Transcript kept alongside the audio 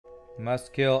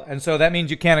Must kill. And so that means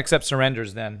you can't accept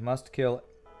surrenders then. Must kill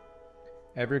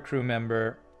every crew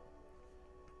member.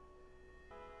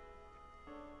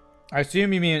 I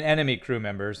assume you mean enemy crew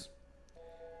members.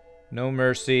 No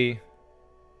mercy.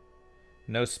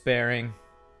 No sparing.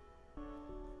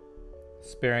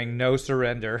 Sparing, no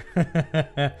surrender.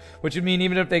 Which would mean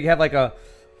even if they have like a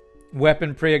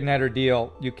weapon pre-igniter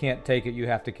deal, you can't take it. You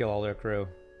have to kill all their crew.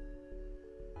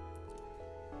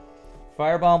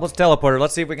 Firebomb plus teleporter.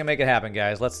 Let's see if we can make it happen,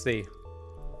 guys. Let's see.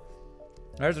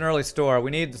 There's an early store.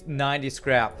 We need 90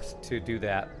 scraps to do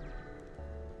that.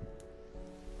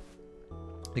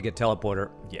 To get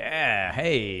teleporter. Yeah,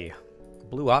 hey.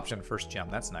 Blue option first jump.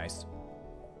 That's nice.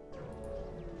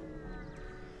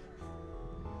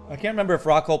 I can't remember if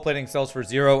rock hole plating sells for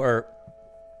 0 or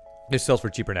this sells for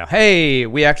cheaper now. Hey,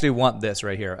 we actually want this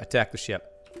right here. Attack the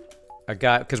ship. I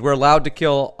got, because we're allowed to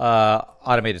kill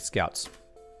automated scouts.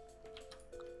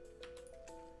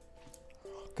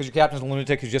 Because your captain's a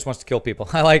lunatic who just wants to kill people.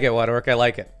 I like it, Waterwork. I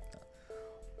like it.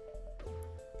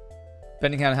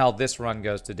 Depending on how this run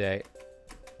goes today.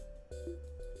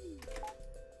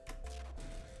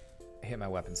 I hit my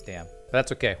weapons, damn. But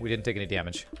that's okay. We didn't take any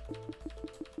damage.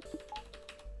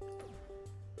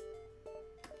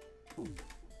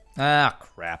 Ah,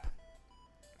 crap.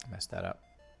 Messed that up.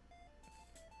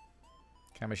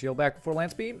 Can I shield back before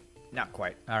land speed? Not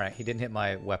quite. Alright, he didn't hit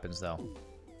my weapons, though.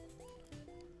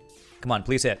 Come on,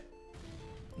 please hit.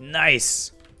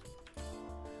 Nice!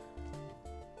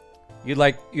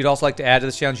 You'd also like to add to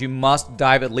this challenge, you must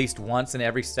dive at least once in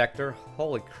every sector.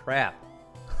 Holy crap.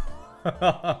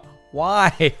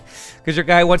 Why? Because your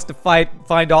guy wants to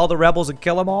find all the rebels and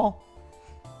kill them all?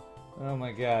 Oh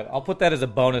my god. I'll put that as a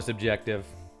bonus objective.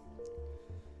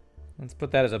 Let's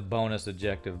put that as a bonus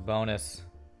objective. Bonus.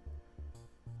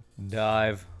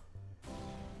 Dive.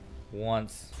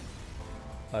 Once.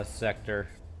 A sector.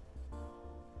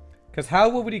 Because how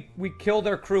would we kill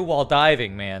their crew while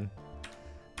diving, man?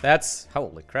 That's...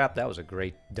 Holy crap, that was a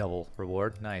great double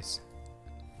reward. Nice.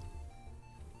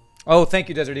 Oh, thank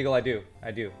you, Desert Eagle. I do.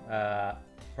 I do.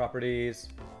 Properties.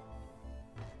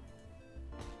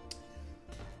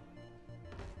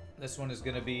 This one is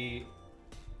going to be...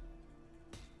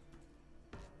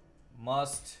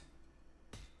 Must...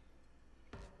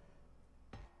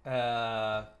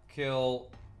 kill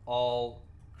all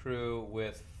crew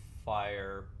with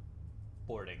fire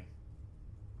boarding.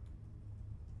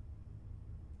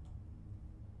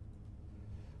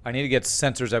 I need to get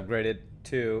sensors upgraded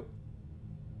too.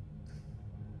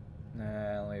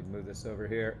 Let me move this over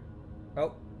here.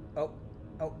 Oh,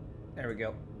 there we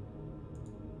go.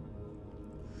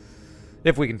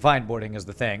 If we can find boarding is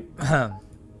the thing.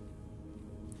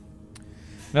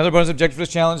 Another bonus objective for this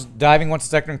challenge, diving once a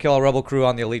sector and kill a rebel crew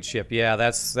on the elite ship. Yeah,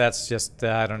 that's just,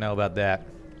 I don't know about that.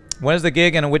 When is the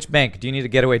gig and in which bank? Do you need a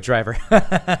getaway driver?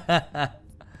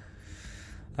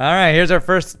 Alright, here's our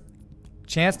first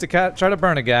chance to try to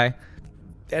burn a guy.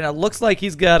 And it looks like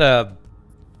he's got a...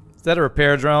 Is that a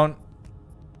repair drone?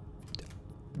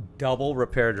 Double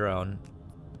repair drone.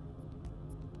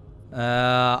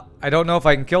 I don't know if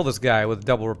I can kill this guy with a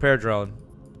double repair drone.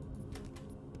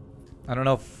 I don't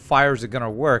know if fires are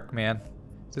gonna work, man.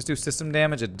 Does this do system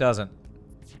damage? It doesn't.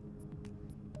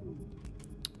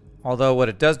 Although what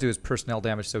it does do is personnel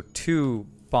damage, so 2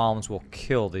 bombs will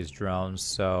kill these drones,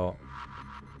 so...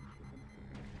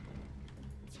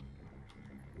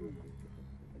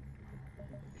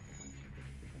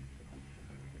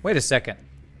 Wait a second.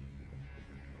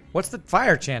 What's the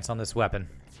fire chance on this weapon?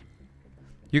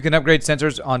 You can upgrade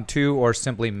sensors on 2 or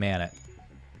simply man it.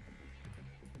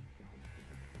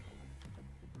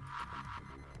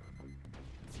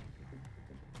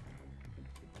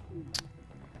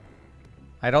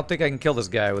 I don't think I can kill this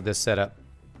guy with this setup.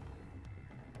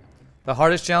 The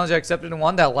hardest challenge I accepted and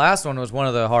won. That last one was one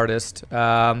of the hardest.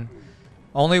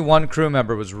 Only 1 crew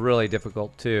member was really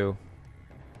difficult too.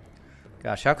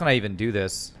 Gosh, how can I even do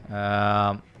this?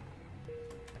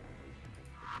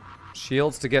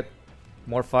 Shields to get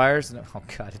more fires? No, oh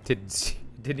god, it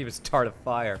didn't even start a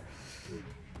fire.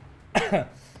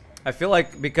 I feel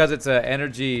like because it's an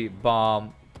energy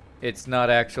bomb, it's not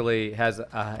actually has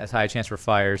as high a chance for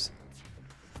fires.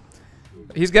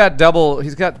 He's got double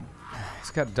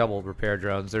repair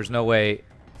drones. There's no way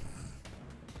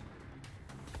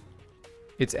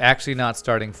it's actually not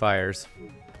starting fires.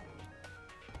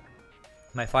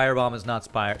 My firebomb is not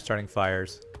starting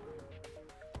fires.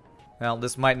 Well,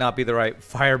 this might not be the right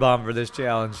firebomb for this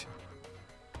challenge.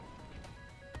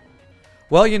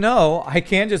 Well, you know, I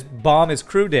can just bomb his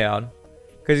crew down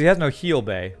because he has no heal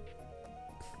bay.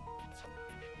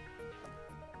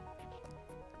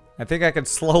 I think I can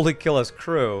slowly kill his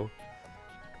crew.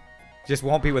 Just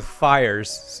won't be with fires,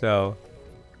 so.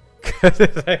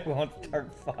 Because I won't start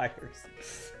fires.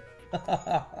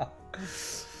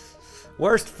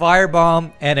 Worst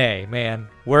firebomb NA, man.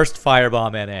 Worst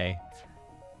firebomb NA.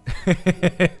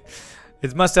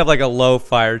 It must have like a low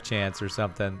fire chance or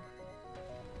something.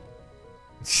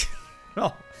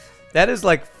 No, that is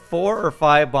like 4 or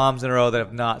 5 bombs in a row that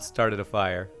have not started a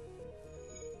fire.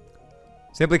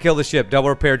 Simply kill the ship. Double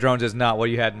repair drones is not what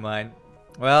you had in mind.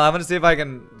 Well, I'm going to see if I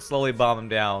can slowly bomb him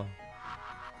down.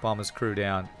 Bomb his crew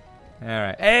down.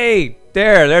 Alright. Hey!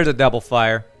 There's a double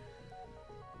fire.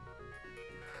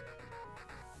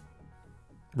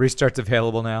 Restart's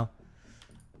available now.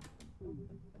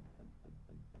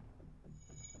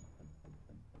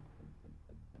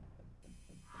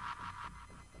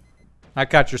 I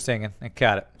caught your singing. I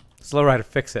caught it. Slow rider,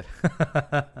 fix it.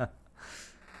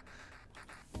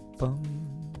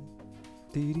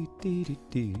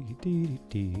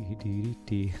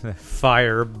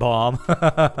 Fire bomb.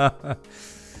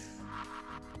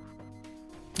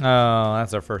 Oh,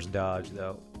 that's our first dodge,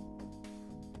 though.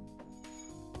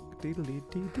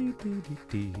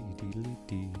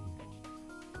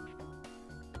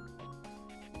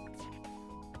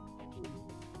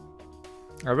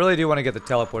 I really do want to get the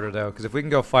teleporter, though, because if we can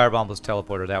go firebomb plus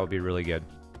teleporter, that would be really good.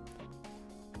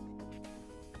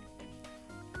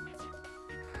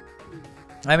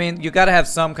 I mean, you got to have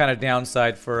some kind of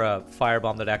downside for a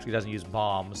firebomb that actually doesn't use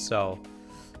bombs, so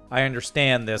I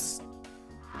understand this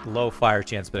low fire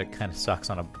chance, but it kind of sucks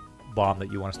on a bomb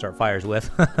that you want to start fires with.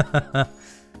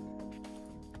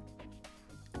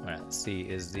 Alright, let's see.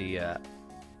 Is the is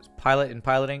pilot in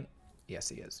piloting? Yes,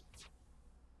 he is.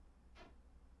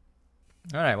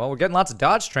 Alright, well, we're getting lots of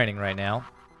dodge training right now.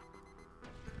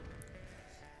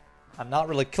 I'm not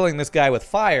really killing this guy with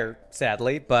fire,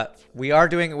 sadly, but we are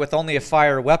doing it with only a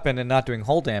fire weapon and not doing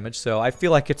hull damage, so I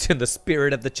feel like it's in the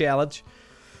spirit of the challenge.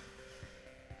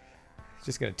 It's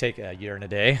just going to take a year and a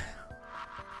day.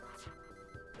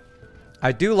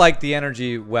 I do like the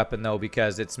energy weapon, though,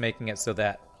 because it's making it so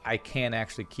that I can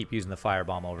actually keep using the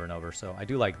firebomb over and over, so I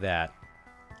do like that.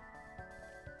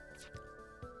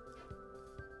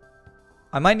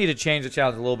 I might need to change the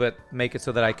challenge a little bit, make it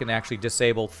so that I can actually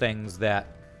disable things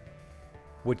that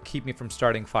would keep me from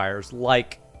starting fires,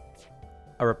 like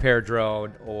a repair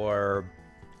drone or,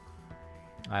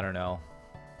 I don't know,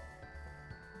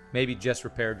 maybe just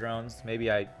repair drones. Maybe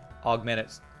I augment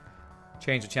it,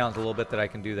 change the challenge a little bit that I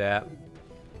can do that.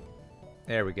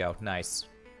 There we go. Nice.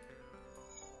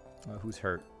 Oh, who's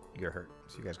hurt? You're hurt.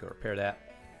 So you guys go repair that.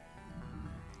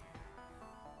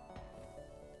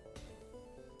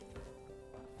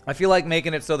 I feel like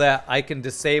making it so that I can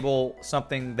disable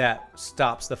something that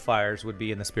stops the fires would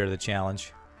be in the spirit of the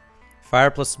challenge.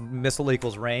 Fire plus missile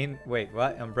equals rain. Wait,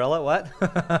 what? Umbrella?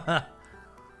 What?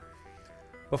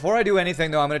 Before I do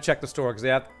anything, though, I'm going to check the store,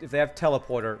 because if they have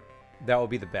teleporter, that would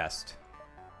be the best.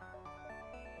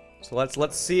 So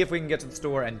let's see if we can get to the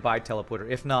store and buy teleporter.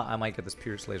 If not, I might get this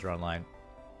Pierce Laser online.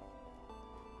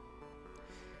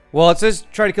 Well, it says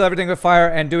try to kill everything with fire,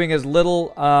 and doing as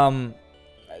little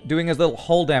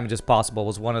hull damage as possible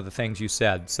was one of the things you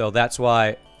said. So that's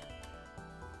why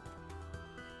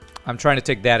I'm trying to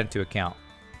take that into account.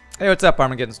 Hey, what's up,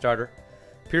 Armageddon Starter?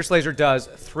 Pierce Laser does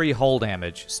 3 hull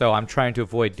damage, so I'm trying to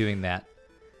avoid doing that.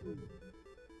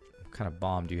 What kind of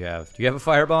bomb do you have? Do you have a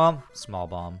fire bomb? Small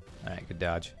bomb. Alright, good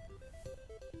dodge.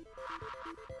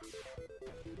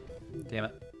 Damn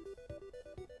it.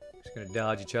 Just gonna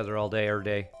dodge each other all day, every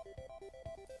day.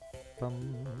 Bum,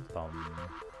 bum,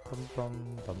 bum,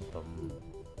 bum, bum, bum.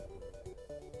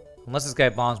 Unless this guy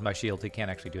bombs my shield, he can't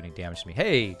actually do any damage to me.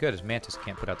 Hey, good, his Mantis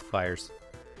can't put out the fires.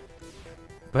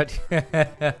 But,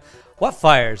 what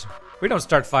fires? We don't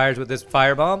start fires with this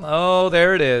firebomb. Oh,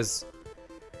 there it is.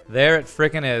 There it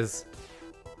frickin' is.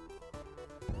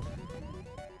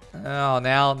 Oh,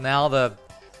 now the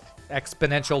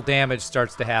exponential damage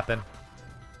starts to happen.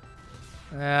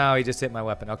 Oh, he just hit my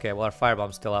weapon. Okay, well, our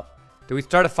firebomb's still up. Did we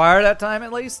start a fire that time,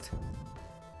 at least?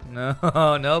 No,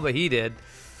 no, but he did.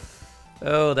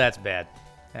 Oh, that's bad.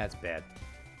 That's bad.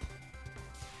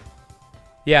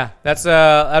 Yeah, that's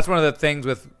one of the things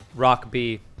with Rock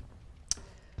B.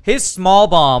 His small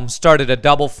bomb started a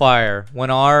double fire when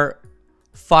our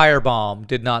firebomb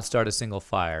did not start a single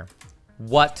fire.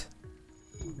 What?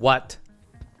 What?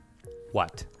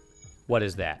 What? What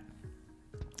is that?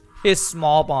 His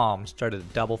small bomb started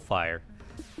a double fire.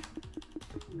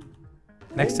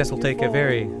 Next test will take a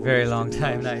very, very long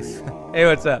time. Nice. Hey,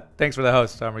 what's up? Thanks for the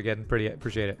host, Armageddon.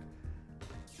 Appreciate it.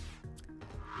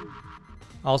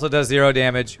 Also does 0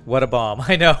 damage. What a bomb.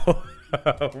 I know.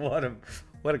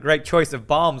 What a great choice of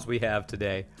bombs we have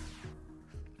today.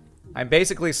 I'm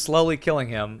basically slowly killing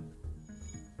him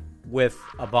with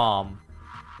a bomb,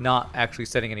 not actually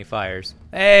setting any fires.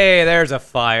 Hey, there's a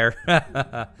fire.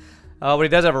 Oh, but he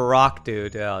does have a rock,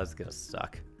 dude. Oh, that's gonna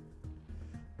suck.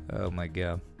 Oh my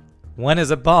god. When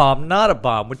is a bomb not a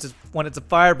bomb? Which is when it's a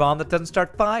fire bomb that doesn't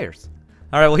start fires.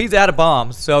 Alright, well he's out of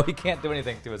bombs, so he can't do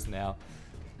anything to us now.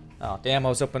 Oh, damn, I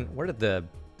was open. Where did the...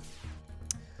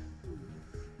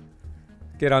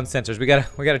 Get on sensors. We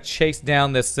gotta chase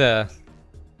down this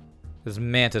this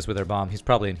mantis with our bomb. He's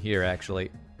probably in here,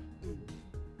 actually.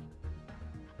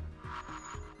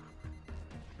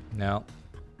 No.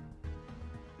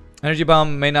 Energy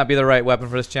bomb may not be the right weapon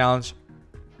for this challenge.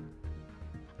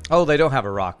 Oh, they don't have a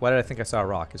rock. Why did I think I saw a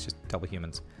rock? It's just double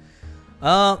humans.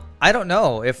 I don't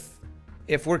know.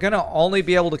 If we're gonna only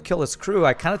be able to kill this crew,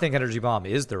 I kind of think energy bomb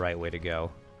is the right way to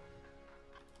go.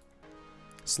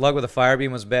 Slug with a fire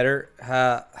beam was better.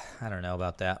 I don't know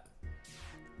about that.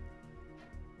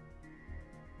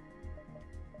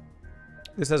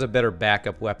 This has a better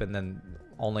backup weapon than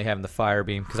only having the fire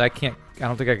beam, because I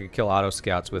don't think I could kill auto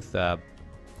scouts with that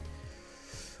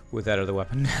other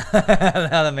weapon.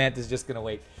 Now the mantis is just gonna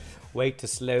wait to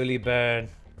slowly burn.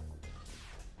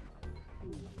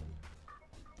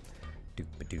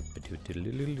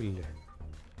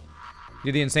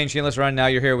 Do the insane shameless run. Now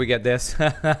you're here. We get this.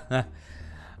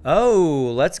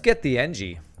 Oh, let's get the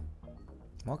NG.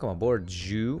 Welcome aboard,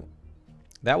 Jew.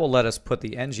 That will let us put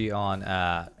the NG on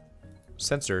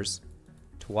sensors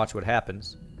to watch what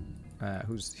happens.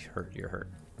 Who's hurt? You're hurt.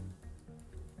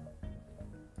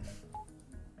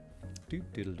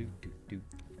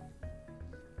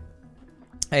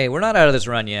 Hey, we're not out of this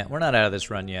run yet. We're not out of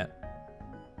this run yet.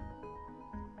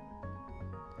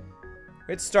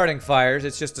 It's starting fires.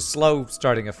 It's just a slow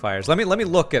starting of fires. Let me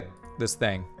look at this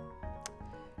thing.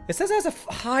 It says it has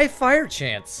a high fire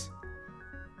chance.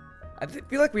 I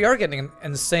feel like we are getting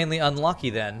insanely unlucky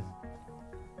then.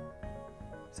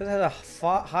 It says it has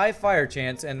a high fire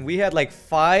chance, and we had like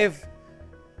 5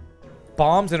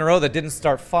 bombs in a row that didn't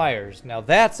start fires. Now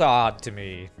that's odd to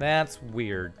me. That's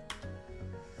weird.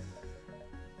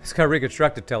 It's got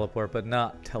reconstructed teleport, but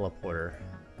not teleporter.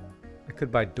 I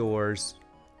could buy doors.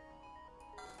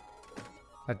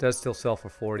 That does still sell for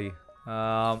 40.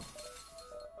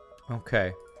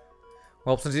 Okay.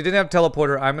 Well, since he didn't have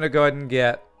teleporter, I'm gonna go ahead and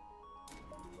get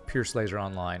Pierce Laser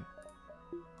online.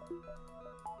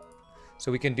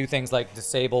 So we can do things like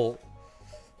disable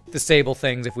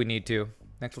things if we need to.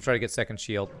 Next we'll try to get second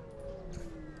shield.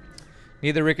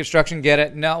 Need the reconstruction, get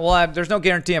it? No, well, there's no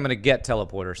guarantee I'm gonna get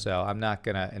teleporter, so I'm not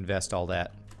gonna invest all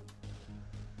that.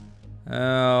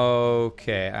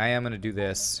 Okay, I am gonna do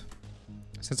this.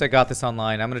 Since I got this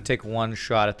online, I'm gonna take one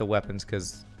shot at the weapons,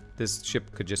 because this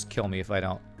ship could just kill me if I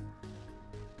don't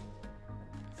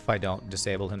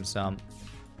disable him some.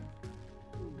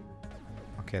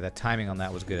 Okay, that timing on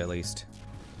that was good at least.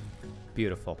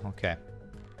 Beautiful, okay.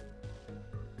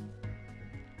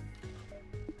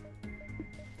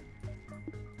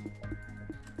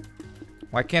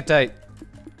 Why can't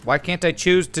I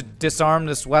choose to disarm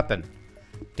this weapon?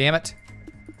 Damn it.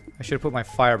 I should have put my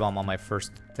firebomb on my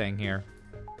first thing here.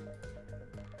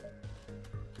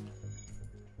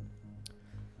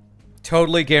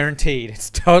 Totally guaranteed. It's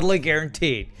totally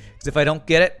guaranteed. Because if I don't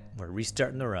get it, we're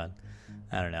restarting the run.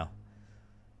 I don't know.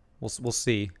 We'll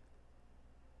see.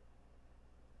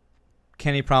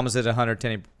 Kenny promised it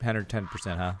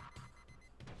 110%, huh?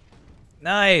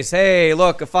 Nice. Hey,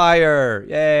 look, a fire.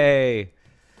 Yay.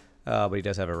 Oh, but he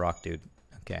does have a rock, dude.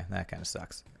 Okay, that kind of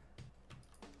sucks.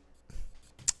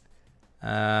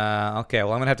 Okay,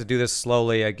 well, I'm going to have to do this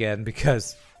slowly again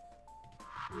because...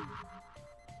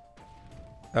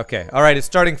 Okay, alright, it's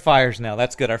starting fires now.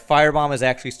 That's good. Our firebomb is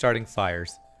actually starting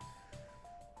fires.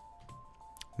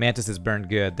 Mantises burn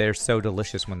good. They're so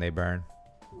delicious when they burn.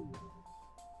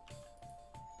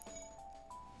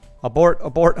 Abort,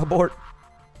 abort, abort.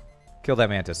 Kill that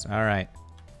mantis. Alright.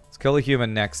 Let's kill the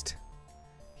human next.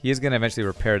 He is going to eventually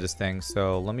repair this thing,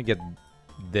 so let me get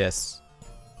this.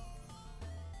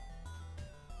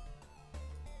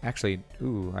 Actually,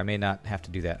 ooh, I may not have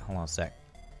to do that. Hold on a sec.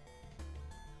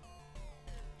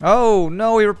 Oh,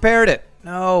 no, he repaired it.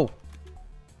 No.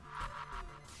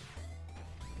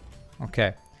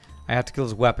 Okay. I have to kill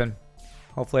his weapon.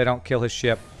 Hopefully I don't kill his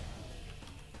ship.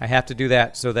 I have to do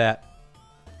that so that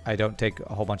I don't take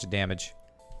a whole bunch of damage.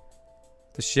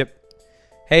 The ship...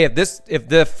 Hey, if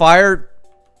the fire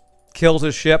kills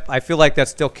his ship, I feel like that's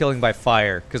still killing by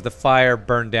fire, because the fire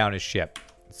burned down his ship.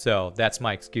 So that's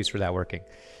my excuse for that working.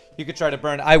 You could try to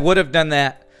burn... I would have done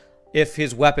that if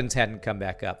his weapons hadn't come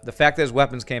back up. The fact that his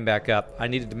weapons came back up, I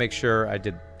needed to make sure I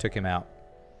took him out.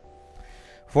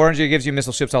 400 gives you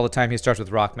missile ships all the time. He starts with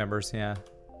rock members. Yeah.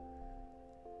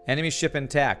 Enemy ship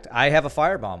intact. I have a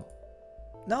firebomb.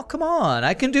 No, come on.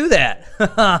 I can do that.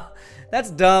 That's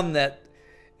dumb that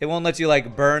it won't let you,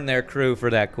 like, burn their crew for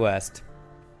that quest.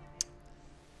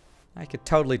 I could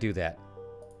totally do that.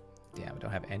 Damn, I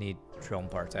don't have any drone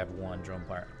parts. I have one drone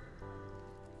part.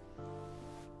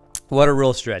 What a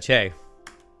real stretch. Hey.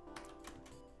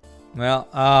 Well,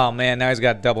 oh, man. Now he's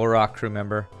got double rock crew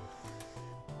member.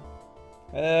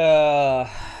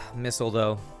 Missile,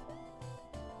 though.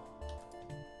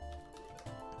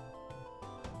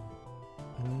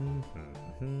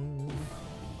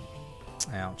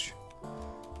 Ouch.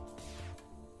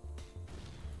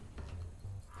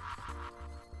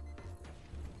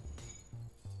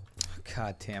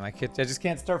 God damn, I just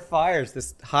can't start fires.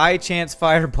 This high chance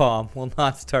firebomb will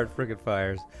not start friggin'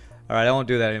 fires. Alright, I won't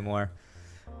do that anymore.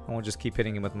 I won't just keep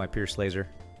hitting him with my pierce laser.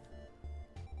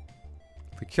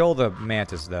 If we kill the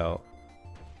mantis, though.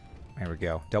 There we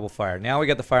go. Double fire. Now we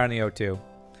got the fire on the O2.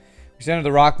 We center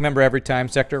the rock member every time.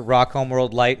 Sector, rock,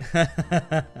 homeworld, light.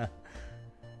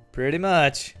 Pretty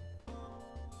much.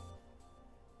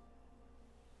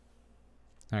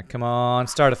 Alright, come on.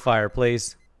 Start a fire,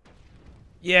 please.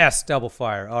 Yes, double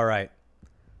fire. All right.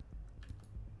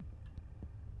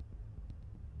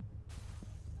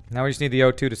 Now we just need the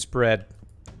O2 to spread.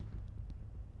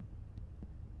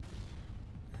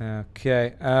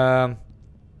 Okay. I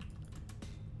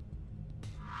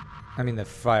mean the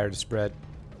fire to spread.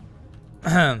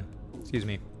 Excuse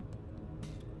me.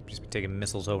 Just be taking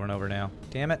missiles over and over now.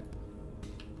 Damn it.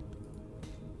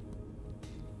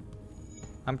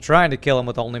 I'm trying to kill him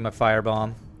with only my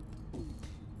firebomb.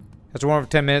 Has to warm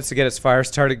for 10 minutes to get its fire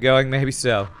started going? Maybe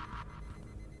so.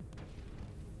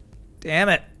 Damn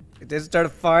it. It did start a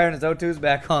fire and its O2's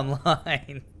back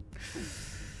online.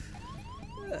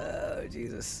 Oh,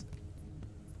 Jesus.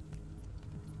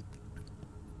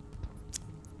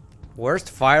 Worst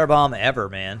firebomb ever,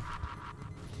 man.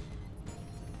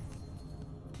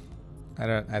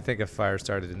 I think a fire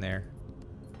started in there.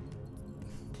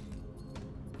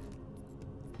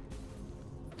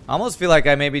 I almost feel like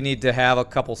I maybe need to have a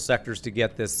couple sectors to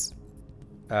get this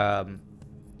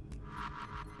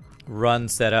run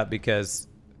set up because...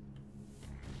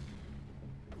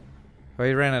 Oh,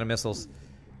 he ran out of missiles.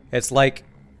 It's like,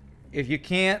 if you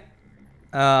can't...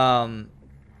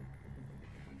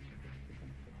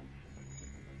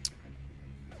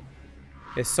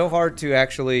 it's so hard to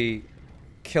actually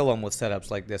kill them with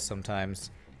setups like this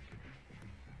sometimes.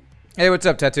 Hey, what's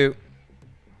up, Tattoo?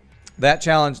 That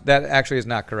challenge, that actually is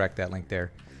not correct, that link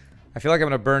there. I feel like I'm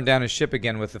going to burn down his ship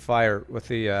again with the fire, with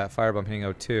the firebomb hitting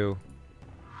O2.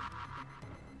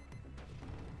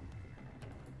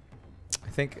 I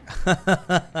think...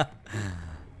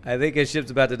 I think his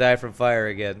ship's about to die from fire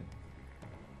again.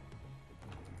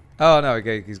 Oh, no,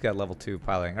 okay, he's got level 2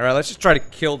 piloting. Alright, let's just try to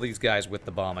kill these guys with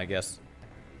the bomb, I guess.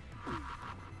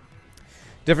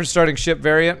 Different starting ship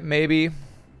variant, maybe.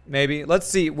 Maybe. Let's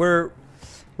see, we're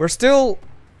still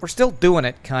doing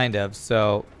it, kind of,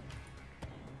 so...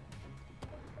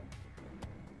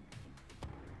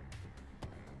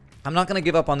 I'm not going to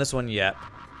give up on this one yet.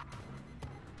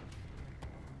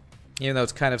 Even though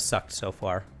it's kind of sucked so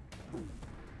far.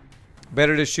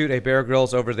 Better to shoot a Bear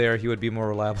Grylls over there. He would be more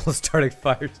reliable at starting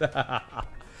fires.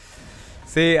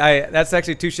 See, that's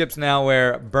actually 2 ships now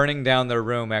where burning down their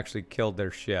room actually killed their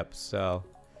ship, so...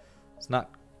 It's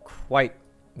not quite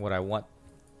what I want,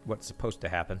 what's supposed to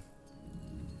happen.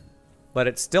 But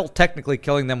it's still technically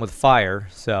killing them with fire,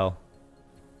 so...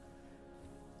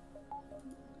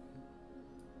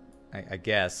 I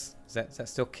guess. Does that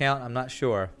still count? I'm not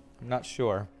sure. I'm not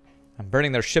sure. I'm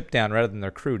burning their ship down rather than their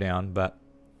crew down, but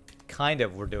kind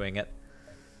of we're doing it.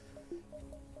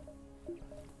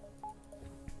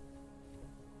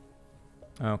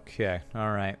 Okay,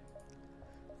 alright.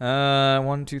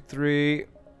 1, 2, 3.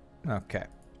 Okay.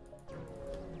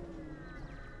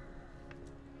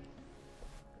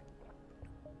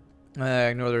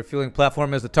 Ignore the refueling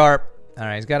platform as the tarp.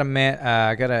 Alright, he's got an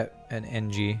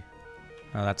NG.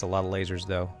 Oh, that's a lot of lasers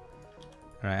though.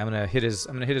 Alright, I'm gonna hit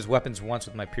his weapons once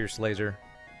with my pierce laser.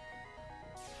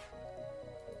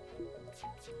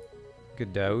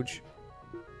 Good doge.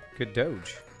 Good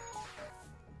doge.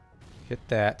 Hit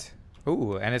that.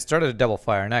 Ooh, and it started a double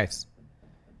fire. Nice.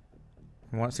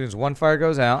 As soon as one fire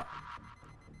goes out,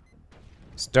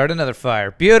 start another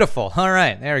fire. Beautiful. All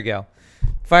right, there we go.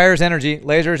 Fire is energy.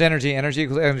 Laser is energy. Energy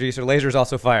equals energy, so laser is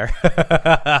also fire.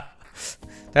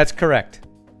 That's correct.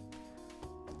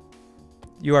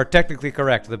 You are technically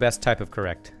correct. The best type of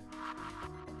correct.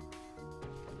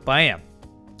 Bam.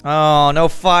 Oh, no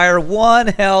fire. 1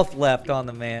 health left on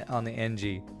the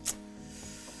NG.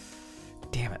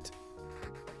 Damn it.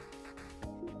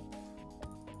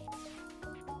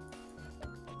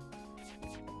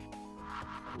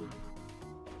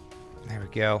 There we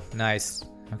go. Nice.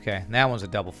 Okay, that one's a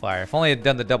double fire. If only I had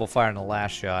done the double fire in the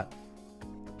last shot.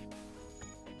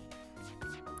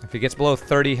 If he gets below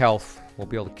 30 health, we'll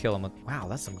be able to kill him. Wow,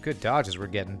 that's some good dodges we're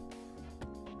getting.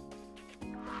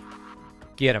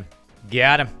 Get him.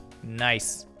 Got him.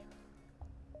 Nice.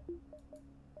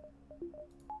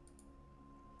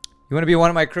 You want to be one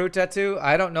of my crew, Tattoo?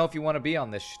 I don't know if you want to be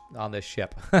on this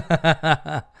ship.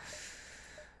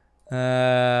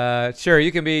 Sure,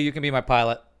 you can be my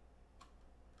pilot.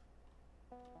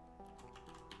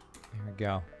 Here we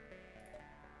go.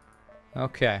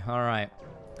 Okay, all right.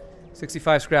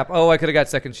 65 scrap. Oh, I could have got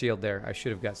second shield there. I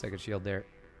should have got second shield there.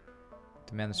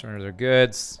 Demand the surrender of their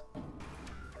goods.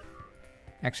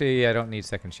 Actually, I don't need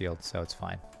second shield, so it's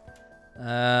fine.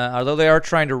 Although they are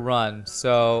trying to run,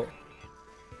 so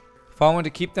if I want to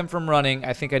keep them from running,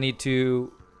 I think I need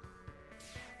to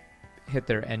hit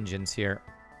their engines here.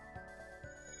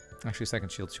 Actually,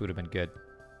 second shield would have been good.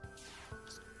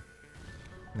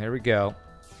 There we go.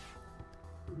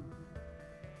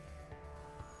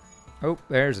 Oh,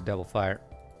 there's a double fire.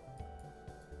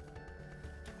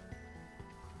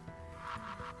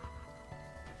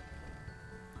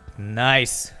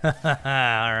 Nice. All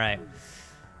right.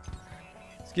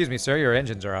 Excuse me, sir. Your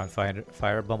engines are on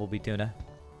fire, Bumblebee Tuna.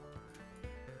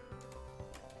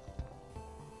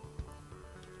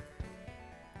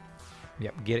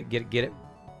 Yep, get it, get it, get it.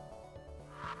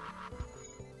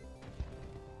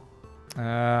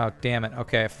 Oh, damn it.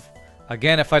 Okay.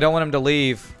 Again, if I don't want him to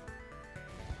leave,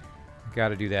 I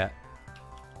gotta do that.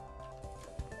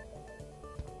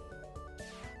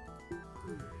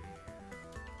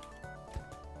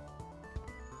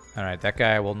 Alright, that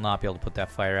guy will not be able to put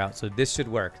that fire out, so this should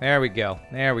work. There we go.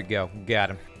 There we go.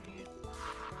 Got him.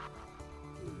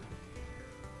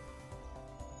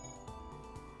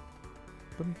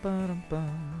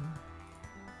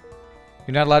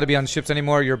 You're not allowed to be on ships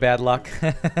anymore. You're bad luck.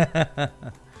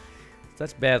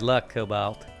 Such bad luck,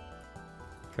 Cobalt.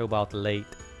 Cobalt late.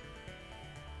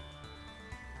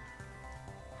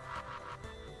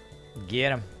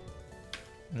 Get him.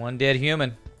 One dead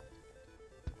human.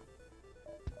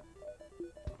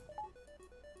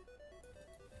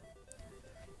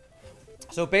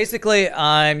 So basically,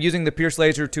 I'm using the Pierce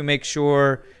Laser to make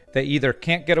sure they either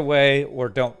can't get away or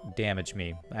don't damage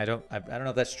me. I don't know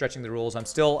if that's stretching the rules. I'm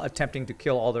still attempting to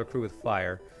kill all their crew with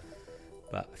fire,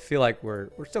 but I feel like we're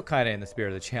still kind of in the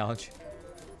spirit of the challenge.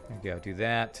 There we go. Do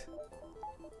that.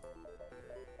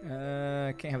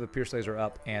 Can't have the Pierce Laser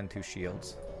up and 2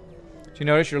 shields. Did you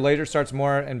notice your laser starts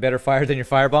more and better fire than your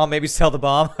firebomb? Maybe sell the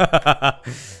bomb.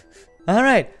 All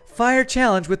right, fire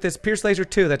challenge with this Pierce Laser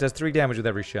 2 that does 3 damage with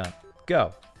every shot.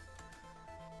 Go.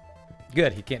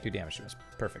 Good, he can't do damage to us.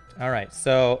 Perfect. All right,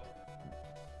 so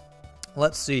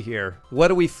let's see here. What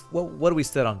do we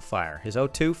set on fire? His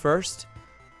O2 first?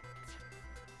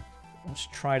 Let's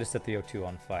try to set the O2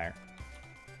 on fire.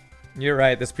 You're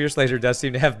right, this Pierce Laser does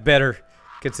seem to have better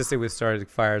consistency with static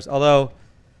fires, although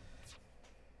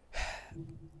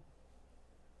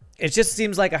it just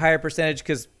seems like a higher percentage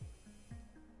because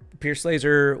Pierce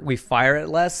Laser, we fire it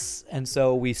less, and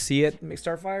so we see it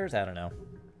start fires? I don't know.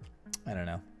 I don't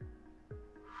know.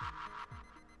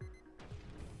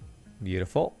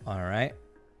 Beautiful. All right.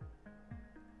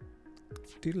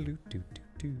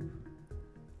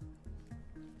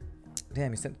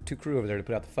 Damn, he sent 2 crew over there to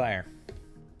put out the fire.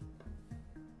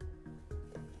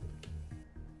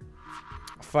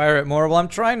 Fire it more. Well, I'm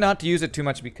trying not to use it too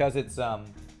much because it's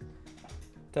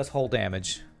does hull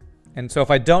damage. And so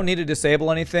if I don't need to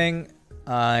disable anything,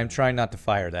 I'm trying not to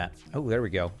fire that. Oh, there we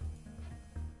go.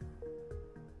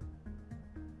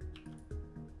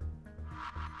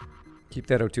 Keep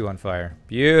that O2 on fire.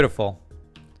 Beautiful.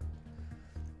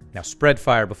 Now spread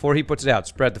fire. Before he puts it out,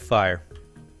 spread the fire.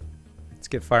 Let's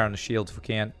get fire on the shields if we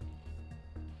can.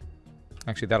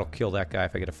 Actually, that'll kill that guy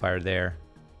if I get a fire there.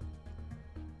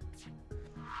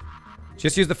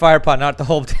 Just use the fire pot, not the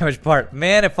hull damage part.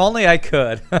 Man, if only I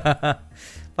could.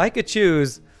 If I could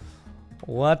choose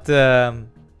what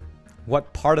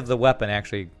part of the weapon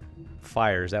actually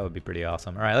fires, that would be pretty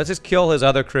awesome. All right, let's just kill his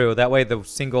other crew. That way the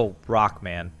single rock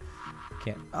man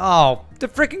can't. Oh, the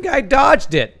freaking guy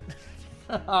dodged it.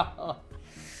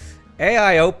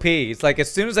 AIOP. It's like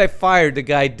as soon as I fired, the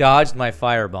guy dodged my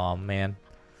firebomb, man.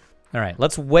 All right,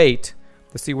 let's wait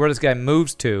to see where this guy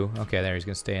moves to. Okay, there, he's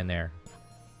going to stay in there.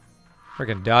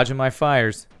 Freaking dodging my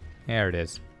fires. There it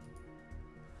is.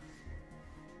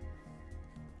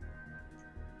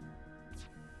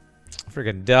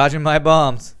 Freaking dodging my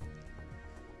bombs.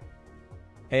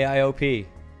 AIOP.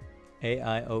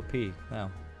 AIOP.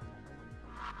 Oh.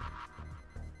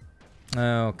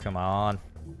 Oh, come on.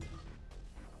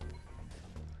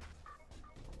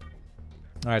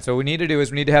 Alright, so what we need to do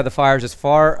is we need to have the fires as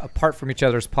far apart from each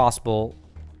other as possible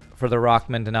for the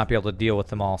Rockmen to not be able to deal with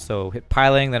them all. So hit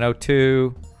piling, then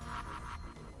O2.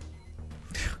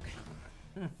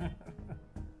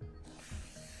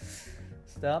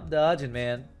 Stop dodging,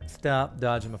 man. Stop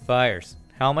dodging my fires.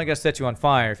 How am I going to set you on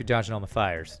fire if you're dodging all my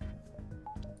fires?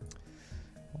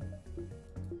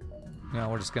 No,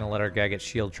 we're just going to let our guy get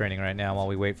shield training right now while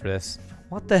we wait for this.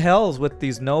 What the hell is with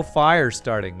these no fires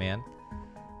starting, man?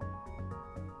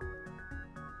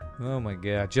 Oh my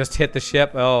god. Just hit the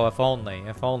ship? Oh, if only.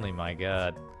 If only, my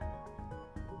god.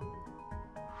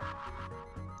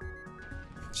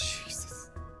 Jesus.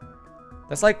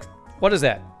 That's like, what is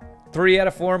that? 3 out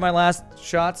of 4 of my last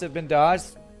shots have been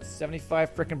dodged.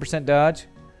 75 frickin' % dodge.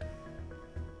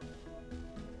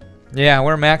 Yeah,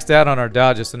 we're maxed out on our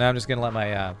dodges, so now I'm just gonna let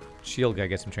my shield guy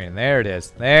get some training. There it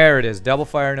is. There it is. Double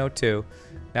fire, no 2.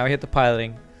 Now we hit the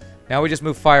piloting. Now we just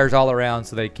move fires all around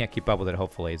so that he can't keep up with it,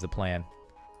 hopefully, is the plan.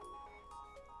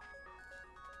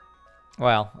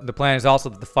 Well, the plan is also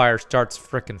that the fire starts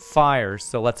frickin' fires,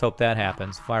 so let's hope that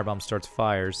happens. Firebomb starts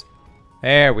fires.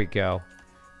 There we go.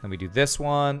 Then we do this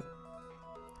one.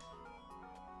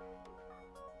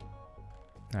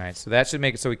 Alright, so that should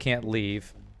make it so we can't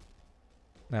leave.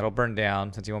 That'll burn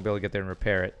down, since you won't be able to get there and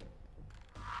repair it.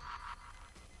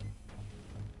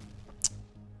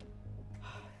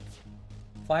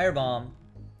 Firebomb.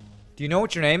 Do you know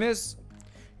what your name is?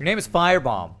 Your name is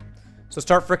Firebomb. So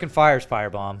start frickin' fires,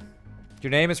 Firebomb. Your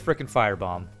name is frickin'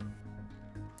 Firebomb.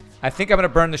 I think I'm gonna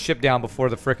burn the ship down before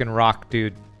the frickin' rock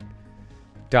dude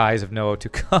dies of no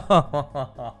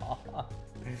O2.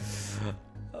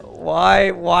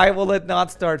 Why will it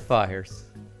not start fires?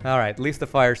 Alright, at least the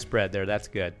fire spread there. That's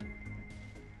good.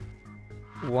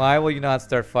 Why will you not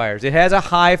start fires? It has a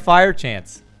high fire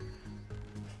chance.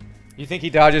 You think he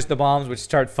dodges the bombs which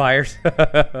start fires?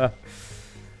 You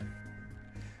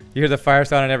hear the fire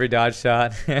sound on every dodge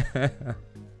shot.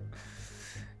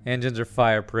 Engines are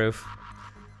fireproof.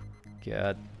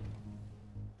 God.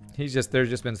 There's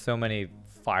just been so many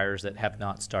fires that have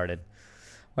not started.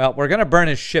 Well, we're gonna burn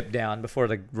his ship down before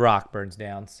the rock burns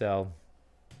down, so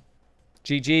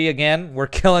GG again. We're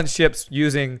killing ships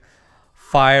using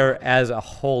fire as a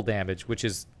whole damage, which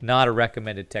is not a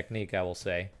recommended technique, I will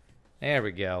say. There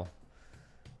we go.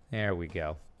 There we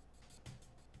go.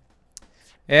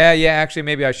 Yeah, actually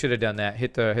maybe I should have done that.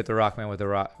 Hit the Rockman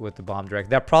with the bomb direct.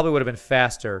 That probably would have been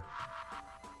faster.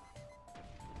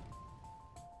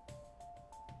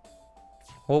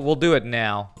 We'll do it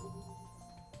now.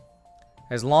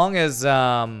 As long as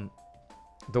the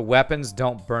weapons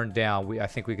don't burn down, I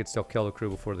think we could still kill the crew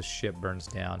before the ship burns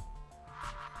down.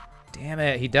 Damn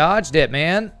it, he dodged it,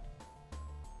 man.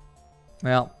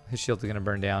 Well, his shields are gonna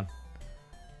burn down.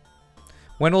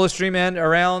 When will the stream end?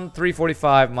 Around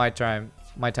 3:45 my time.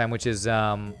 Which is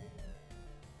about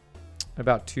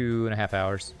 2.5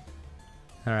 hours.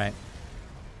 All right.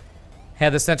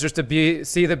 Had the sensors to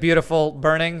see the beautiful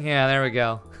burning. Yeah, there we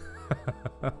go.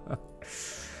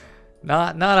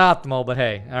 Not optimal, but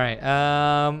hey. All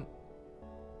right.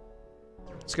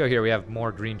 Let's go here. We have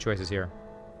more green choices here.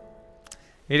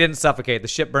 He didn't suffocate. The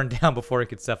ship burned down before he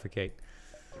could suffocate.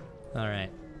 All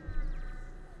right.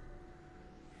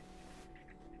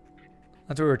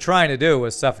 That's what we were trying to do,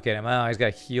 was suffocate him. Oh, he's got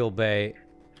a heal bay.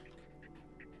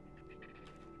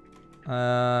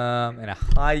 And a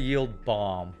high yield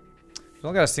bomb. We've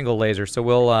only got a single laser, so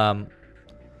we'll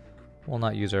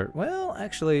not use our... Well,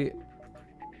 actually,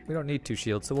 we don't need 2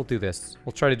 shields, so we'll do this.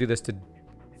 We'll try to do this to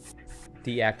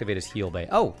deactivate his heal bay.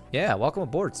 Oh, yeah, welcome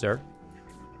aboard, sir.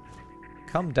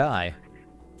 Come die.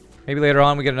 Maybe later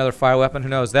on we get another fire weapon, who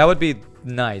knows? That would be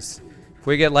nice. If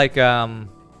we get like,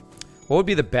 what would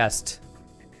be the best?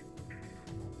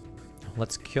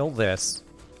 Let's kill this.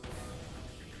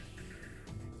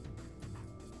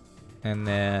 And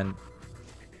then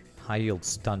high yield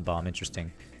stun bomb, interesting.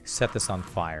 Set this on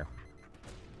fire.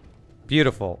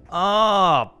 Beautiful.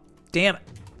 Oh, damn it.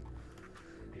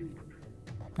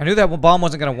 I knew that bomb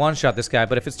wasn't going to one-shot this guy,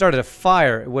 but if it started a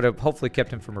fire, it would have hopefully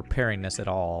kept him from repairing this at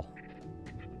all.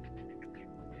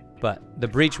 But the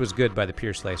breach was good by the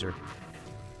Pierce laser.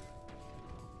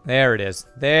 There it is.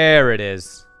 There it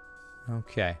is.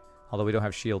 Okay. Although we don't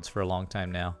have shields for a long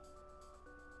time now.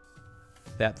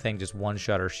 That thing just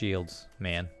one-shot our shields,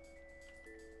 man.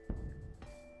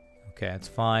 Okay, it's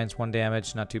fine. It's 1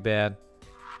 damage. Not too bad.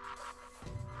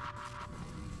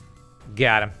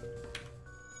 Got him.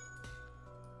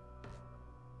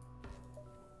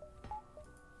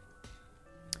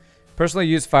 Personally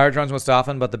use fire drones most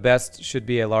often, but the best should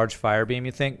be a large fire beam,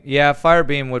 you think? Yeah, fire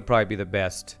beam would probably be the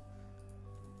best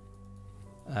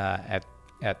at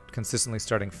consistently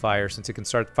starting fire, since it can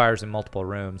start fires in multiple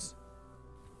rooms.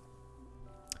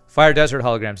 Fire does hurt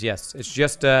holograms, yes. It's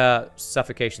just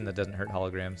suffocation that doesn't hurt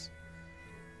holograms.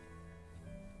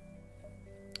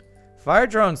 Fire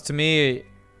drones, to me,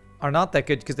 are not that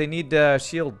good because they need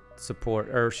shield support,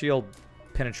 or shield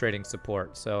penetrating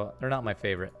support, so they're not my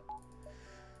favorite.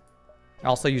 I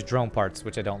also use drone parts,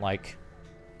 which I don't like.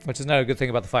 Which is not a good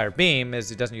thing about the fire beam, is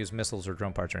it doesn't use missiles or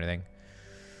drone parts or anything.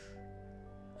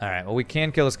 Alright, well we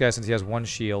can kill this guy since he has one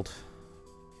shield.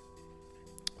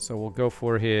 So we'll go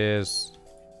for his...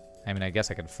 I mean, I guess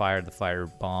I could fire the fire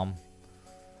bomb.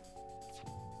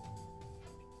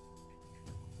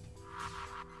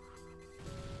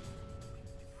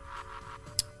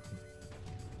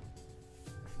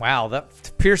 Wow, that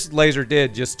pierced laser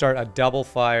did just start a double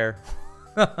fire.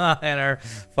 And our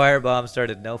fire bomb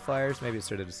started no fires. Maybe it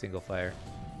started a single fire.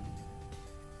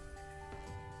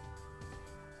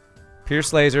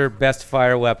 Pierce laser, best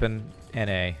fire weapon,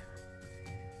 NA.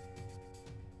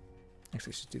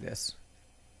 Actually, I should do this.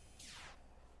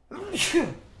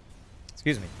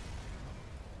 Excuse me.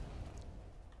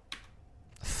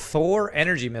 Thor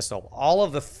energy missile. All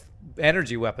of the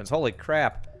energy weapons. Holy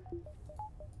crap. How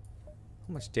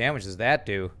much damage does that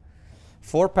do?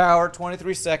 4 power,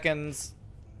 23 seconds,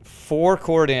 4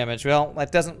 core damage. Well,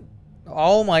 that doesn't...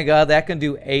 Oh my god, that can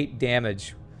do 8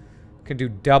 damage. Can do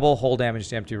double hull damage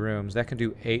to empty rooms. That can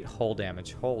do 8 hull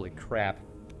damage. Holy crap.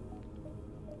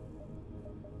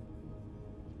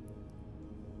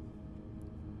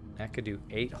 That could do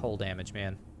 8 hull damage,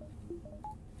 man.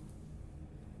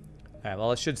 Alright,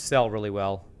 well, it should sell really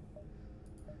well.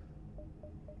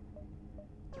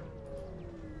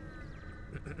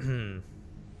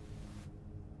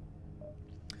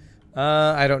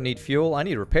 I don't need fuel. I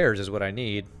need repairs is what I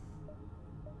need.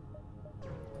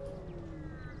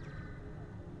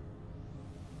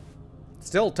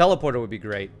 Still, teleporter would be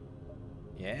great.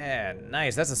 Yeah,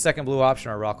 nice. That's the second blue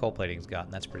option our rock hull plating's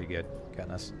gotten. That's pretty good.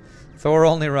 Goodness. Thor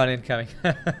only run incoming.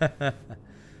 Do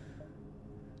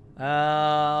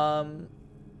I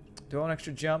want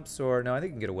extra jumps or no? I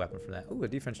think I can get a weapon from that. Ooh, a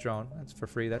defense drone. That's for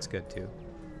free. That's good too.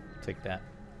 Take that.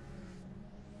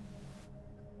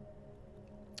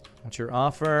 What's your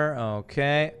offer?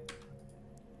 Okay.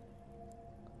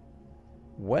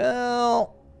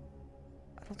 Well,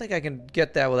 I don't think I can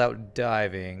get that without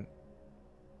diving.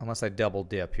 Unless I double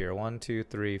dip here. 1, 2,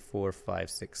 3, 4, 5,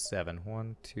 6, 7.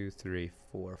 1, 2, 3,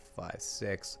 4, 5,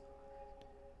 6.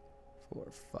 4,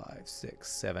 5,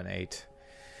 6, 7, 8.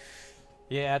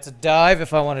 Yeah, it's a dive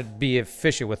if I want to be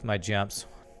efficient with my jumps.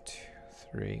 1, 2,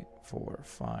 3, 4,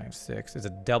 5, 6. It's a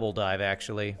double dive,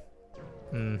 actually.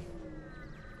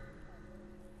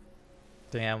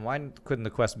 Damn, why couldn't the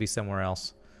quest be somewhere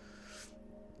else?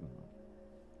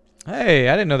 Hey,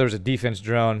 I didn't know there was a defense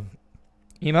drone.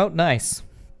 Emote, nice.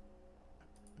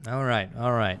 Alright,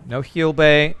 alright. No heal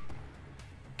bay.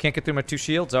 Can't get through my 2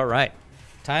 shields? Alright.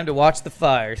 Time to watch the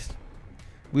fires.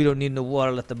 We don't need no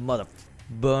water, let the mother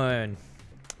burn.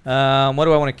 What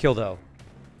do I want to kill, though?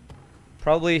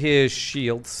 Probably his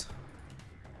shields.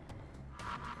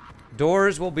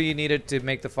 Doors will be needed to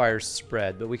make the fires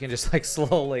spread, but we can just, like,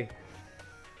 slowly...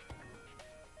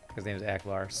 His name is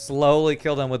Akbar. Slowly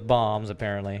kill them with bombs,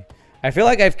 apparently. I feel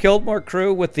like I've killed more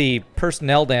crew with the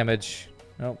personnel damage.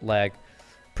 Oh, lag.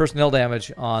 Personnel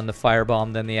damage on the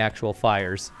firebomb than the actual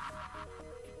fires.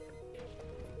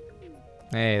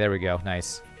 Hey, there we go.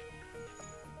 Nice.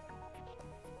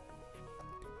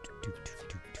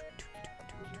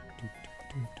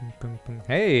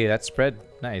 Hey, that spread.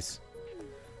 Nice.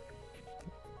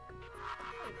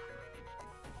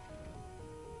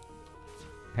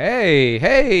 Hey,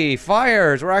 hey,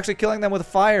 fires! We're actually killing them with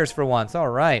fires for once. All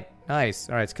right, nice.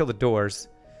 All right, let's kill the doors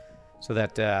so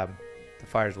that the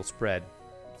fires will spread.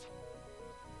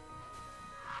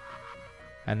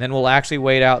 And then we'll actually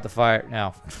wait out the fire.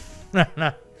 No.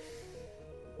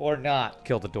 Or not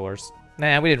kill the doors.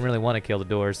 Nah, we didn't really want to kill the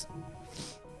doors.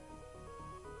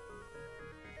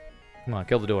 Come on,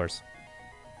 kill the doors.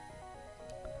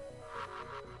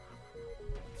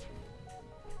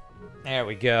 There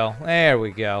we go. There we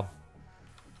go.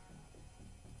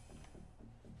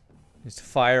 Just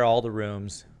fire all the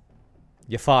rooms.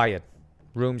 You fired.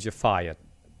 Rooms, you fired.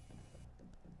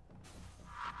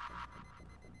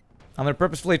 I'm going to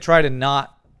purposefully try to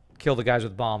not kill the guys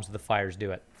with bombs so the fires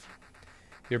do it.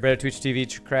 Your better Twitch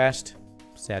TV crashed.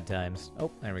 Sad times.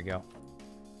 Oh, there we go.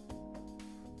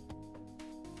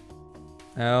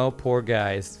 Oh, poor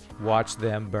guys. Watch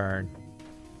them burn.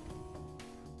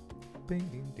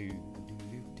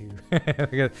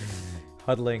 do.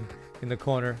 Huddling in the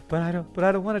corner, but I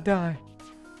don't want to die.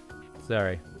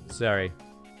 Sorry.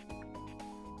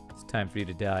 It's time for you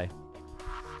to die.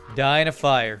 Die in a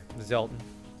fire, Zelton.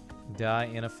 Die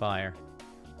in a fire.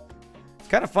 It's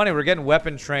kind of funny. We're getting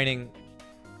weapon training.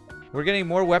 We're getting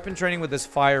more weapon training with this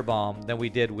firebomb than we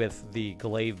did with the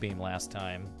glaive beam last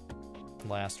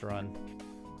run.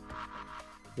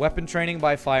 Weapon training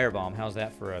by firebomb. How's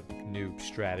that for a new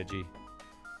strategy?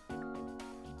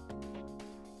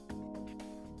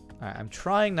 Alright, I'm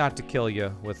trying not to kill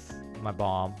you with my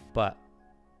bomb, but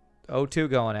O2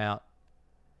 going out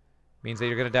means that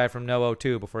you're going to die from no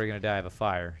O2 before you're going to die of a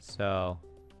fire. So,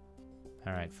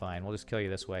 alright, fine. We'll just kill you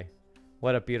this way.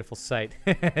 What a beautiful sight.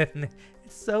 It's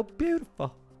so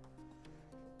beautiful.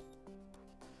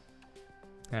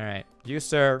 Alright, you,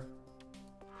 sir.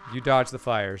 You dodge the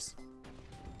fires.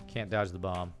 Can't dodge the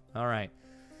bomb. Alright.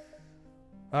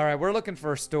 Alright, we're looking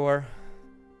for a store.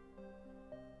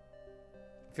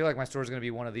 I feel like my store is going to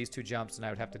be one of these two jumps, and I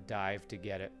would have to dive to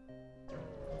get it.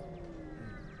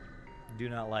 Do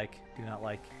not like.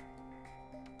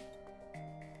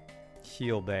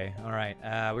 Heal bay. Alright,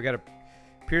 we got a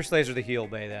pierce laser to heal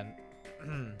bay then.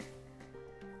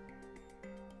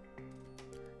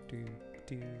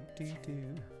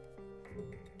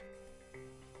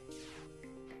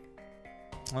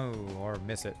 Oh, or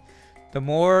miss it. The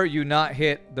more you not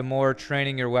hit, the more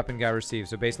training your weapon guy receives.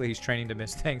 So basically, he's training to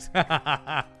miss things.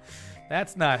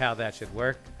 That's not how that should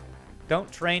work. Don't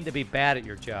train to be bad at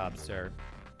your job, sir.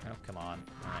 Oh, come on.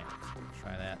 All right,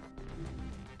 try that.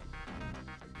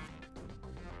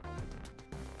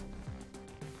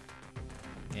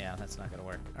 Yeah, that's not gonna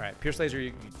work. All right, pierce laser,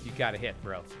 you gotta hit,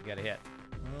 bro. You gotta hit.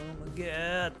 Oh my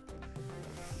god.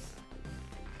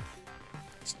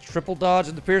 It's triple dodge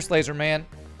and the pierce laser, man.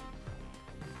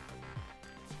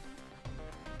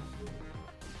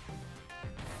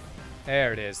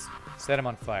 There it is. Set him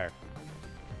on fire.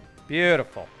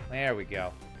 Beautiful. There we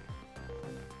go.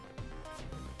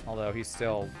 Although he's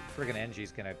still... Friggin'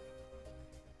 NG's gonna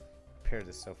repair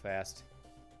this so fast.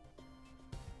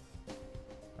 I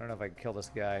don't know if I can kill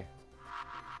this guy.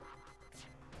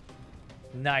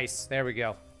 Nice. There we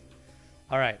go.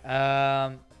 Alright.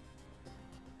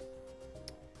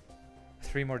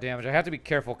 3 more damage. I have to be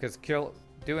careful because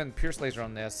doing pierce laser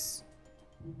on this...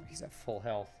 He's at full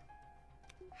health.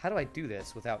 How do I do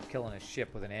this without killing a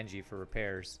ship with an NG for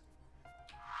repairs?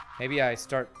 Maybe I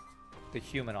start the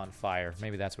human on fire.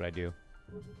 Maybe that's what I do.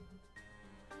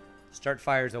 Start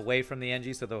fires away from the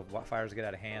NG so the fires get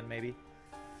out of hand, maybe.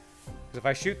 Because if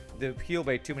I shoot the heal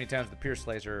bay too many times with the pierce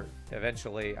laser,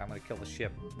 eventually I'm going to kill the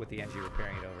ship with the NG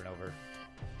repairing it over and over.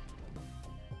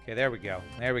 Okay, there we go.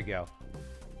 There we go.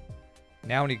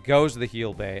 Now when he goes to the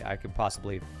heal bay, I can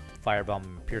possibly firebomb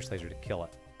and pierce laser to kill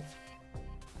it.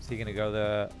 Is he gonna go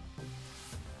the...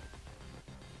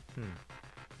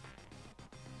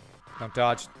 Don't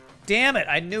dodge. Damn it!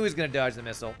 I knew he was gonna dodge the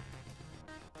missile.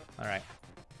 Alright.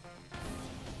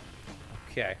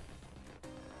 Okay.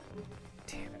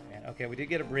 Damn it, man. Okay, we did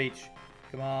get a breach.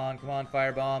 Come on,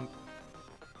 firebomb.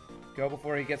 Go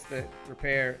before he gets the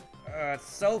repair. It's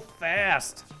so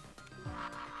fast!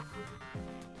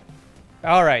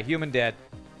 Alright, human dead.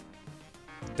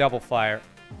 Double fire.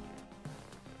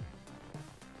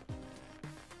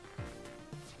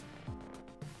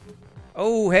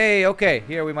 Oh, hey, okay.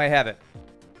 Here, we might have it.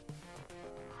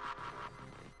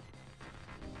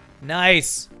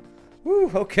 Nice.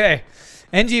 Woo, okay.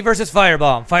 NG versus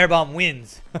Firebomb. Firebomb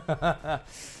wins.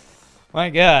 My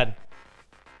God.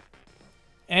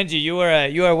 NG, you are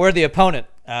a worthy opponent,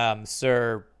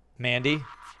 Sir Mandy.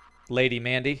 Lady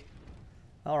Mandy.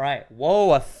 All right.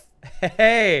 Whoa,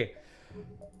 hey.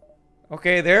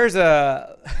 Okay, there's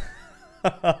a...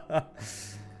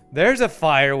 there's a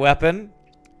fire weapon.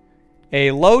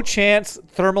 A low-chance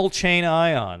thermal chain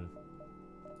ion.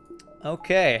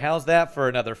 Okay, how's that for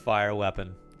another fire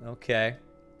weapon? Okay.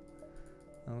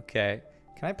 Okay.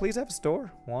 Can I please have a store?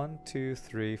 1, 2,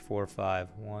 3, 4, 5.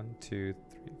 1, 2, 3,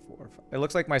 4, 5. It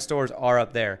looks like my stores are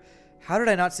up there. How did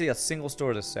I not see a single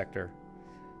store this sector?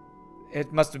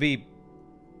 It must be...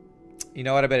 You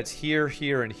know what? I bet it's here,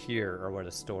 here, and here are where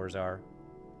the stores are.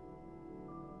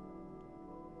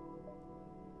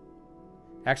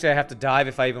 Actually, I have to dive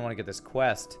if I even want to get this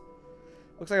quest.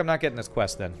 Looks like I'm not getting this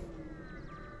quest then.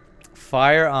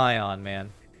 Fire ion, man.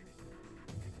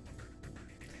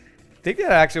 I think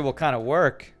that actually will kind of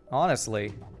work,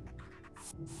 honestly.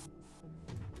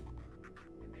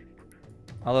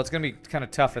 Although it's going to be kind of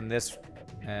tough in this.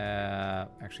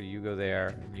 Actually, you go there,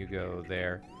 and you go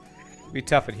there. It'll be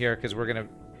tough in here because we're going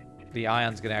to... The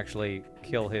ion's going to actually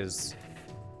kill his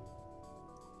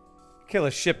Kill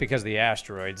his ship because of the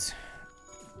asteroids.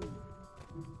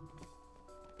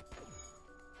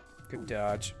 Good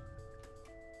dodge.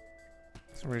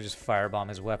 So we're gonna just firebomb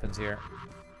his weapons here.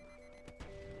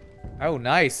 Oh,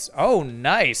 nice. Oh,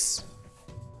 nice.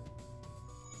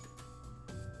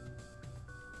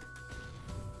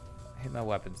 Hit my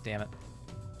weapons, damn it.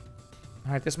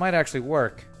 Alright, this might actually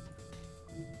work.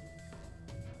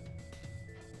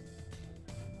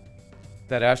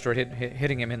 That asteroid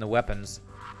hitting him in the weapons.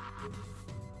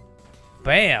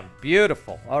 Bam!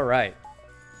 Beautiful. Alright.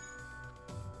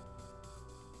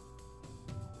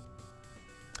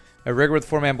 A rigger with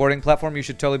 4-man boarding platform, you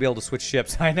should totally be able to switch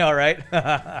ships. I know,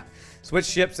 right? Switch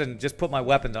ships and just put my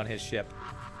weapons on his ship.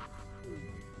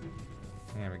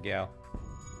 There we go.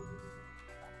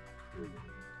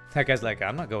 That guy's like,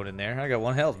 I'm not going in there. I got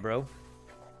 1 health, bro.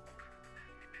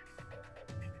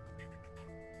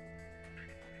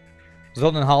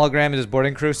 Zoltan hologram is his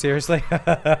boarding crew, seriously?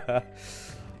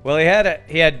 Well, he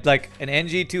had like an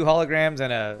NG, 2 holograms,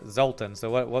 and a Zoltan. So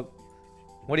what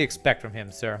do you expect from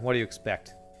him, sir? What do you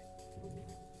expect?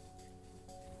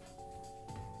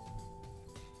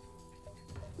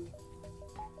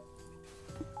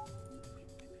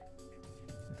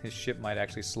 His ship might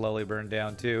actually slowly burn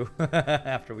down too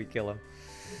after we kill him.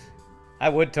 I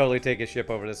would totally take his ship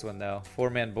over this one though.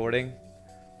 4-man boarding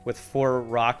with 4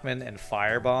 rockmen and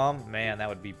firebomb. Man, that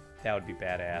would be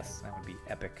badass. That would be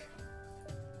epic.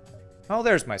 Oh,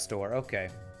 there's my store. Okay.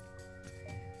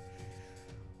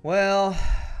 Well,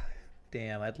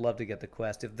 damn, I'd love to get the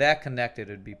quest. If that connected,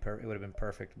 it would have been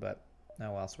perfect. But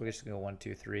oh well. So we're just gonna go 1,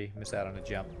 2, 3. Miss out on a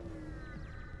jump.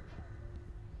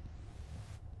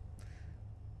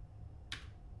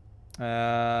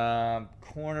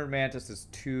 Cornered mantis is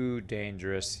too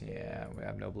dangerous. Yeah, we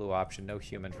have no blue option. No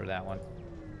human for that one.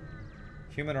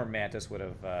 Human or mantis would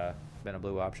have been a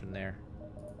blue option there.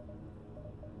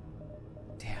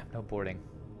 Damn, no boarding.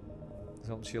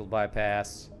 Zoltan shield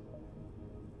bypass.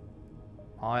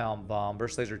 Ion bomb.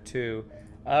 Burst laser 2.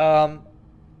 Okay,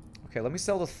 let me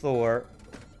sell the Thor.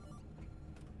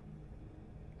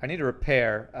 I need to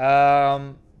repair.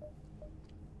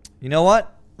 You know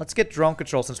what? Let's get drone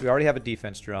control since we already have a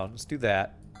defense drone. Let's do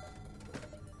that.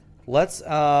 Let's,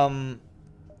 Zoltan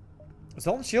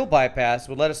shield bypass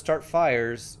would let us start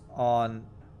fires on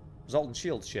Zoltan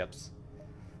shield ships.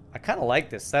 I kind of like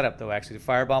this setup, though, actually. The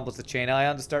firebomb plus the chain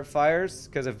ion to start fires,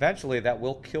 because eventually that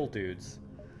will kill dudes.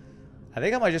 I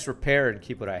think I might just repair and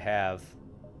keep what I have.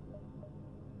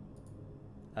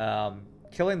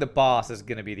 Killing the boss is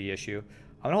going to be the issue.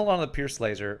 I'm going to hold on to the Pierce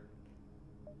Laser,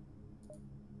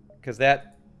 because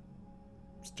that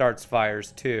starts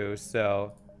fires too,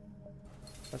 so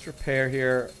let's repair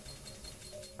here.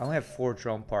 I only have 4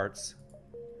 drone parts.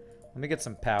 Let me get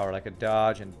some power, like a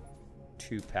dodge and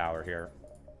 2 power here.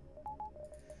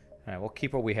 Alright, we'll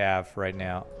keep what we have right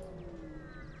now.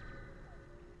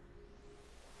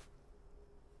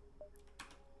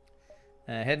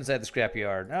 Head inside the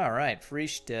scrapyard. Alright, free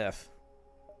stuff.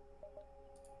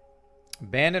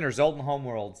 Abandon or Zoltan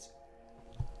homeworlds?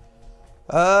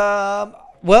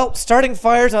 Well, starting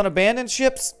fires on abandoned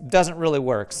ships doesn't really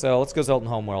work, so let's go Zoltan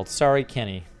homeworld. Sorry,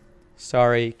 Kenny.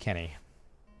 Sorry, Kenny.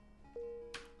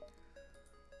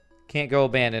 Can't go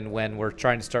abandoned when we're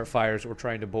trying to start fires. We're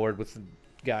trying to board with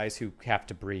guys who have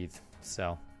to breathe,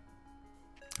 so.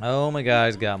 Oh, my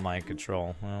guy's got mind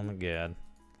control. Oh, my God.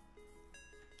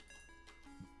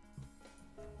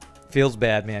 Feels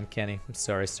bad, man, Kenny. I'm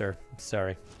sorry, sir. I'm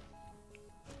sorry.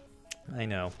 I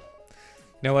know.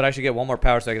 You know what? I should get 1 more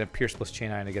power so I can have Pierce plus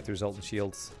Chain Iron to get through Zoltan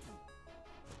shields.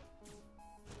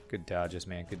 Good dodges,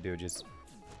 man. Good dodges.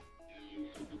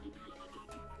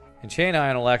 And Chain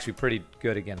Iron will actually be pretty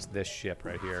good against this ship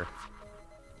right here.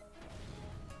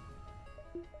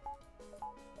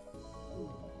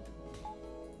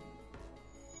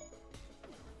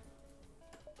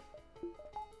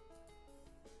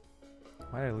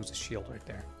 Why did I lose a shield right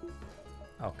there?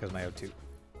 Oh, because my O2.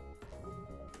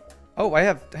 Oh, I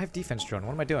have defense drone.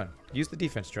 What am I doing? Use the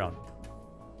defense drone.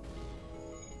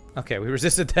 Okay, we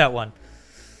resisted that one.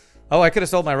 Oh, I could have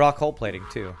sold my rock hull plating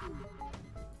too.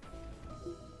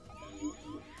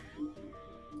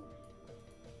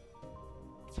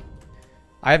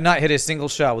 I have not hit a single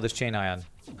shot with this chain ion.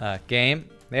 Game.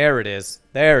 There it is.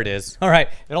 There it is. All right.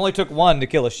 It only took 1 to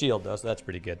kill a shield though, so that's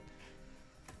pretty good.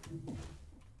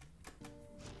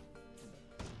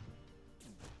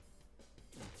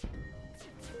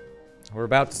 We're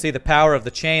about to see the power of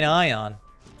the chain ion.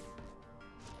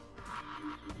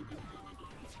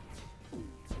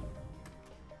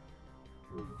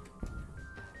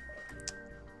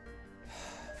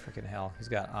 Freaking hell. He's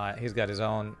got his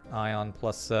own ion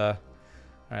plus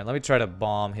Alright, let me try to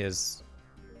bomb his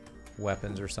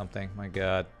weapons or something. My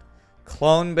god.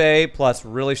 Clone Bay plus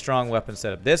really strong weapon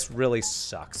setup. This really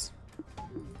sucks.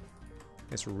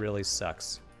 This really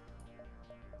sucks.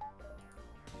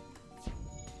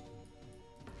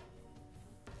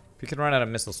 If you can run out of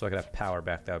missiles so I could have power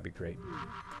back, that would be great.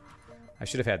 I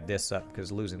should have had this up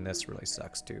because losing this really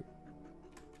sucks too.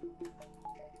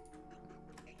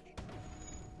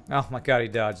 Oh my god, he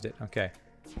dodged it. Okay.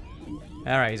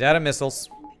 Alright, he's out of missiles.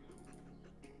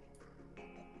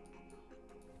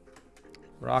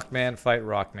 Rockman, fight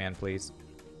Rockman, please.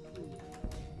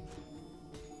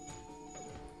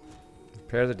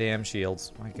 Repair the damn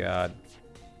shields. My god.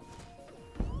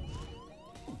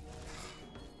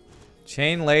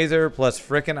 Chain laser plus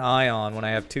frickin' ion when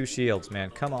I have 2 shields, man.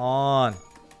 Come on.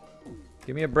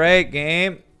 Give me a break,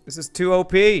 game. This is too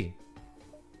OP.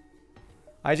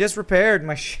 I just repaired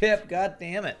my ship. God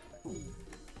damn it.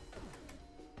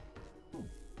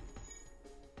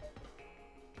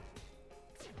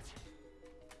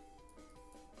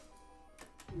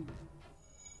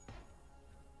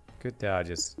 Good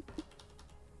dodges.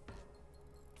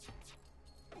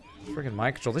 Freaking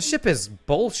mind control. This ship is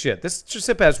bullshit. This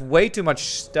ship has way too much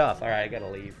stuff. Alright, I gotta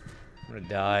leave. I'm gonna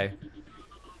die.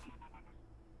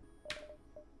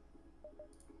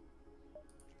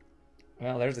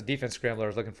 Well, there's the defense scrambler I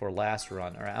was looking for last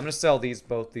run. Alright, I'm gonna sell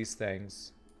both these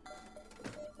things.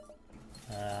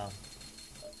 Let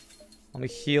me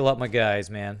heal up my guys,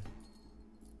 man.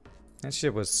 That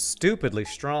ship was stupidly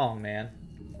strong, man.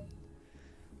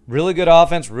 Really good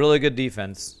offense, really good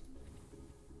defense.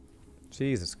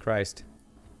 Jesus Christ.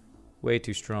 Way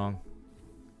too strong.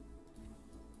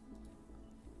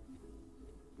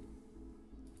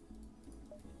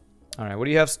 Alright, what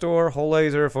do you have store? Hull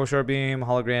laser, Fosher beam,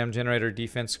 hologram, generator,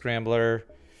 defense scrambler.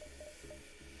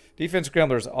 Defense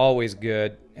scrambler is always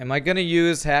good. Am I going to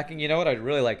use hacking? You know what I'd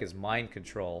really like is mind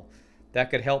control. That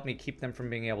could help me keep them from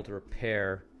being able to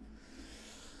repair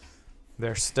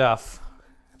their stuff.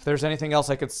 If there's anything else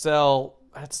I could sell,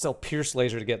 I'd sell Pierce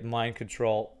Laser to get mind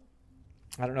control.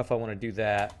 I don't know if I want to do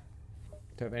that.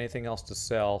 Do I have anything else to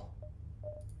sell?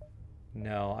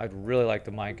 No, I'd really like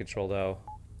the mind control though.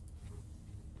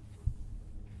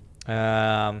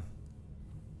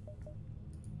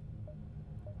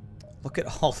 Look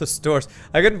at all the stores.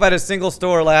 I couldn't find a single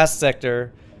store last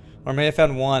sector. Or maybe I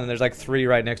found one and there's like 3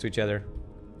 right next to each other.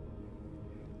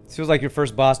 This feels like your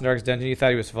first boss in Darkest Dungeon. You thought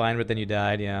he was fine, but then you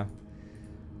died, yeah.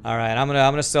 Alright, I'm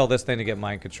gonna sell this thing to get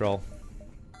mind control.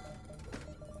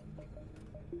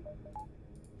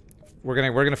 We're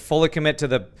gonna fully commit to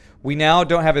the... We now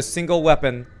don't have a single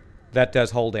weapon that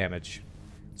does hull damage.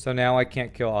 So now I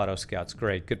can't kill auto scouts.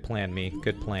 Great, good plan, me.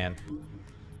 Good plan.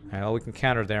 Alright, well, we can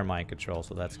counter their mind control,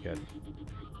 so that's good.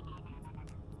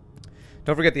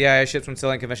 Don't forget the AI ships when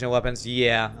selling conventional weapons.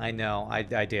 Yeah, I know. I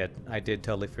did. I did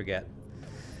totally forget.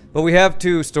 But we have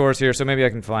 2 stores here, so maybe I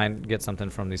can get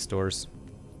something from these stores.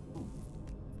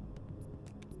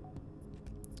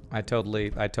 I totally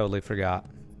forgot.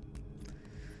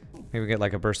 Maybe we get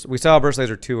like a burst. We saw a burst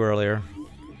laser 2 earlier.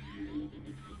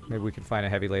 Maybe we can find a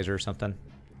heavy laser or something.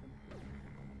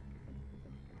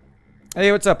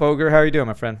 Hey, what's up, Ogre? How are you doing,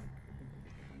 my friend?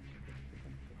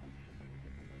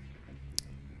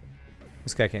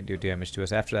 This guy can't do damage to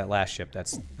us after that last ship.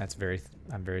 I'm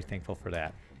very thankful for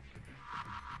that.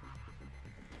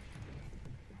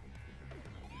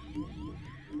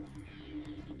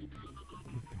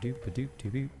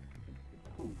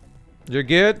 You're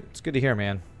good? It's good to hear,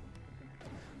 man.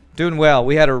 Doing well.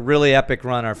 We had a really epic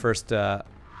run our first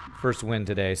win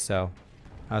today, so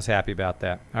I was happy about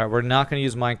that. All right, we're not going to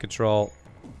use mind control.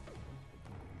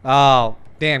 Oh,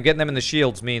 damn! Getting them in the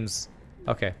shields means.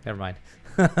 Okay, never mind.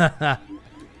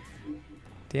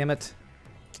 Damn it!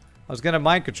 I was going to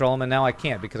mind control them, and now I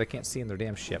can't because I can't see in their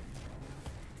damn ship.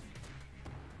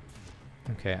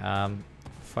 Okay,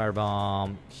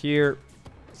 firebomb here,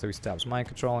 so he stops mind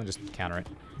control and just counter it,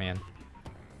 man.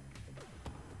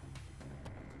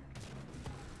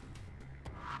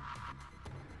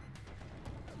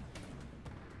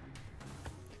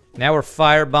 Now we're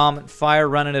fire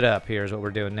running it up. Here's what we're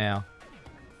doing now.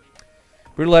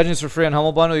 Brutal Legends for free on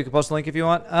Humble Bundle. You can post a link if you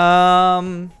want.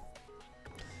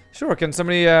 Sure. Can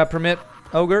somebody permit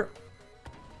Ogre?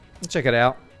 Let's check it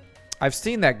out. I've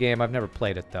seen that game. I've never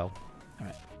played it though. All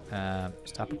right.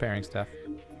 Stop preparing stuff.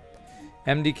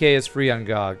 MDK is free on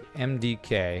GOG.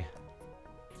 MDK.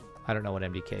 I don't know what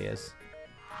MDK is.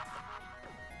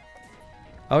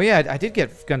 Oh yeah, I did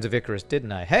get Guns of Icarus,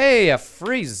 didn't I? Hey, a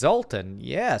free Zoltan.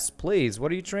 Yes, please.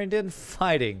 What are you trained in?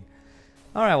 Fighting.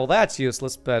 Alright, well that's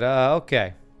useless, but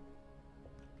okay.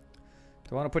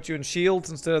 Do I want to put you in shields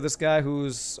instead of this guy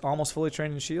who's almost fully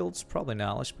trained in shields? Probably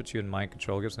not. Let's put you in mind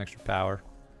control. Gives an extra power.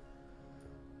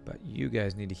 But you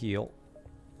guys need to heal.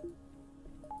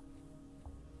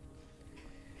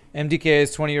 MDK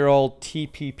is 20-year-old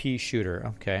TPP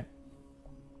shooter. Okay.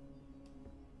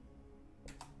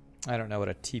 I don't know what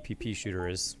a TPP shooter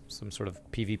is. Some sort of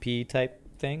PvP type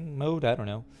thing? Mode? I don't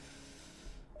know.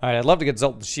 Alright, I'd love to get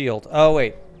Zoltan's Shield. Oh,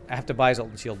 wait. I have to buy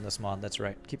Zoltan's Shield in this mod. That's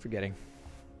right. Keep forgetting.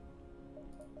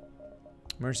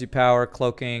 Emergency power,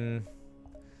 cloaking.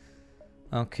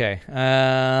 Okay.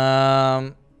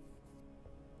 Well,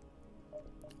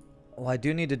 I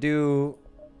do need to do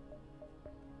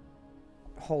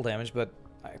hull damage, but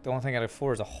the only thing I can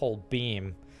afford is a hull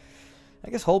beam. I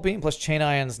guess hull beam plus chain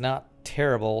ion's not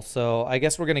terrible, so I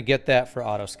guess we're going to get that for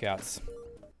auto scouts.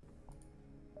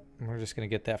 We're just going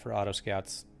to get that for auto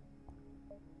scouts.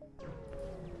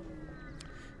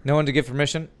 No one to give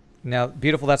permission. Now,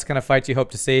 beautiful, that's the kind of fight you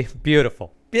hope to see.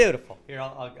 Beautiful. Beautiful. Here,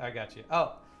 I got you.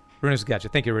 Oh, Runus got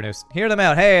you. Thank you, Runus. Hear them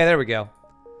out. Hey, there we go.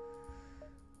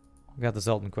 We got the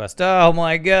Zoltan quest. Oh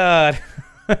my god.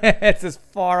 It's as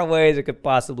far away as it could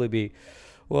possibly be.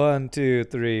 1, 2,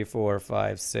 3, 4,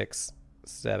 5, 6,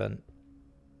 7.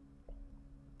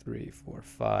 3, 4,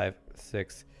 5,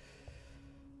 6.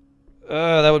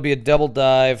 That would be a double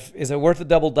dive. Is it worth a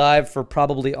double dive for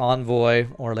probably Envoy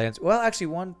or Lance? Well, actually,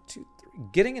 1, 2, 3.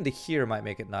 Getting into here might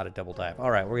make it not a double dive. All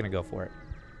right, we're going to go for it.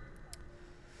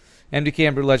 MDK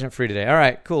and Brutal Legend free today. All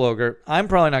right, cool, Ogre. I'm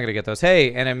probably not going to get those.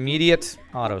 Hey, an immediate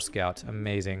auto scout.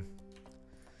 Amazing.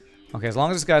 Okay, as long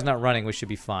as this guy's not running, we should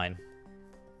be fine.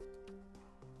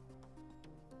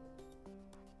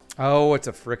 Oh, it's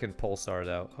a frickin' pulsar,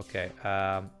 though. Okay,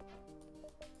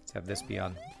 let's have this be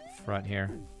on front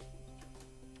here.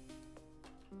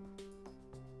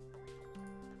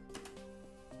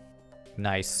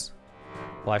 Nice.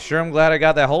 Well, I sure am glad I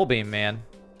got that hull beam, man.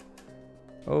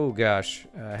 Oh, gosh.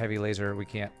 Heavy laser, we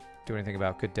can't do anything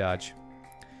about. Good dodge.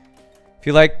 If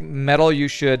you like metal, you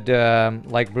should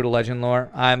like Brutal Legend lore.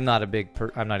 I'm not a big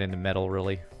I'm not into metal,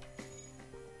 really.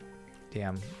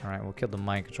 Damn. Alright, we'll kill the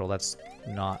mind control. That's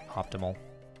not optimal.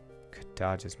 Good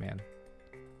dodges, man.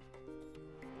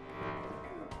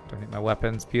 Don't hit my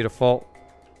weapons. Beautiful.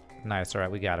 Nice. Alright,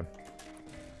 we got him.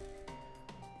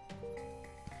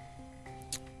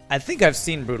 I think I've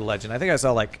seen Brutal Legend. I think I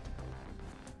saw, like,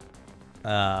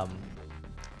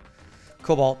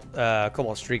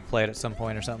 Cobalt Streak play it at some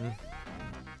point or something.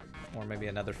 Or maybe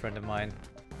another friend of mine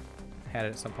had it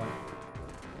at some point.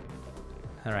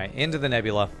 Alright, into the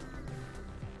nebula.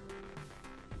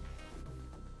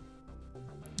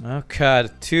 Oh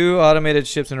god, 2 automated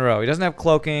ships in a row. He doesn't have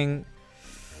cloaking.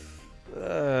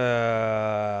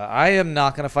 I am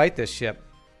not going to fight this ship.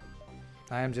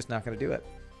 I am just not going to do it.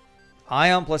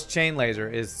 Ion plus chain laser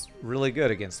is really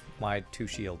good against my 2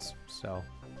 shields. So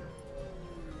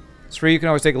it's free. You can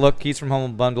always take a look. Keys from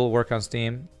Home Bundle work on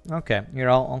Steam. Okay, here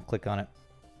I'll click on it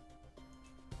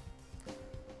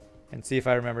and see if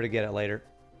I remember to get it later.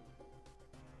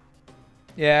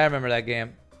 Yeah, I remember that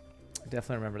game. I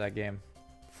definitely remember that game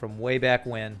from way back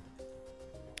when.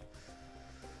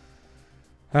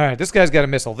 All right, this guy's got a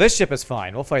missile. This ship is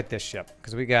fine. We'll fight this ship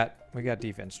because we got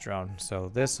defense drone, so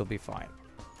this will be fine.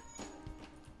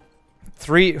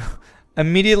 3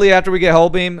 immediately after we get hull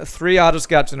beam, 3 auto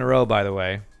scouts in a row, by the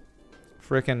way.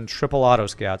 Frickin' triple auto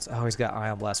scouts. Oh, he's got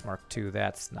Ion Blast Mark II.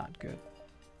 That's not good.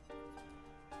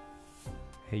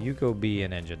 Hey, you go B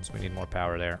in engines. We need more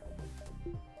power there.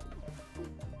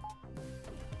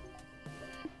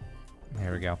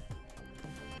 There we go.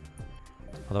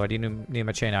 Although I do need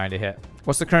my chain iron to hit.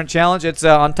 What's the current challenge? It's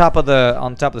on top of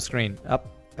the screen. Up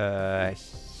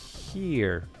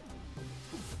here.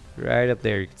 Right up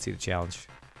there, you can see the challenge.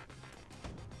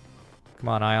 Come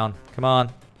on, Ion. Come on.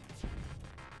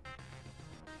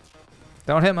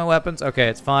 Don't hit my weapons. Okay,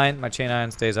 it's fine. My chain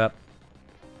iron stays up.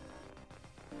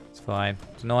 It's fine.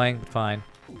 It's annoying, but fine.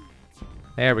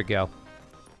 There we go.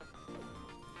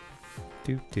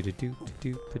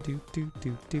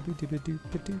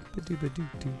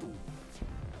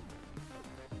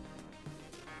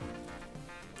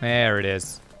 There it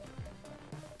is.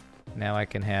 Now I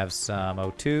can have some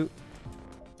O2.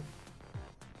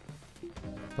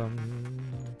 Bum,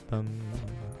 bum,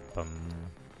 bum.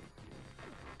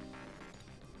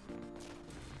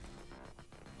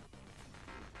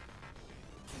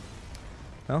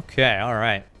 Okay, all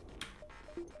right.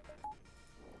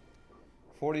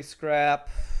 40 scrap.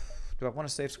 Do I want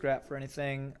to save scrap for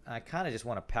anything? I kind of just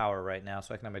want to power right now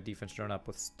so I can have my defense drone up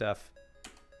with stuff.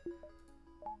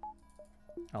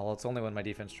 Oh, well, it's only when my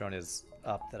defense drone is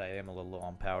up that I am a little low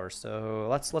on power. So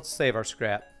let's save our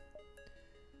scrap.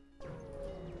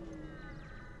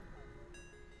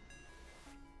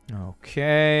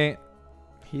 Okay.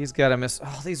 He's got to miss.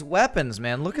 Oh, these weapons,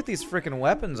 man. Look at these freaking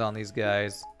weapons on these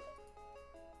guys.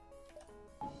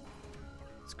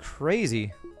 It's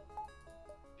crazy.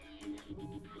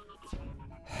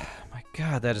 My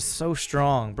God, that is so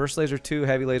strong. Burst laser 2,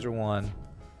 heavy laser 1.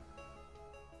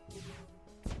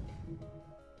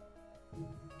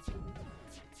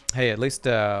 Hey, at least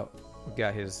we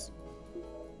got his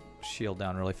shield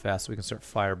down really fast so we can start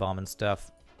firebombing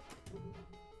stuff.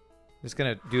 Just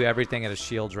gonna do everything at his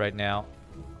shields right now.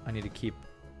 I need to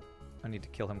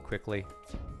kill him quickly.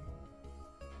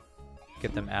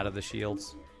 Get them out of the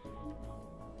shields.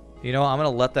 You know, I'm gonna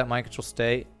let that mind control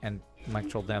stay and mind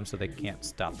control them so they can't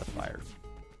stop the fire.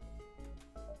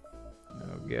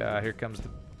 Oh God, here comes the...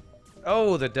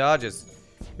 Oh, the dodges.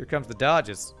 Here comes the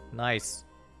dodges. Nice.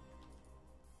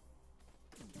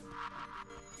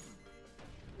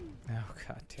 Oh,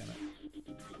 God damn it.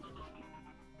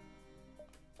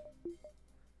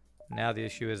 Now the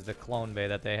issue is the clone bay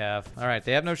that they have. Alright,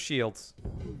 they have no shields.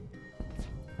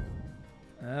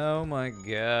 Oh my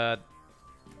God.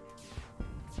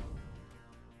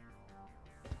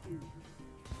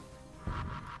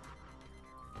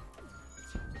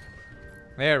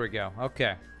 There we go.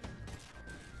 Okay.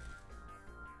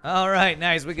 Alright,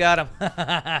 nice. We got him. Oh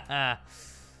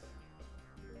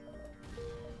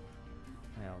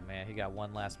man, he got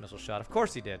one last missile shot. Of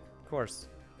course he did. Of course.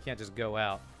 Can't just go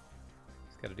out.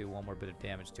 Got to do one more bit of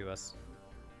damage to us.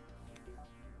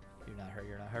 You're not hurt.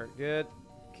 You're not hurt. Good.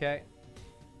 Okay.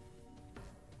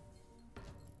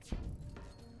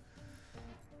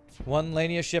 One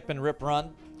Lania ship and rip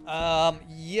run.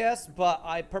 Yes, but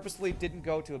I purposely didn't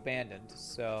go to abandoned,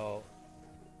 so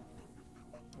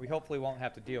we hopefully won't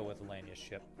have to deal with a Lania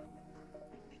ship.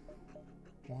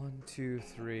 1, 2,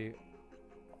 3.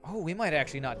 Oh, we might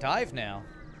actually not dive now.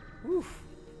 Oof.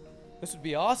 This would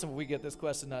be awesome if we get this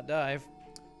quest and not dive.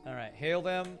 Alright, hail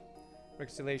them.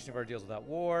 Reconciliation of our deals without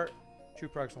war. True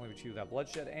progress only achieved without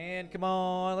bloodshed. And come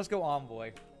on, let's go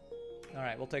Envoy.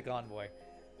 Alright, we'll take Envoy.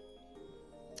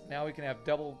 Now we can have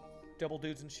double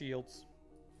dudes and shields.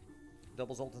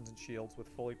 Double Zoltans and shields with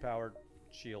fully powered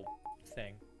shield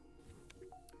thing.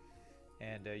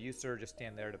 And you, sir, just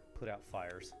stand there to put out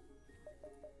fires.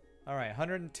 Alright,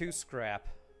 102 scrap.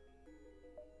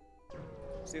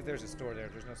 See if there's a store there.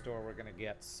 If there's no store, we're gonna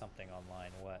get something online.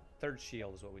 What? Third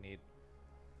shield is what we need.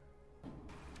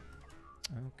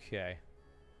 Okay.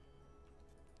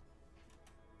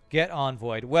 Get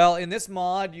Envoyed. Well, in this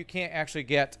mod, you can't actually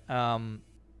get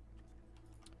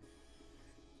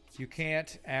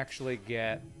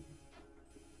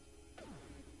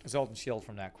Zoltan Shield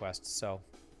from that quest. So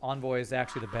Envoy is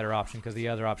actually the better option because the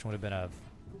other option would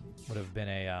have been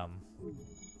a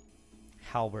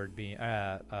halberd beam,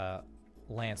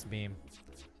 lance beam.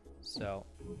 So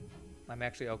I'm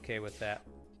actually okay with that.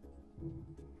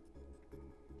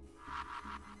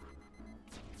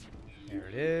 There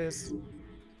it is.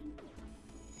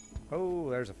 Oh,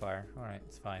 there's a fire. All right,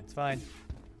 it's fine. It's fine.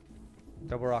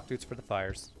 Double rock dudes for the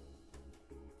fires.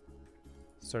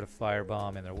 Start a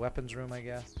firebomb in their weapons room, I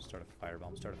guess. Start a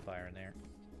firebomb. Start a fire in there.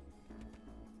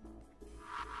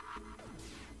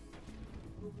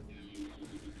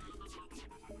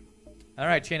 All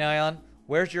right, Chain Ion.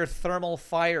 Where's your thermal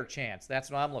fire chance?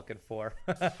 That's what I'm looking for.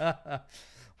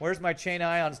 Where's my Chain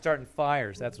Ion starting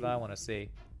fires? That's what I want to see.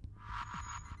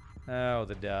 Oh,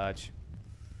 the dodge.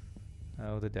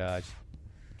 Oh, the dodge.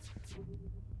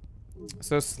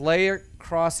 So Slayer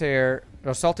Crosshair,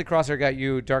 or Salty Crosshair got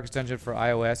you Darkest Dungeon for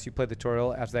iOS. You played the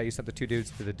tutorial. After that, you sent the 2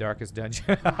 dudes to the Darkest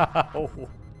Dungeon.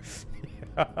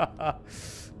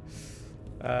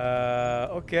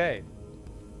 Okay.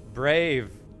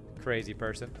 Brave, crazy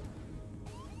person.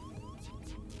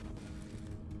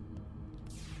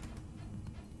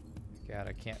 God,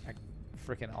 I can't.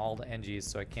 Freaking all the NGs,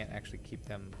 so I can't actually keep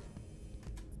them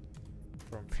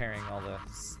from repairing all the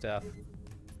stuff.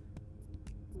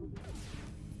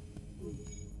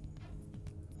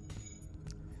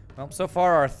 Well, so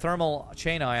far our thermal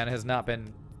chain ion has not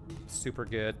been super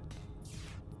good.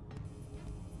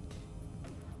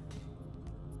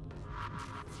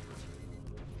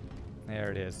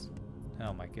 There it is.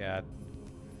 Oh my god.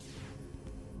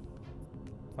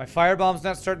 My firebomb's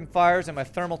not starting fires and my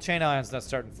thermal chain ion's not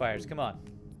starting fires. Come on.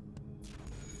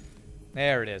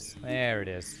 There it is. There it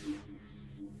is.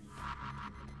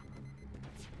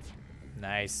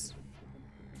 Nice.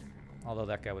 Although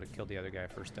that guy would have killed the other guy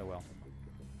first. Oh well.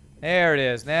 There it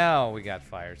is. Now we got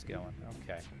fires going.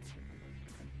 Okay.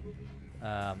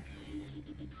 Let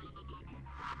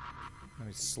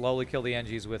me slowly kill the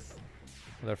NGs with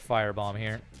our firebomb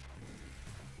here.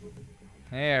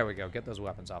 There we go. Get those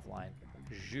weapons offline.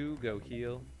 Zhu, go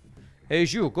heal. Hey,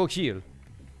 you, go heal.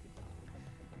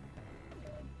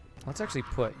 Let's actually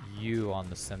put you on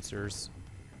the sensors.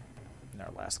 And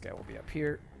our last guy will be up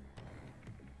here.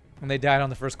 And they died on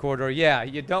the first corridor. Yeah,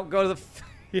 you don't go to the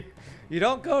you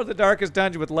don't go to the darkest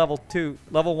dungeon with level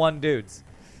 1 dudes.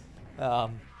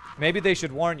 Maybe they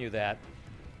should warn you about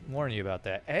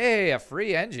that. Hey, a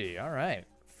free NG. All right,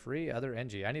 free other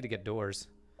NG. I need to get doors.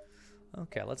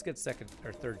 Okay, let's get second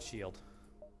or third shield.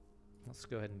 Let's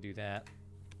go ahead and do that.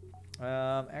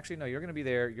 Actually, no, you're gonna be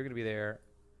there. You're gonna be there.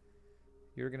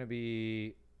 You're gonna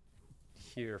be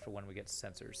here for when we get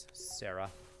sensors, Sarah.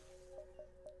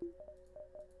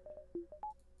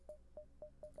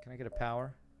 Can I get a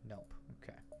power? Nope.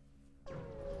 Okay.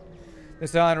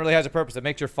 This island really has a purpose. It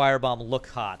makes your firebomb look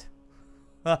hot.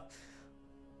 That's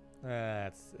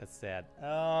sad. We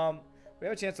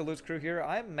have a chance to lose crew here.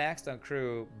 I'm maxed on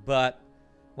crew, but...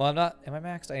 Well, I'm not... Am I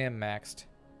maxed? I am maxed.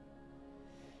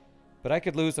 But I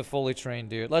could lose a fully trained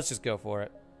dude. Let's just go for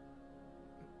it.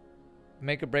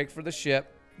 Make a break for the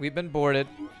ship. We've been boarded.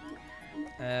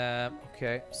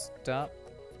 Okay, stop.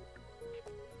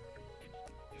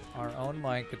 Our own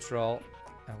mind control.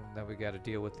 And then we got to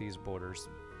deal with these borders.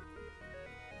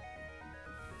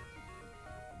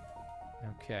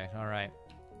 Okay, alright.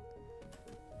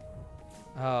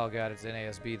 Oh god, it's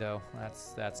NASB though.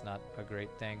 That's not a great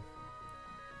thing.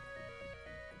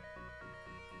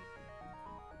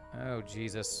 Oh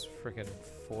Jesus, freaking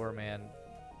 4-man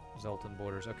Zoltan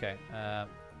borders. Okay.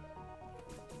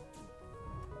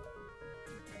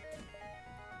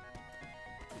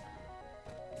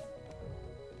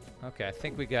 Okay, I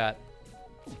think we got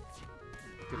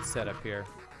good setup here.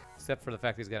 Except for the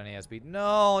fact he's got an ASB.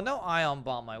 No, no ion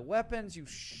bomb my weapons, you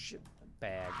shit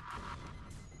bag.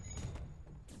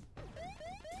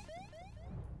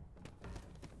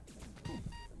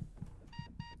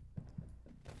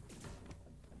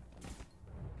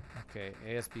 Okay,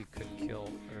 ASB could kill,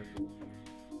 or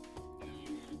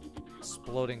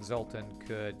exploding Zoltan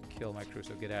could kill my crew,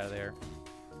 so get out of there.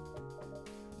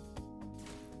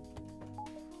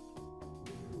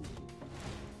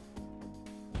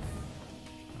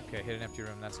 Okay, hit an empty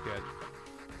room, that's good.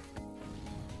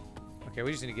 Okay,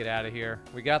 we just need to get out of here.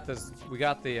 We got this, we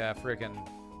got the frickin'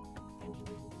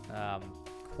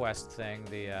 quest thing,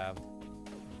 the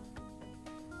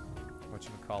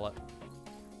whatchamacallit.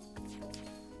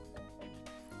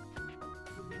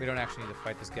 We don't actually need to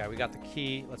fight this guy. We got the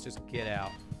key. Let's just get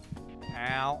out.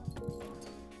 Ow.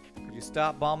 Could you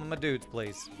stop bombing my dudes,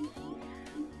 please?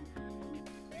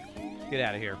 Get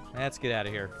out of here. Let's get out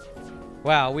of here.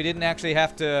 Wow, we didn't actually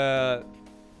have to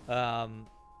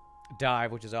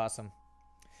dive, which is awesome.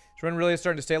 Run really is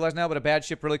starting to stabilize now, but a bad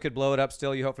ship really could blow it up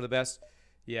still. You hope for the best.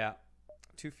 Yeah.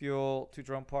 2 fuel, 2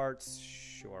 drone parts.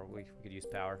 Sure, we could use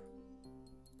power.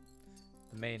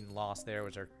 The main loss there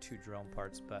was our 2 drone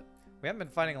parts, but we haven't been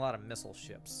fighting a lot of missile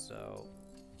ships, so...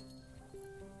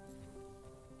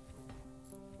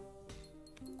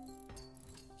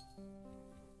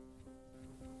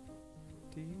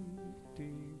 Alright,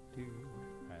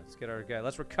 let's get our guy.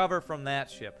 Let's recover from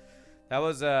that ship. That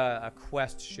was a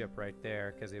quest ship right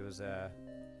there, because it was a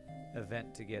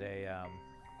event to get a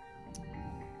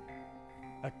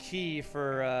key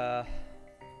for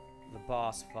the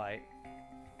boss fight.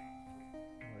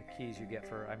 The keys you get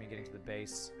for, getting to the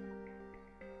base.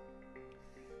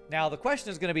 Now, the question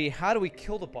is going to be, how do we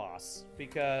kill the boss?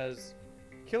 Because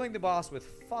killing the boss with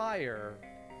fire...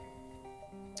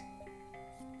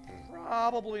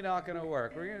 probably not going to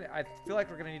work. I feel like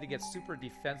we're going to need to get super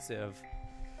defensive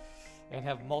and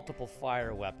have multiple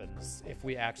fire weapons if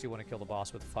we actually want to kill the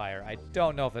boss with fire. I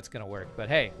don't know if it's going to work, but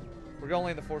hey, we're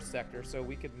only in the 4th sector, so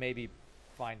we could maybe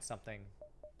find something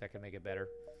that can make it better.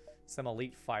 Some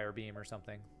elite fire beam or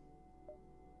something.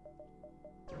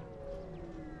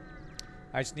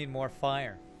 I just need more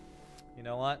fire. You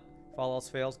know what? If all else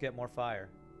fails, get more fire.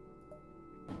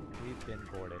 We've been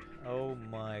boarded. Oh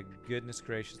my goodness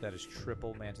gracious, that is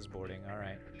triple mantis boarding.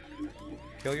 Alright.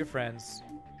 Kill your friends.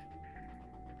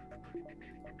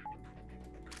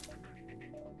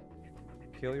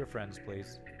 Kill your friends,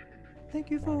 please.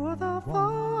 Thank you for the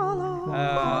follow.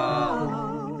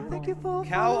 Thank you for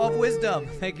Cow of Wisdom.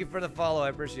 Thank you for the follow. I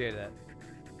appreciate it.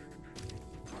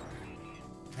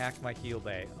 Hack my heal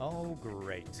bay. Oh,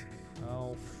 great.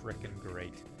 Oh, frickin'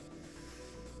 great.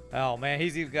 Oh, man,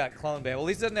 he's even got clone bay. Well, at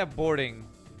least he doesn't have boarding.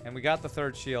 And we got the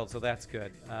 3rd shield, so that's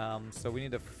good. So we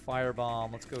need to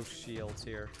firebomb. Let's go shields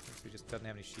here. He just doesn't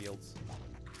have any shields.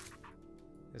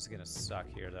 This is going to suck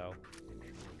here, though.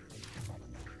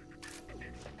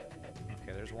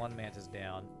 Okay, there's 1 mantis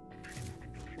down.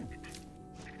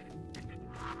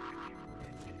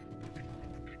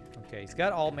 Okay, he's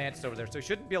got all mantis over there, so he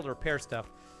shouldn't be able to repair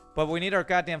stuff. But we need our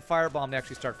goddamn firebomb to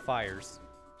actually start fires.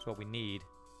 That's what we need.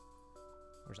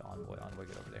 Where's Envoy? Envoy,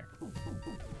 get over there.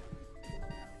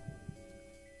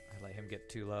 I let him get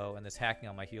too low, and this hacking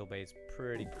on my heal bay is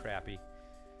pretty crappy.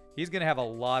 He's going to have a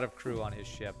lot of crew on his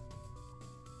ship.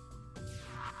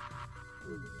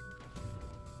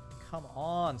 Come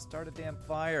on, start a damn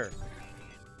fire.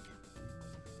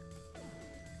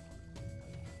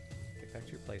 Get back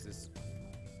to your places.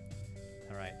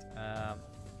 All right.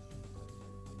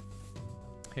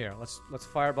 Here, let's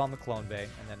firebomb the clone bay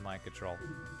and then mind control.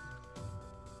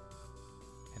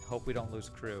 And hope we don't lose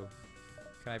crew.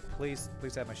 Can I please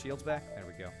have my shields back? There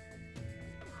we go.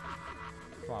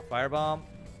 Come on, firebomb.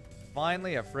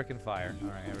 Finally a frickin' fire. All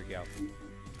right, here we go.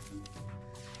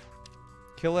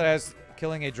 Kill it as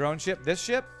killing a drone ship. This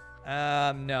ship?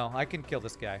 No, I can kill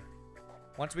this guy.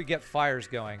 Once we get fires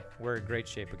going, we're in great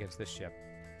shape against this ship.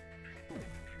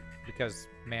 Because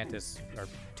mantis are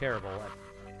terrible at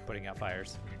putting out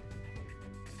fires.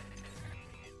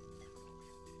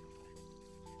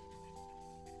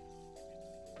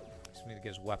 Just need to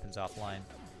get his weapons offline.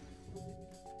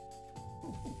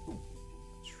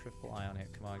 Triple ion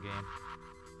hit. Come on,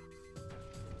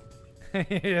 game.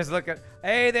 You just look at.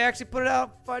 Hey, they actually put it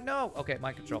out. No. Okay,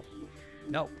 mind control.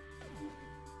 No.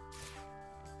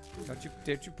 Don't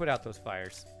you put out those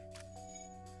fires.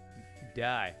 You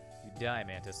die. You die,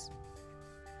 Mantis.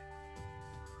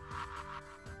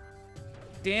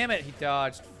 Damn it, he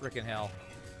dodged. Frickin' hell.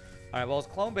 Alright, well, his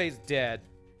clone bay's dead.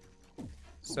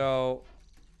 So,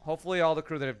 hopefully all the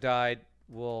crew that have died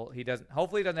will...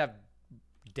 Hopefully he doesn't have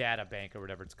data bank or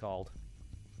whatever it's called.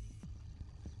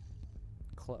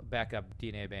 Backup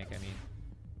DNA bank, I mean.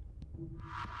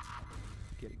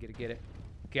 Get it.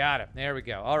 Got him. There we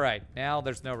go. Alright, now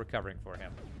there's no recovering for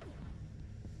him.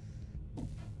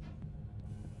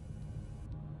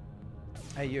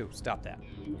 Hey, you, stop that.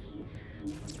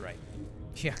 That's right.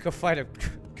 Yeah, go fight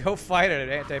an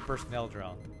anti-personnel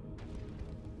drone.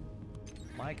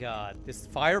 My god, this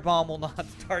firebomb will not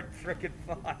start frickin'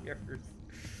 fires.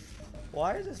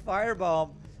 Why does this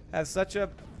firebomb have such a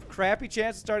crappy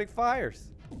chance of starting fires?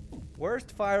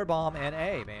 Worst firebomb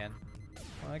NA, man.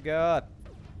 My god.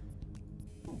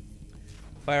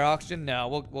 Fire oxygen?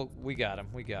 No, we got him.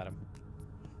 We got him.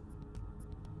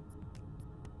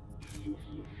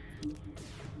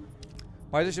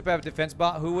 Why does the ship have a defense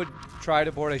bot? Who would try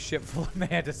to board a ship full of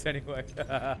mantis anyway?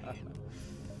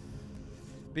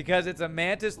 Because it's a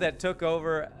mantis that took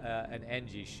over an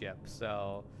NG ship.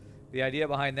 So the idea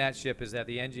behind that ship is that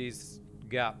the NGs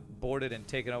got boarded and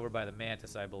taken over by the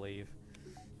mantis, I believe.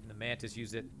 And the mantis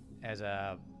used it as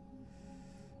a,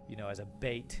 you know, as a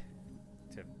bait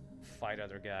to fight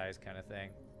other guys, kind of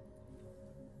thing.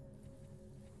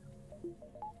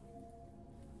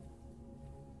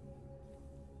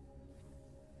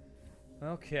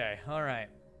 Okay, alright.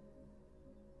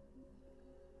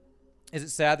 Is it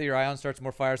sad that your ion starts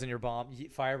more fires than your bomb?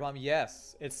 Firebomb?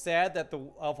 Yes. It's sad that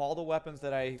of all the weapons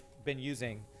that I've been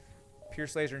using,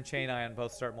 Pierce Laser and Chain Ion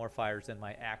both start more fires than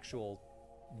my actual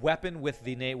weapon with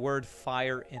the word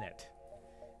fire in it.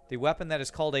 The weapon that is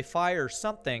called a fire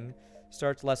something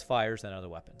starts less fires than other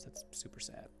weapons. That's super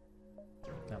sad.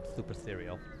 I'm super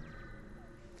ethereal.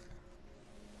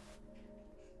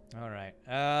 Alright.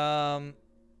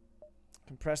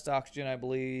 Compressed oxygen, I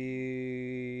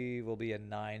believe, will be a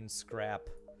 9 scrap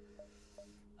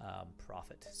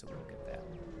profit, so we'll get that.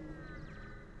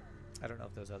 I don't know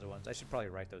if those other ones... I should probably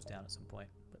write those down at some point,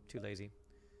 but too lazy.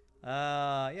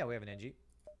 Yeah, we have an NG.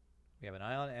 We have an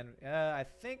ion, and I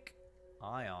think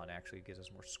ion actually gives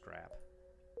us more scrap.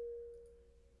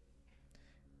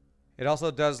 It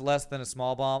also does less than a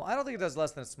small bomb. I don't think it does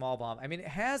less than a small bomb. I mean, it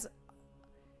has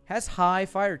high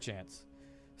fire chance.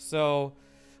 So...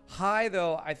 high,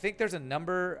 though, I think there's a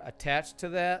number attached to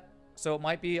that. So it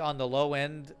might be on the low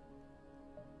end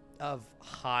of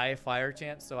high fire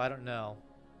chance, so I don't know.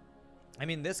 I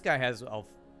mean, this guy has a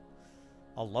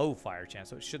low fire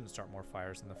chance, so it shouldn't start more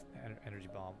fires than the energy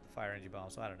bomb, the fire energy bomb,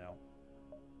 so I don't know.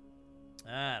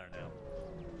 I don't know.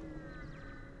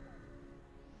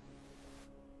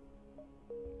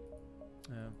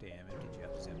 Oh, damn, empty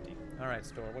jet is empty. Alright,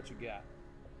 Store, what you got?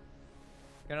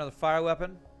 Got another fire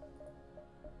weapon?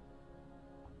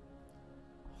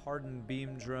 Hardened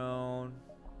beam drone.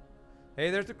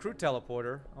 Hey, there's the crew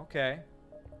teleporter. Okay.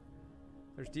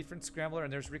 There's defense scrambler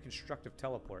and there's reconstructive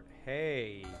teleport.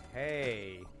 Hey,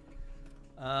 hey.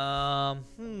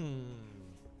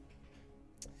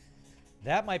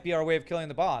 That might be our way of killing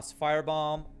the boss.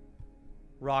 Firebomb,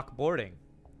 rock boarding.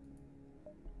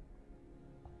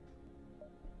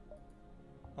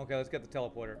 Okay, let's get the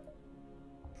teleporter.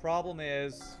 Problem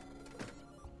is,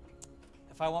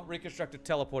 If I want reconstructed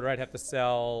teleporter, I'd have to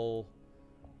sell...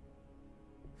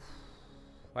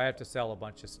 I have to sell a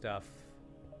bunch of stuff.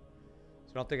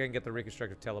 So I don't think I can get the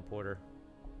reconstructed teleporter.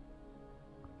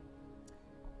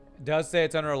 It does say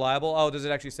it's unreliable. Oh, does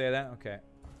it actually say that? Okay.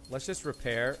 Let's just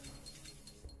repair.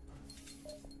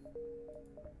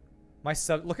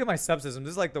 Look at my subsystem.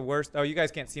 This is like the worst. Oh, you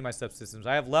guys can't see my subsystems.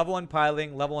 I have level 1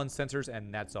 piloting, level 1 sensors,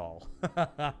 and that's all.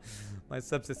 My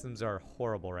subsystems are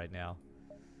horrible right now.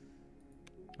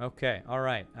 Okay, all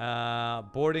right.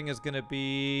 Boarding is going to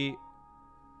be...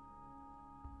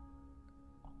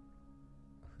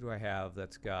 Who do I have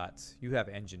that's got... You have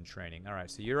engine training. All right,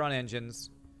 so you're on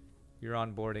engines, you're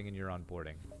on boarding, and you're on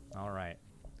boarding. All right.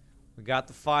 We got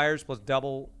the fires plus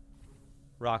double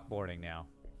rock boarding now.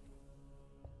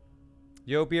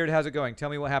 Yo, Beard, how's it going?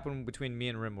 Tell me what happened between me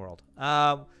and RimWorld.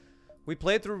 We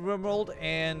played through RimWorld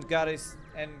and got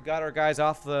our guys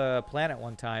off the planet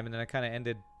one time, and then I kind of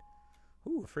ended...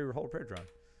 Ooh, a free whole repair drone.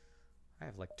 I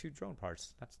have like 2 drone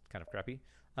parts. That's kind of crappy.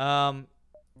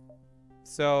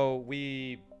 So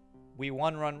we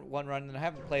one run, and I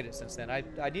haven't played it since then. I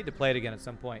need to play it again at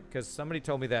some point, because somebody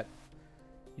told me that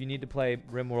you need to play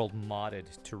RimWorld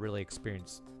modded to really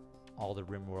experience all the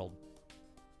RimWorld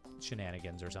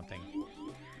shenanigans or something.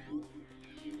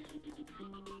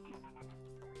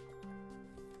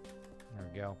 There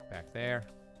we go. Back there.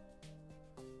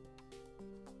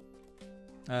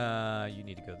 You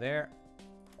need to go there.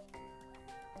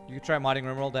 You can try modding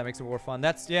RimWorld. That makes it more fun.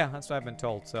 That's what I've been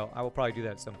told. So I will probably do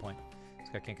that at some point.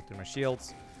 I can't get through my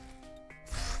shields.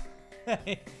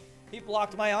 He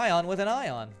blocked my ion with an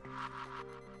ion.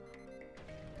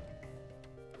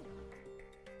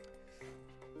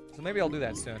 So maybe I'll do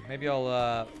that soon. Maybe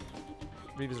I'll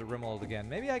revisit RimWorld again.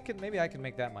 Maybe I can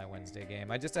make that my Wednesday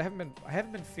game. I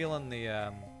haven't been feeling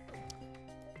the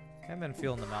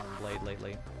Mountain Blade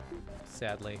lately.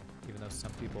 Sadly, even though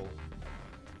some people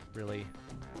really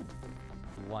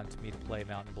want me to play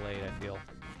Mountain Blade, I feel.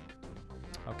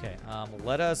 Okay,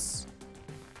 let us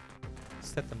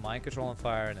set the mind control on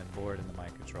fire and then board in the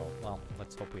mind control. Well,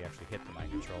 let's hope we actually hit the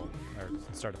mind control or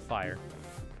start a fire.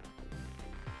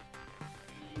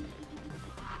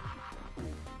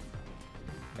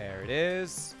 There it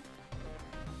is.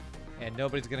 And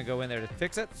nobody's gonna go in there to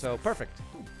fix it, so perfect.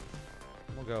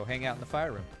 We'll go hang out in the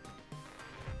fire room.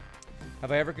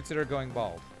 Have I ever considered going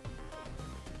bald?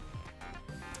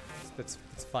 It's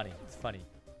funny. It's funny.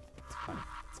 It's funny.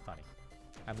 It's funny.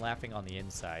 I'm laughing on the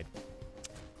inside.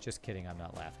 Just kidding, I'm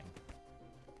not laughing.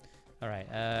 Alright,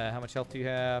 how much health do you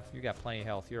have? You got plenty of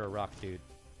health. You're a rock dude.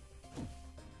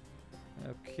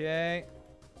 Okay.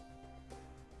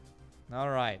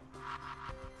 Alright.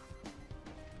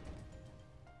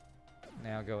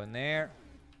 Now go in there.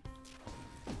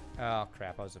 Oh,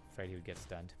 crap. I was afraid he would get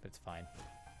stunned, but it's fine.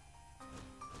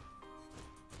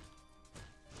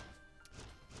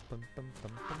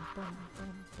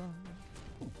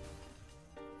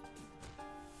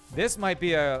 This might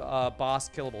be a boss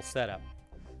killable setup.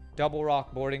 Double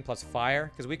rock boarding plus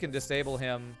fire, because we can disable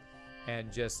him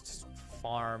and just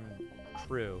farm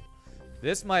crew.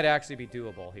 This might actually be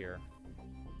doable here.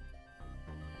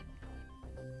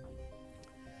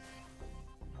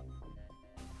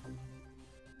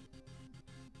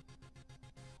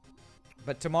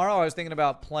 But tomorrow I was thinking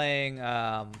about playing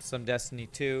some Destiny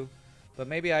 2. But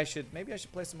maybe I should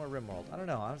play some more RimWorld. I don't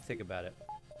know. I'll have to think about it.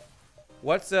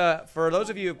 What's for those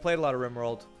of you who've played a lot of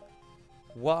RimWorld,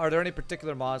 are there any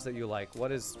particular mods that you like?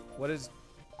 What is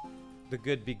the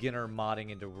good beginner modding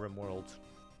into RimWorld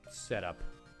setup?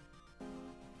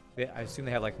 I assume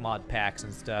they have like mod packs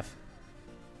and stuff.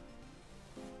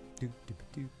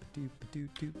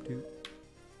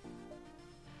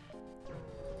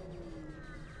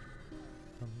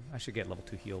 I should get level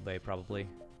 2 heal bay probably.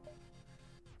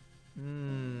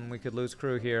 We could lose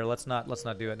crew here. Let's not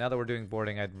do it. Now that we're doing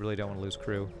boarding, I really don't want to lose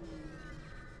crew.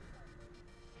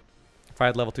 If I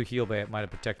had level 2 heal bay, it might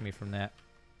have protected me from that.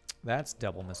 That's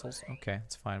double missiles. Okay,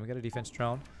 that's fine. We got a defense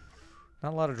drone.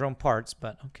 Not a lot of drone parts,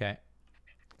 but okay.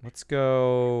 Let's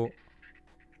go.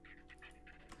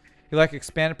 You like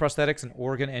expanded prosthetics and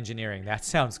organ engineering. That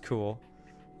sounds cool.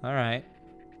 All right.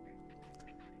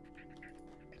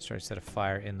 Let's try to set a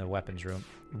fire in the weapons room.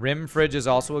 Rim fridge is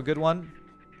also a good one.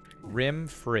 Rim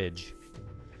fridge.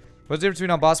 What's the difference between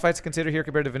on boss fights to consider here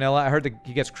compared to vanilla? I heard that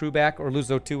he gets crew back or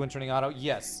loses O2 when turning auto.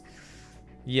 Yes.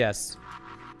 Yes.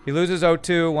 He loses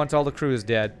O2 once all the crew is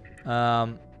dead.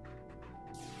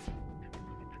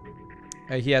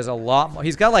 He has a lot more.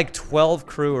 He's got like 12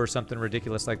 crew or something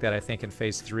ridiculous like that, I think, in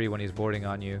phase 3 when he's boarding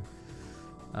on you.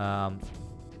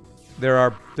 There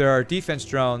are defense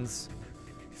drones,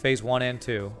 phase 1 and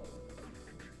 2.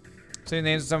 So you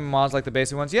names some mods like the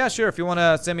basic ones? Yeah, sure. If you want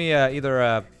to send me either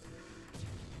a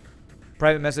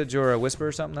private message or a whisper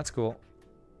or something, that's cool.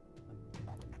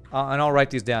 And I'll write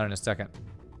these down in a second.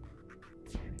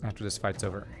 After this fight's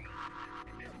over.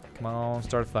 Come on,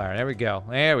 start a fire. There we go.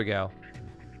 There we go.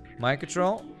 Mind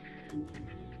control.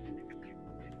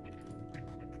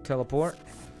 Teleport.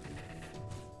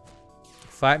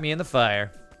 Fight me in the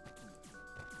fire.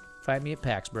 Fight me at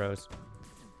PAX Bros.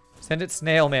 Send it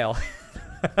snail mail.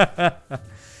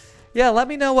 Yeah, let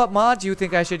me know what mods you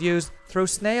think I should use through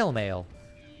snail mail.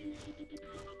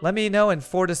 Let me know in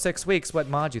 4 to 6 weeks what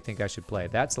mod you think I should play.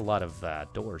 That's a lot of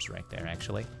doors right there,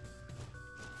 actually.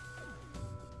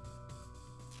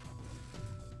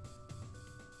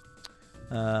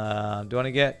 Do you want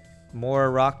to get more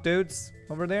rock dudes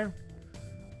over there?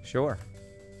 Sure.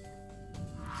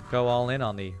 Let's go all in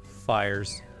on the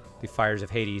fires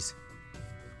of Hades.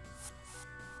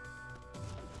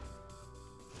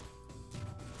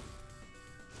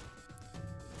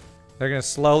 They're gonna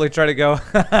slowly try to go.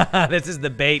 This is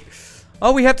the bait.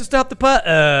 Oh, we have to stop the putt.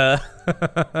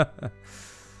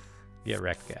 Get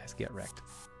wrecked, guys. Get wrecked.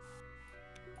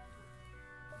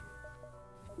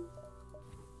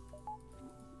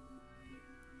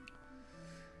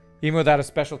 Even without a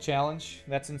special challenge,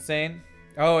 that's insane.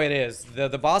 Oh, it is. The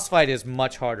boss fight is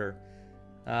much harder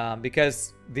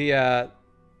because the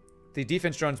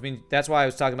defense drones mean. That's why I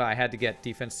was talking about I had to get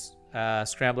defense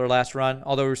scrambler last run.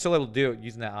 Although we were still able to do it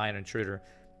using that iron intruder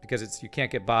because you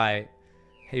can't get by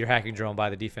your hacking drone by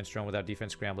the defense drone without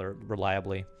defense scrambler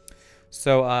reliably.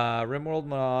 So RimWorld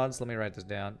mods. Let me write this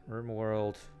down.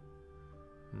 RimWorld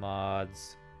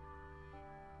mods.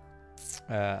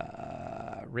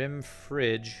 Rim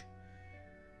fridge.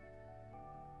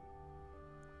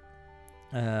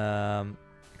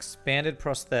 Expanded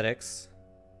prosthetics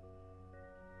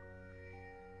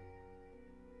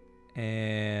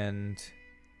and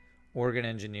organ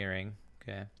engineering.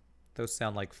 Okay, those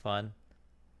sound like fun.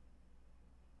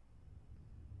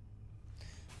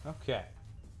 Okay,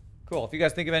 cool. If you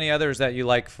guys think of any others that you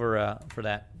like for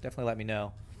that, definitely let me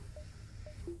know.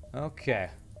 Okay,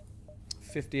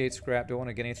 58 scrap. Don't want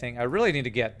to get anything. I really need to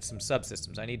get some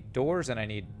subsystems. I need doors and I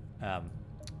need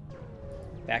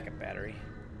backup battery,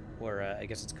 or I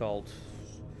guess it's called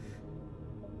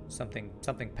something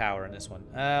power in this one.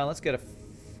 Let's get a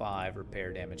 5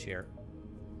 repair damage here.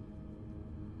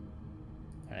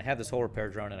 And I have this whole repair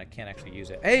drone and I can't actually use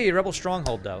it. Hey, Rebel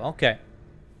Stronghold though. Okay.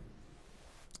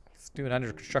 Let's do an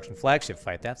under construction flagship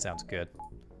fight. That sounds good.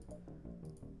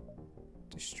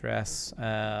 Distress.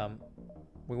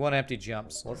 We want empty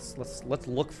jumps. Let's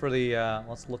look for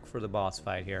the boss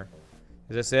fight here.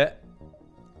 Is this it?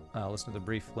 Listen to the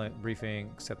briefing,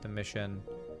 accept the mission.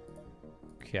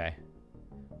 Okay.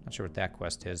 Not sure what that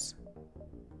quest is.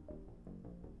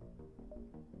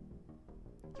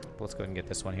 But let's go ahead and get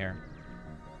this one here.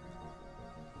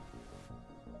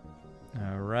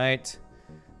 Alright.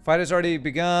 Fight has already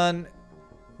begun.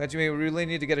 Glad you may really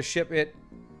need to get a ship it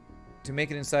to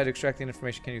make it inside to extract the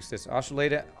information. Can you assist?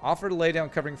 Offer to lay down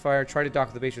covering fire. Try to dock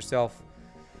at the base yourself.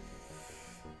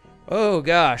 Oh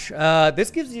gosh,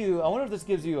 this gives you. I wonder if this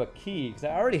gives you a key because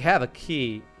I already have a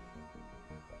key.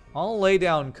 I'll lay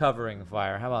down covering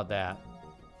fire. How about that?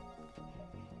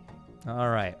 All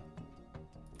right.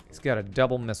 He's got a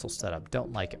double missile setup.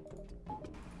 Don't like it.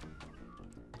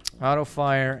 Auto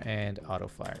fire and auto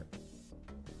fire.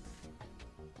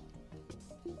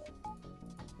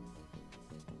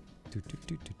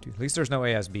 At least there's no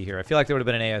ASB here. I feel like there would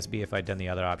have been an ASB if I'd done the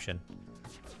other option.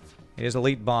 It is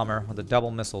elite bomber with the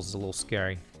double missiles is a little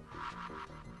scary.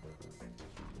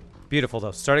 Beautiful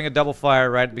though. Starting a double fire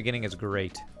right at the beginning is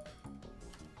great.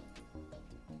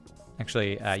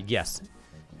 Actually, yes.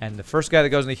 And the first guy that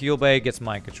goes in the heal bay gets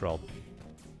mind controlled.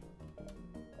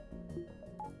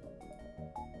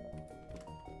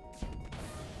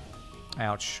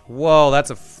 Ouch. Whoa, that's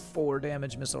a 4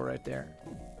 damage missile right there.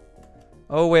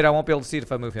 Oh wait, I won't be able to see it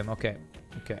if I move him. Okay.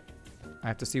 Okay. I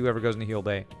have to see whoever goes in the heal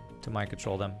bay to mind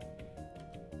control them.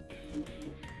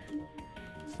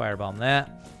 Firebomb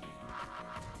that.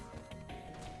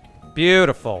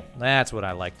 Beautiful. That's what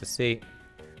I like to see.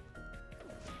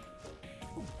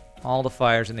 All the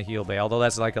fires in the heal bay. Although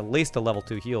that's like at least a level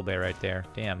 2 heal bay right there.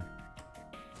 Damn.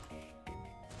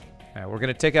 Alright, we're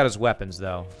going to take out his weapons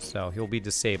though. So he'll be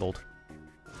disabled.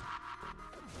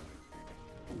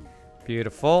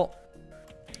 Beautiful.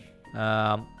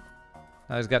 Now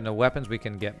he's got no weapons. We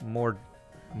can get more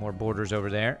borders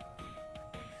over there.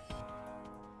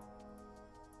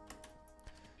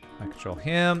 I control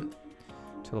him.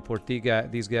 Teleport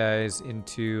these guys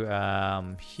into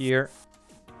here.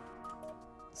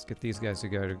 Let's get these guys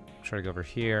to try to go over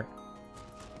here.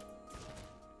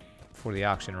 before the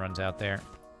auction runs out there.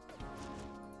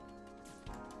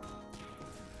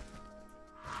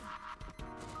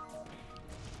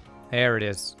 There it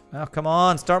is. Oh, come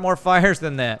on. Start more fires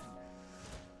than that.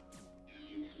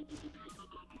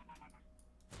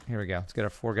 Here we go. Let's get our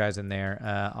 4 guys in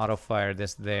there. Auto fire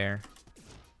this there.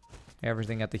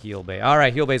 Everything at the heal bay. All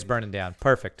right, heal bay's burning down.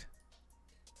 Perfect.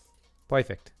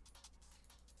 Perfect.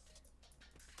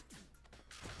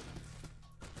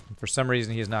 And for some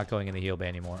reason, he is not going in the heal bay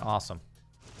anymore. Awesome.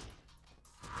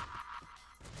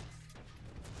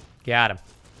 Got him.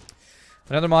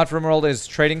 Another mod for Emerald is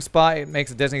Trading Spot. It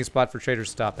makes a designated spot for traders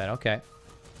to stop at. Okay.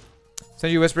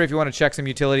 Send you a whisper if you want to check some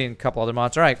utility and a couple other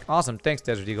mods. All right, awesome. Thanks,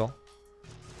 Desert Eagle.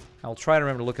 I'll try to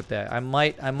remember to look at that. I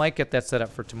might get that set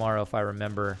up for tomorrow if I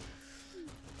remember.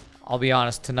 I'll be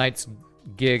honest, tonight's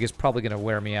gig is probably going to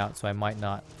wear me out, so I might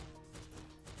not.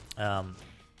 I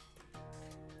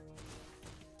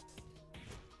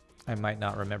might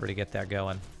not remember to get that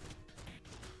going.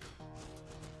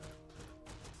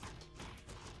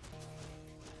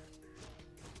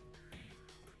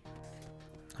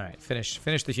 All right,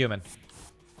 finish the human.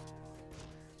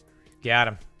 Got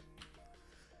him.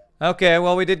 Okay,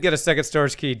 well, we did get a second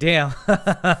storage key. Damn.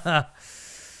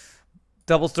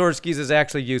 Double storage keys is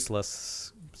actually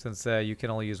useless, since you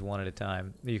can only use one at a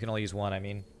time. You can only use one, I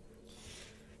mean.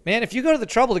 Man, if you go to the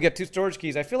trouble to get 2 storage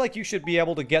keys, I feel like you should be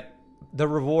able to get the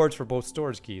rewards for both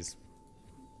storage keys.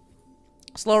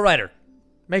 Slow Rider,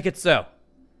 make it so.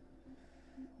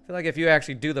 I feel like if you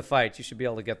actually do the fight, you should be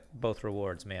able to get both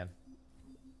rewards, man.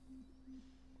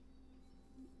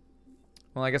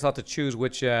 Well, I guess I'll have to choose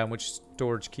which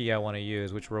storage key I want to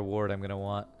use, which reward I'm going to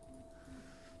want.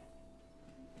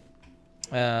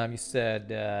 You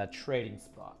said Trading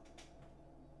Spot.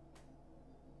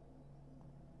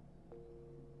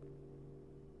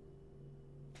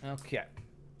 Okay.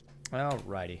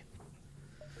 Alrighty.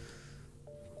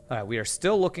 Alright, we are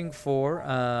still looking for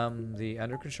the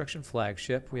under construction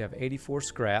flagship. We have 84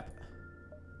 scrap.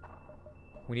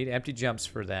 We need empty jumps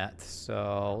for that,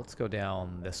 so let's go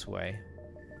down this way.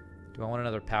 Do I want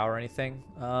another power or anything?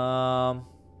 God,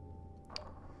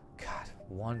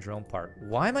 1 drone part.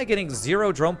 Why am I getting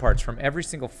 0 drone parts from every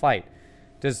single fight?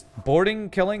 Does boarding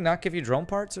killing not give you drone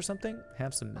parts or something?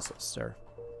 Have some missiles, sir.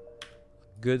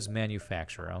 Goods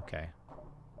manufacturer, okay.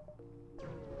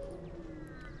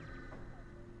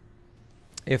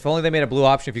 If only they made a blue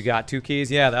option if you got 2 keys.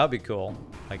 Yeah, that would be cool.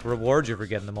 Like, rewards you for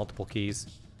getting the multiple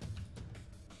keys.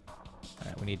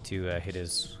 Alright, we need to hit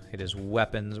his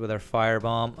weapons with our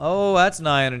firebomb. Oh, that's an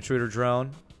ion intruder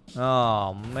drone.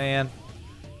 Oh, man.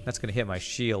 That's going to hit my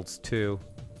shields, too.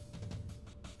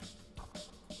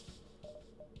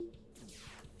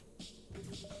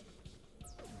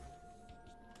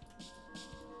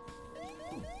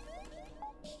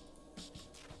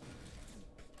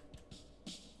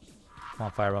 Come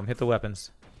on, firebomb. Hit the weapons.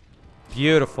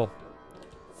 Beautiful.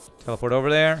 Teleport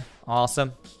over there.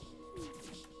 Awesome.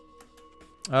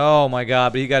 Oh my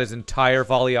god, but he got his entire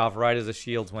volley off right as the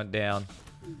shields went down.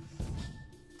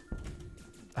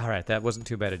 Alright, that wasn't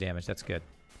too bad of damage. That's good.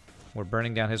 We're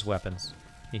burning down his weapons.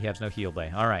 He has no heal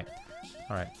bay. Alright.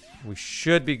 Alright. We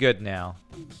should be good now.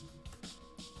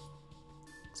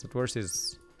 Except where's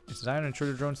his... Is his iron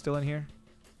intruder drone still in here?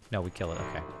 No, we kill it.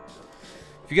 Okay.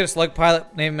 If you get a slug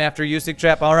pilot, name him after Usig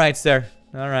Trap. Alright, sir.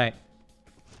 Alright.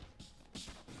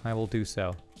 I will do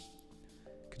so.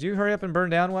 Could you hurry up and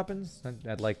burn down weapons?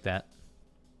 I'd like that.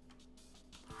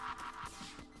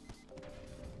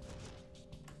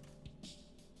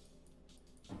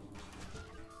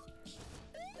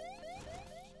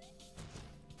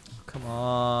 Come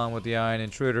on with the iron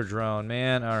intruder drone,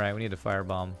 man. Alright, we need to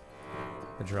firebomb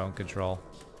the drone control.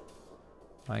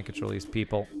 I control these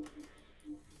people.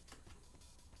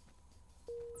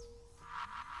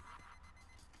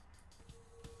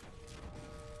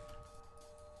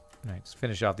 Alright, let's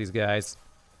finish off these guys.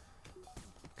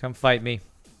 Come fight me.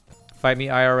 Fight me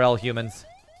IRL, humans.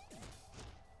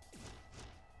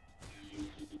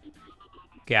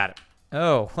 Got it.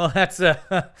 Oh, well that's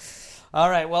a...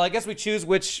 Alright, well I guess we choose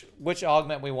which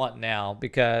augment we want now,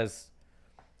 because...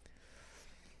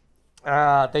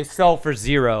 they sell for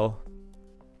 0.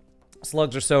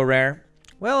 Slugs are so rare.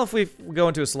 Well, if we go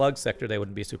into a slug sector, they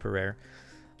wouldn't be super rare.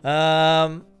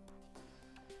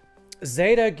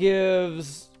 Zeta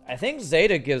gives... I think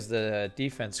Zeta gives the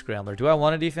defense scrambler. Do I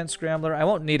want a defense scrambler? I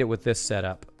won't need it with this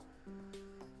setup.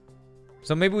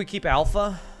 So maybe we keep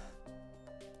Alpha?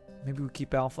 Maybe we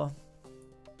keep Alpha?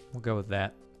 We'll go with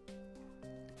that.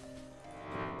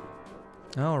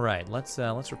 Alright, let's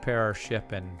repair our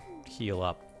ship and heal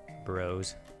up,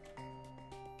 bros.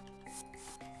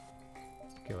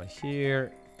 Go in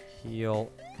here,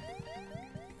 heal,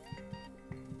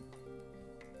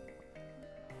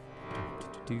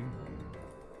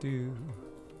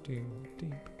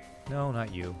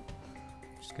 not you.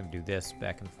 Just gonna do this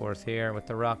back and forth here with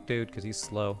the rock dude because he's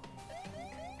slow.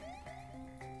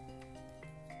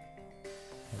 There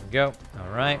we go.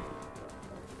 All right.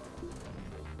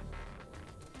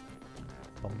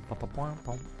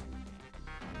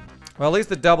 Well, at least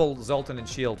the double Zoltan and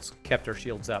shields kept our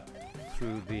shields up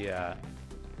through the,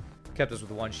 kept us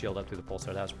with one shield up through the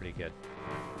pulsar. That was pretty good.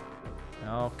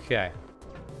 Okay.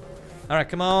 All right,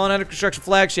 come on, under construction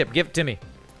flagship. Give it to me.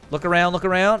 Look around, look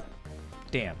around.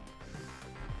 Damn.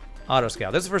 Auto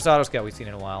scout. This is the first auto scout we've seen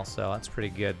in a while, so that's pretty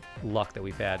good luck that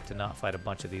we've had to not fight a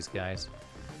bunch of these guys.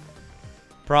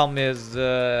 Problem is,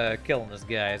 killing this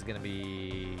guy is going to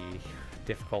be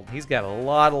difficult. He's got a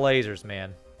lot of lasers,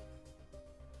 man.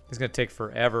 He's going to take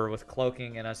forever with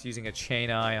cloaking and us using a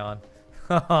chain ion.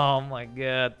 Oh my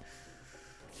god.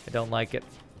 I don't like it.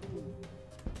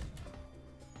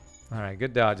 Alright,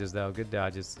 good dodges though, good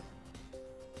dodges.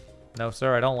 No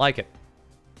sir, I don't like it.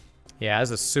 Yeah, this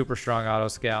is a super strong auto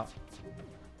scout.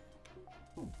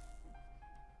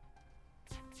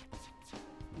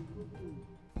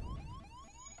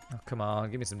 Oh, come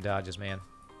on, give me some dodges, man.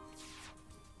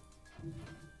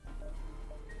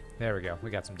 There we go, we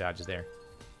got some dodges there.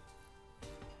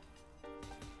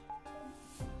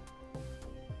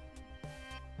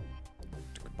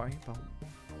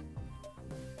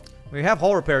 We have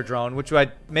hull repair drone, which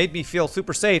made me feel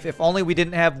super safe if only we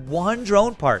didn't have one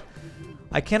drone part.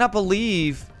 I cannot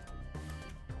believe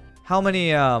how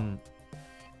many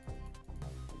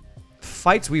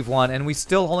fights we've won and we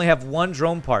still only have one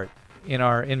drone part in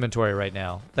our inventory right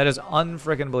now. That is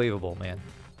unfreaking believable, man.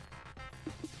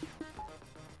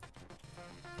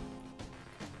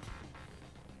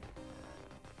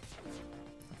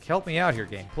 Help me out here,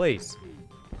 game, please.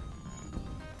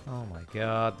 Oh my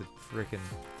god, the freaking...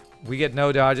 We get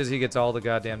no dodges, he gets all the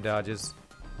goddamn dodges.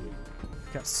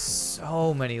 Got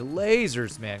so many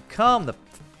lasers, man. Come the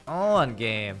on,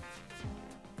 game.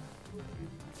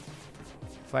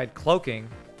 If I had cloaking,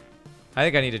 I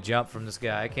think I need to jump from this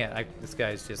guy. I can't, this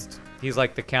guy's just, he's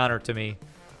like the counter to me.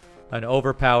 An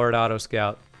overpowered auto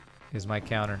scout is my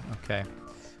counter. Okay.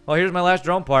 Well, here's my last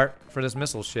drone part for this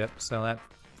missile ship, so that's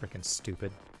freaking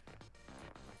stupid.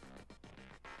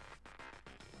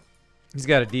 He's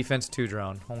got a defense 2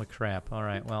 drone. Holy crap.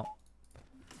 Alright, well.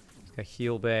 He's got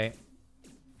heal bay.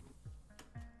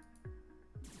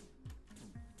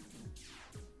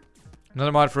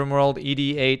 Another mod for RimWorld.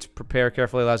 ED8. Prepare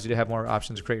carefully allows you to have more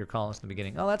options to create your colonists in the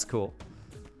beginning. Oh, that's cool.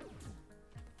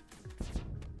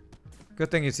 Good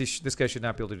thing is this guy should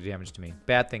not be able to do damage to me.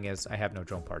 Bad thing is I have no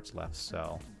drone parts left,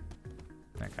 so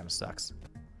that kind of sucks.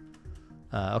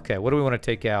 Okay, what do we want to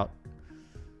take out?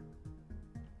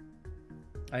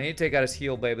 I need to take out his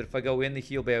heal bay, but if I go in the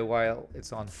heal bay while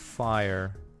it's on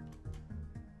fire...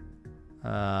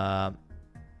 let's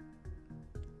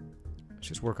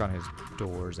just work on his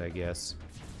doors, I guess.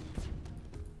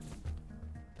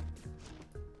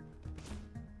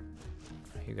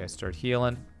 You guys start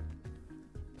healing.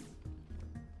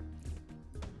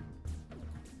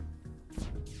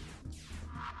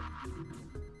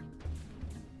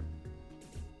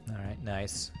 Alright,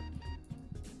 nice.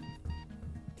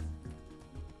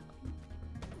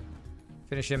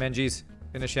 Finish him, NGs.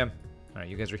 Finish him. Alright,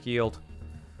 you guys are healed.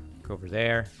 Go over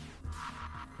there.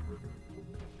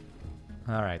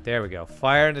 Alright, there we go.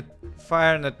 Fire in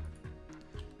the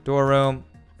door room.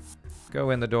 Go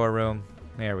in the door room.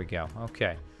 There we go.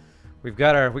 Okay. We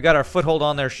got our foothold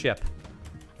on their ship.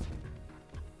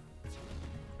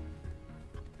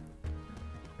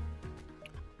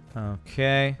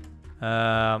 Okay.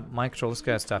 Mind control, this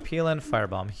guy stop healing.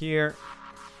 Firebomb here.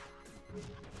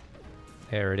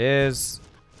 There it is.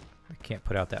 I can't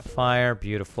put out that fire.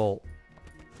 Beautiful.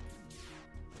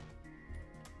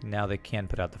 Now they can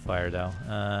put out the fire, though.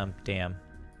 Damn.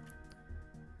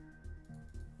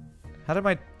 How did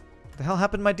the hell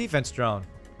happened to my defense drone?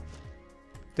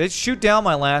 Did it shoot down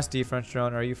my last defense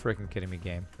drone? Are you freaking kidding me,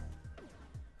 game?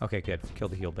 Okay, good.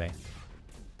 Killed the heal bay.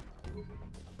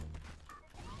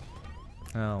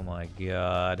 Oh my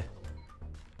god.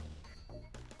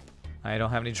 I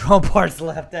don't have any drone parts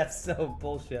left. That's so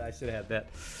bullshit. I should have had that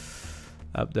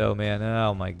up though, man.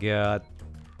 Oh my god.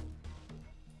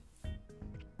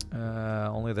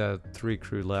 Only the 3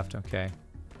 crew left. Okay.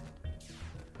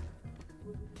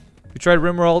 We tried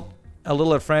RimWorld a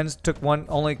little at Friends. Took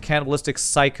only cannibalistic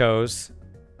psychos.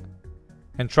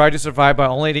 And tried to survive by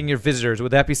only eating your visitors.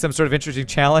 Would that be some sort of interesting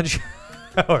challenge?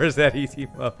 Or is that easy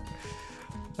mode?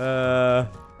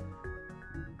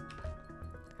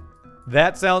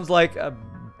 That sounds like a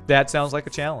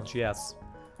challenge, yes.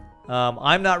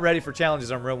 I'm not ready for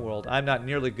challenges on RimWorld. I'm not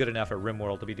nearly good enough at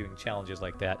RimWorld to be doing challenges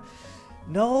like that.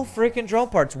 No freaking drone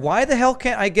parts. Why the hell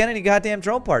can't I get any goddamn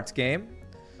drone parts, game?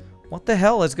 What the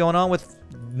hell is going on with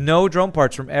no drone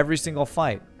parts from every single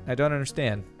fight? I don't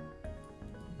understand.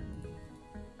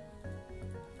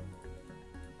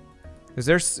 Is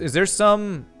there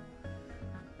some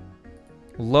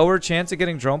lower chance of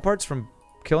getting drone parts from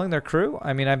killing their crew?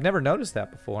 I mean, I've never noticed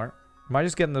that before. Am I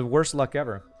just getting the worst luck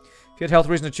ever? If you had health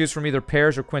reason to choose from either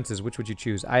pears or quinces, which would you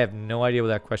choose? I have no idea what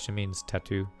that question means,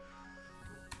 Tattoo.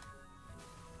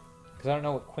 Because I don't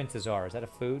know what quinces are. Is that a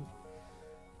food?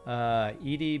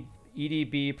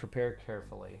 EDB, prepare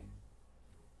carefully.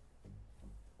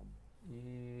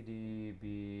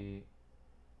 EDB,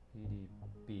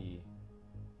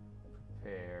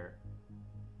 prepare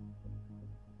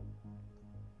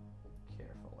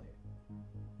carefully.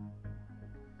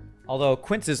 Although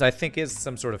quinces, I think, is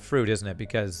some sort of fruit, isn't it?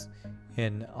 Because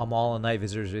in Amal and Night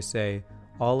Visitors, they say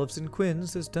olives and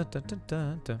quinces. Dun, dun, dun,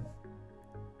 dun, dun.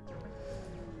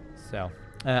 So,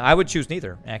 I would choose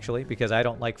neither, actually, because I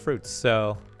don't like fruits.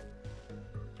 So,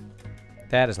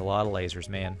 that is a lot of lasers,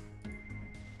 man.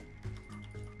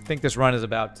 I think this run is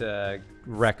about to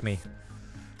wreck me.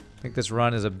 I think this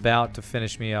run is about to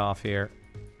finish me off here.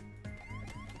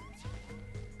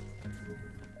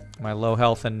 My low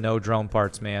health and no drone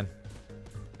parts, man.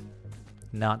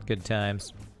 Not good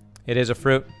times. It is a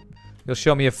fruit. You'll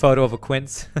show me a photo of a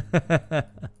quince.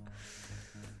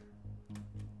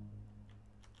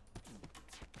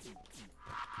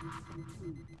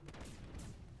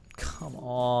 Come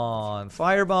on.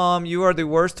 Firebomb, you are the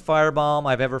worst firebomb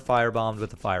I've ever firebombed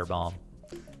with a firebomb.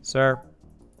 Sir,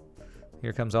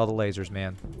 here comes all the lasers,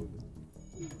 man.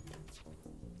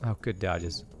 Oh, good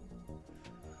dodges.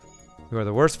 You are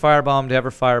the worst firebomb to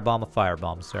ever firebomb a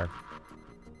firebomb, sir.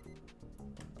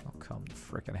 Oh, come the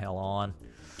frickin' hell on.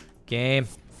 Game.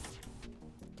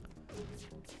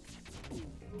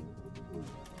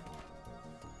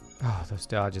 Oh, those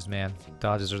dodges, man.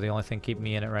 Dodges are the only thing keeping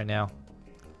me in it right now.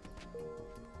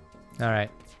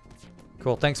 Alright.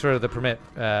 Cool. Thanks for the permit,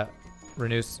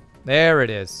 Renus. There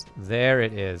it is. There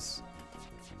it is.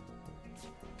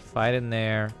 Fight in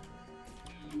there.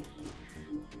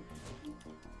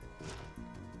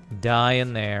 Die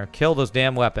in there. Kill those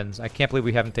damn weapons. I can't believe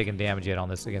we haven't taken damage yet on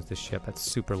this against this ship. That's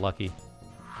super lucky.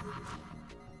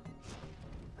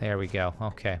 There we go.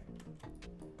 Okay.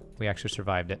 We actually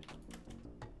survived it.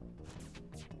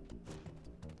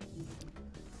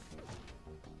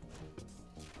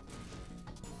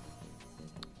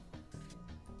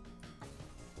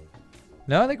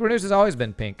 No, I think Renus has always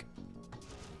been pink.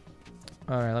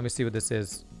 Alright, let me see what this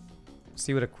is.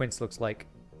 See what a quince looks like.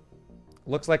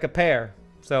 Looks like a pear.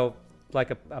 So, like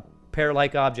a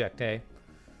pear-like object, eh?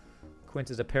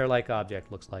 Quince is a pear-like object,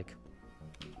 looks like.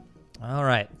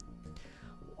 Alright.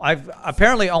 I've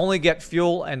apparently only get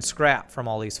fuel and scrap from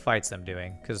all these fights I'm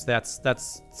doing. Because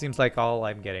that's seems like all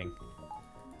I'm getting.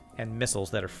 And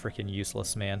missiles that are freaking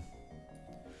useless, man.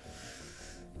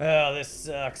 Oh, this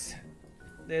sucks.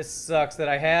 This sucks that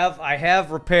I have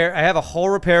a whole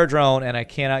repair drone and I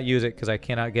cannot use it because I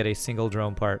cannot get a single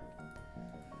drone part.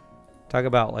 Talk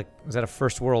about, like, is that a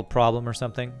first world problem or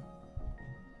something?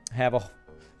 Have a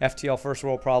FTL first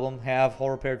world problem, have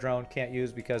whole repair drone, can't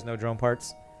use because no drone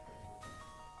parts.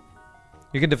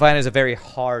 You can define it as a very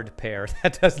hard pair.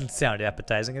 That doesn't sound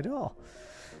appetizing at all.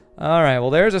 Alright, well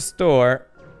there's a store.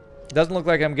 Doesn't look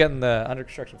like I'm getting the under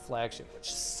construction flagship,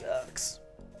 which sucks.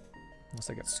 Unless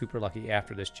I get super lucky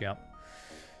after this jump.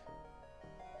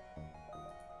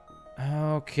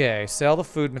 Okay, sell the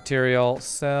food material,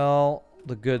 sell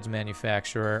the goods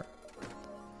manufacturer,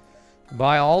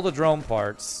 buy all the drone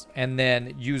parts, and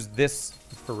then use this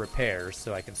for repairs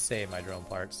so I can save my drone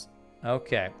parts.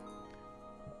 Okay.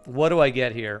 What do I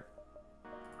get here?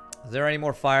 Is there any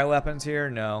more fire weapons here?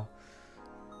 No.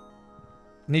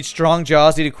 Need strong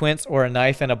jaws, need a quince, or a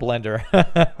knife and a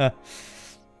blender.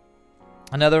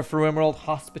 Another for Emerald,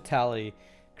 hospitality.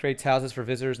 Creates houses for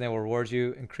visitors and they will reward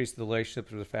you. Increase the relationships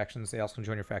with the factions. They also can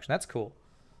join your faction. That's cool.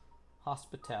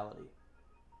 Hospitality.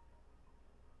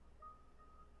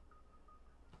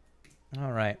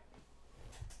 Alright.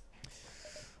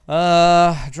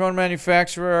 Drone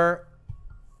manufacturer.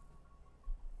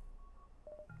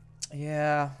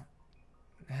 Yeah.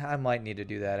 I might need to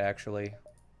do that actually.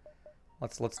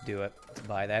 Let's do it. Let's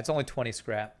buy that. It's only 20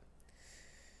 scrap.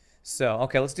 So,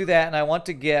 okay, let's do that. And I want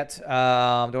to get, do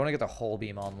I want to get the whole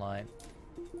beam online?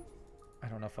 I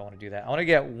don't know if I want to do that. I want to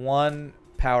get one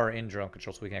power in drone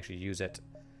control so we can actually use it.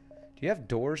 Do you have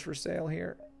doors for sale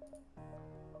here?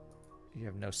 You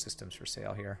have no systems for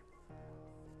sale here.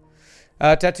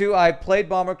 Tattoo, I played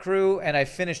Bomber Crew, and I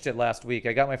finished it last week.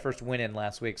 I got my first win in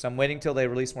last week, so I'm waiting till they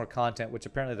release more content, which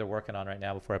apparently they're working on right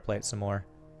now before I play it some more.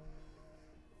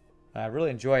 I really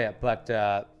enjoy it, but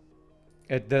the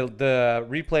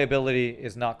replayability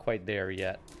is not quite there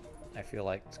yet, I feel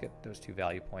like. Let's get those 2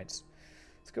 value points.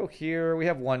 Let's go here. We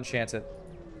have 1 chance at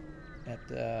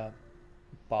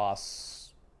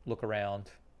boss. Look around.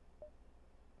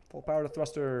 Full power to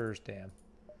thrusters. Damn.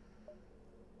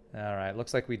 Alright,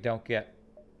 looks like we don't get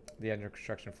the under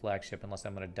construction flagship unless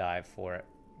I'm going to dive for it.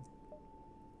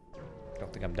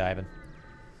 Don't think I'm diving.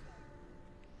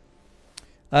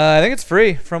 I think it's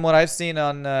free from what I've seen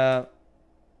on...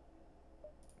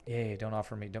 Yay, don't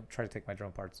offer me. Don't try to take my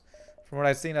drone parts. From what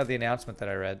I've seen of the announcement that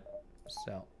I read.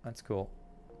 So, that's cool.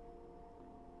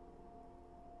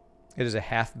 It is a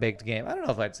half-baked game. I don't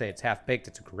know if I'd say it's half-baked.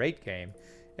 It's a great game.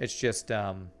 It's just...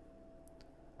 so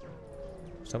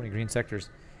many green sectors.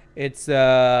 It's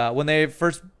when they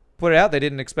first put it out, they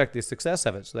didn't expect the success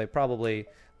of it, so they probably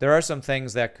there are some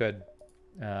things that could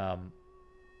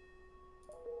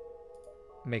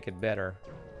make it better.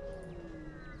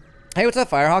 Hey, what's up,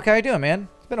 Firehawk? How you doing, man?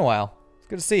 It's been a while. It's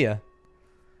good to see you.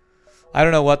 I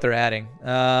don't know what they're adding.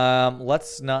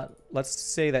 Let's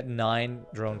say that 9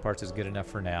 drone parts is good enough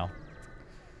for now.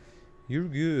 You're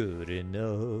good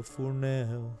enough for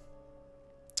now.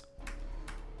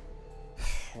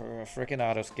 Freaking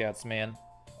auto scouts, man.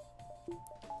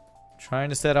 Trying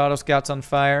to set auto scouts on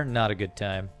fire, not a good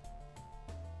time.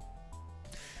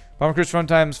 Bomber Crew's fun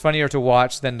time's funnier to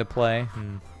watch than to play.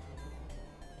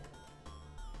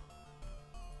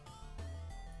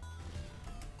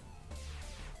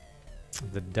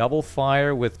 The double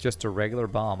fire with just a regular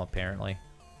bomb, apparently.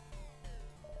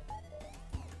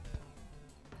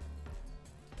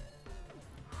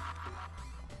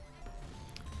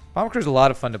 Bomber Crew's a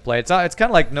lot of fun to play. It's kind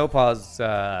of like No Pause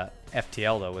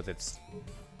FTL, though, with its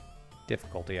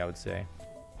difficulty, I would say.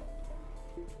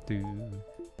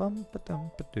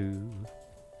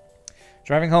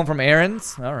 Driving home from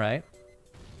errands. All right.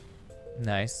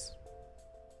 Nice.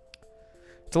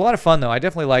 It's a lot of fun, though. I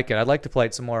definitely like it. I'd like to play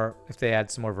it some more if they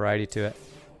add some more variety to it.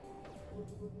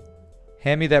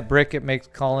 Hand me that brick. It makes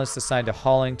colonists assigned to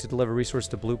hauling to deliver resources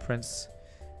to blueprints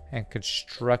and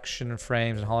construction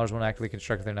frames, and haulers won't actively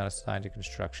construct if they're not assigned to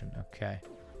construction. Okay.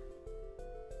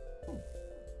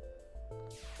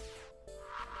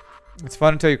 It's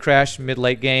fun until you crash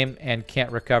mid-late game and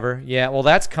can't recover. Yeah, well,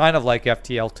 that's kind of like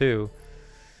FTL too.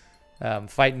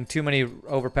 Fighting too many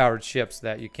overpowered ships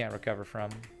that you can't recover from.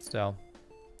 So,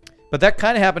 but that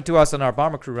kind of happened to us on our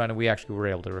Bomber Crew run, and we actually were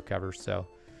able to recover. So,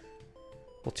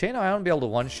 will Chain Ion be able to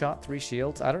one-shot 3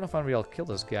 shields? I don't know if I'm gonna be able to kill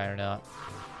this guy or not.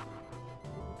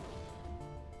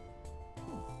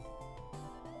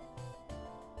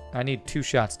 I need 2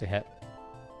 shots to hit.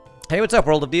 Hey, what's up,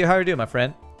 World of Dio? How are you doing, my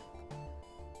friend?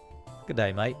 Good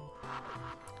day, mate.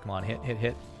 Come on, hit, hit,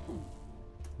 hit.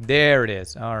 There it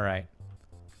is. All right.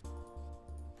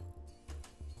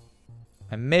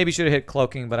 I maybe should have hit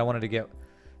cloaking, but I wanted to get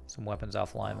some weapons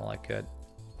offline while I could.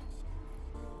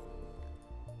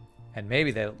 And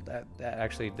maybe that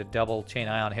actually the double chain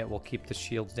ion hit will keep the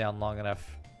shields down long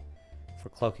enough for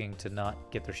cloaking to not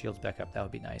get their shields back up. That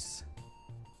would be nice.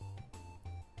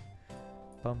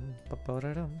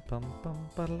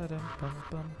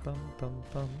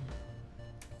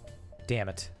 Damn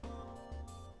it.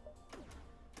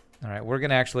 Alright, we're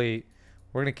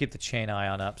gonna keep the chain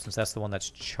ion up since that's the one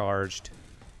that's charged.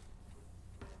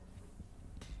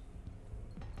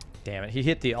 Damn it, he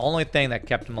hit the only thing that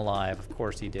kept him alive. Of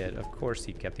course he did. Of course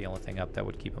he kept the only thing up that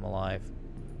would keep him alive.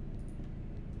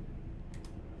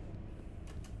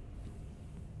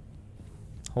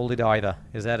 Holy Diver.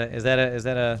 Is that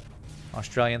a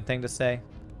Australian thing to say?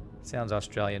 Sounds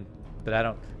Australian, but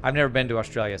I've never been to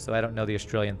Australia, so I don't know the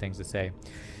Australian things to say.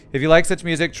 If you like such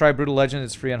music, try Brutal Legend.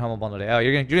 It's free on Humble Bundle Day. Oh,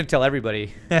 you're gonna tell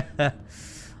everybody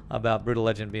about Brutal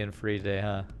Legend being free today,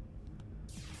 huh?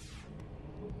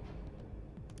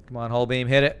 Come on, Hull Beam,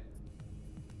 hit it.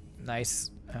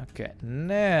 Nice. Okay,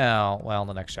 now, well,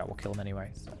 the next shot will kill him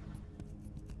anyways.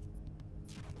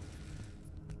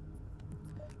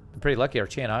 I'm pretty lucky our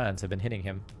chain ions have been hitting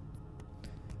him.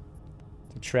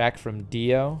 Track from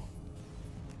Dio.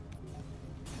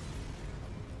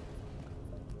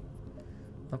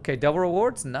 Okay, double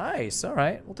rewards. Nice. All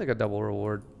right, we'll take a double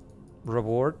reward.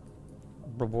 Reward.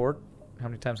 How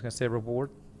many times can I say reward?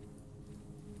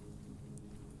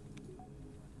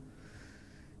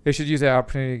 They should use the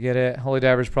opportunity to get it. Holy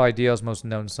Diver is probably Dio's most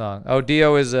known song. Oh,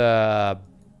 Dio is a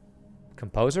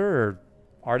composer or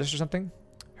artist or something?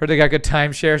 Heard they got good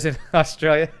timeshares in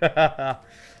Australia.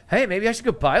 Hey, maybe I should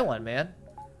go buy one, man.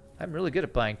 I'm really good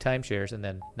at buying timeshares and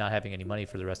then not having any money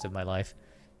for the rest of my life.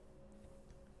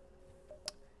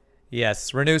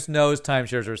 Yes, Renus knows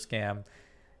timeshares are a scam.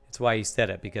 That's why he said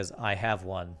it, because I have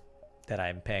one that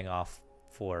I'm paying off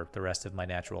for the rest of my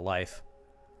natural life.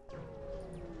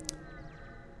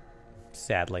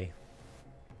 Sadly.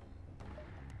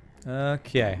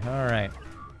 Okay, alright.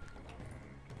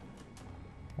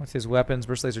 What's his weapons?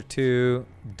 Burst laser 2.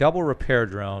 Double repair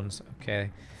drones.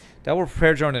 Okay. Double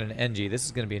repair drone and an NG. This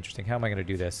is going to be interesting. How am I going to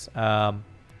do this? I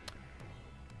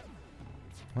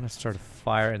want to start a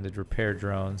fire in the repair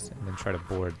drones and then try to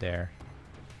board there.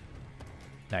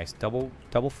 Nice. Double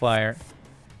fire.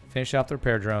 Finish off the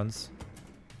repair drones.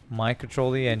 Mind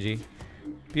control the NG.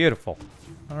 Beautiful.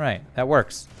 Alright. That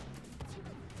works.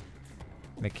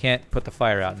 They can't put the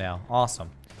fire out now.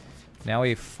 Awesome. Now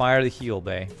we fire the heal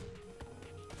bay.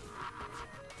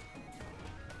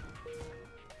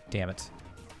 Damn it.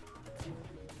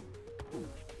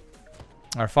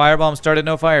 Our firebomb started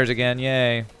no fires again.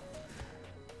 Yay.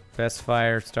 Best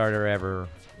fire starter ever.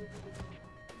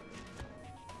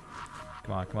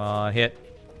 Come on, come on. Hit.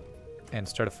 And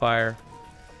start a fire.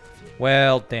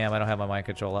 Well, damn, I don't have my mind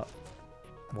control up.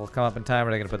 Will it come up in time, or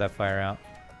are they going to put that fire out?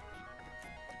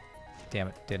 Damn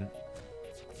it, didn't.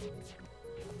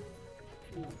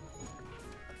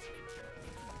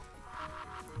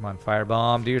 Come on,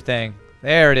 firebomb. Do your thing.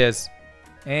 There it is.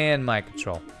 And mind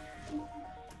control.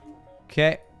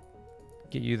 Okay.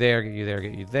 Get you there, get you there,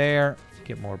 get you there.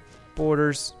 Get more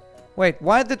borders. Wait,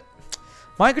 why the...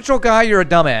 Mind control guy, you're a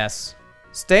dumbass.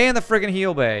 Stay in the friggin'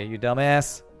 heal bay, you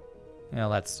dumbass. Oh,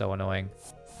 that's so annoying.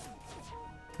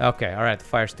 Okay, alright, the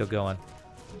fire's still going.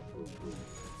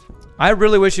 I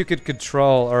really wish you could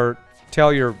control or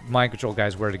tell your mind control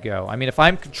guys where to go. I mean, if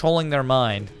I'm controlling their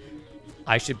mind,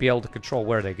 I should be able to control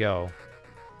where they go.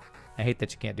 I hate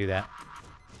that you can't do that.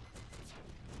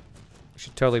 You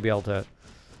should totally be able to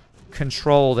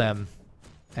control them.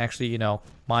 Actually, you know,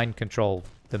 mind control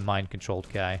the mind-controlled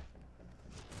guy.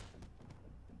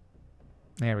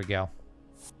 There we go.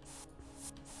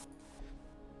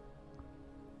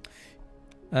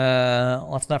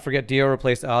 Let's not forget Dio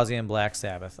replaced Ozzy in Black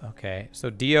Sabbath. Okay, so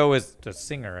Dio is the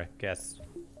singer, I guess.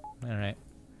 Alright.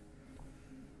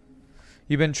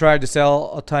 You've been tried to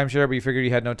sell a timeshare, but you figured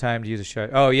you had no time to use a share.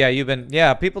 Oh, yeah, you've been...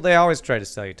 Yeah, people, they always try to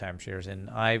sell you timeshares, and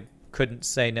I couldn't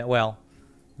say no. Well,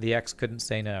 the X couldn't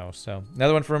say no, so...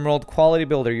 Another one from Emerald. Quality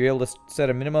builder. You're able to set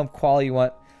a minimum quality you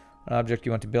want, an object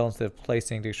you want to build instead of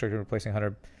placing, replacing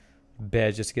 100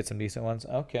 beds just to get some decent ones.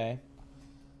 Okay.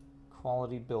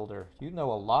 Quality builder. You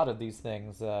know a lot of these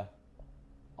things.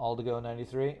 All to go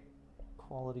 93.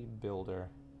 Quality builder.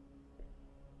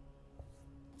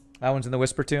 That one's in the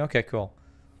whisper too? Okay, cool.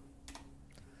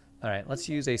 Alright, let's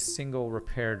use a single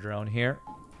repair drone here.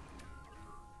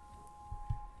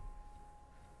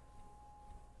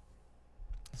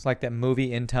 It's like that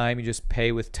movie In Time, you just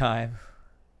pay with time.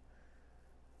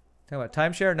 Talking about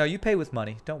timeshare? No, you pay with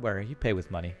money. Don't worry, you pay with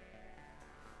money.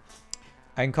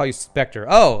 I can call you Spectre.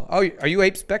 Oh, are you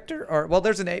Ape Spectre? Or well,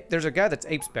 there's a guy that's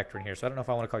Ape Spectre in here, so I don't know if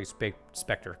I want to call you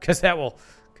Spectre, because that will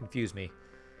confuse me.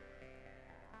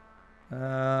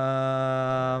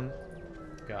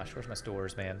 Gosh, where's my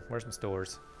stores, man? Where's my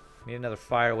stores? Need another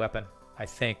fire weapon, I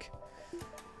think.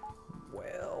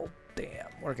 Well, damn,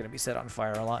 we're gonna be set on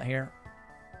fire a lot here.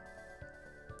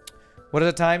 What is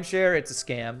a timeshare? It's a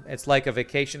scam. It's like a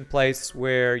vacation place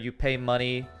where you pay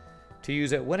money to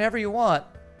use it whenever you want.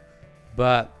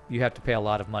 But you have to pay a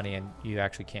lot of money and you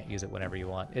actually can't use it whenever you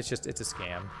want. It's a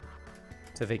scam.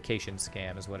 It's a vacation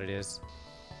scam is what it is.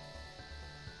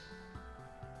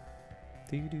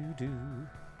 Doo-doo-doo.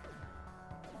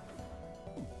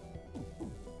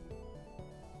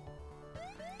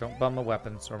 Don't bum my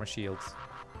weapons or my shields.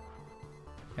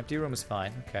 Empty room is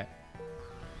fine. Okay.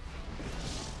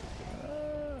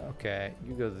 Okay,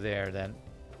 you go there then.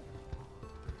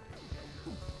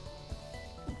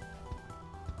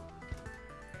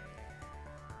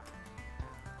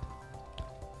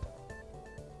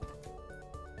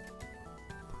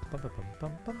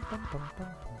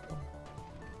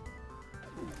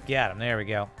 Get him. There we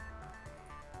go.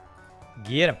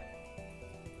 Get him.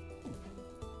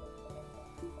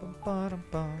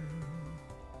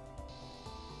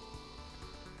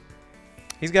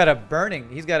 He's got a burning.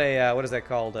 He's got a what is that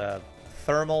called? A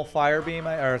thermal fire beam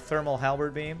or thermal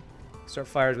halberd beam. Start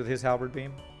fires with his halberd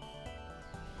beam.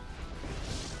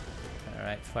 All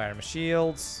right, fire my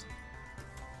shields.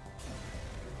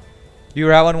 You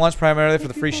were out one once primarily for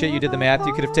the free shit. You did the math.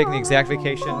 You could have taken the exact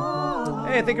vacation.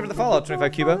 Hey, thank you for the follow-up,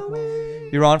 25 Cuba.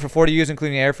 You were on for 40 years,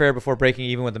 including airfare, before breaking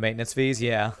even with the maintenance fees.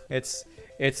 Yeah, it's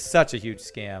such a huge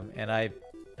scam, and I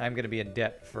I'm going to be in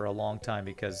debt for a long time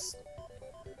because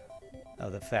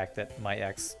of the fact that my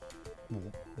ex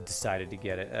decided to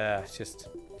get it.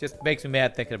 Just makes me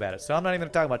mad thinking about it. So I'm not even going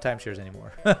to talk about timeshares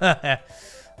anymore.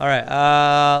 All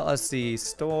right. Let's see.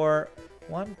 Store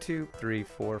 1, 2, 3,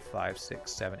 4, 5,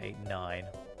 6, 7, 8, 9.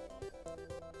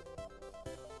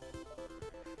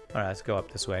 All right. Let's go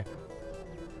up this way.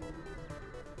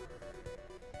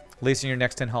 Leasing your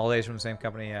next 10 holidays from the same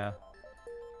company. Yeah.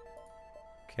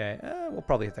 Okay. We'll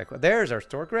probably hit that. There's our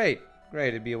store. Great. Great.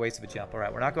 It'd be a waste of a jump. All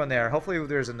right. We're not going there. Hopefully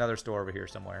there's another store over here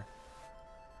somewhere.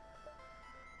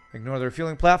 Ignore the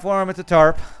refueling platform at the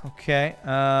tarp. Okay.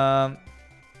 I'm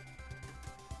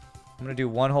going to do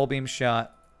one whole beam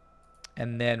shot,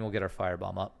 and then we'll get our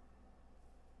firebomb up.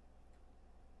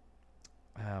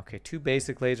 Okay, 2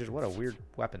 basic lasers. What a weird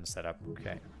weapon setup.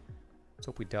 Okay. Let's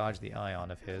hope we dodge the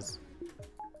ion of his.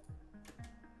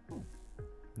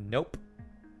 Nope.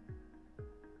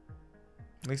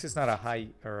 At least it's not a high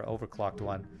or overclocked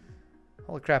one.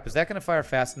 Holy crap, is that going to fire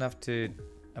fast enough to...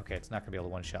 Okay, it's not going to be able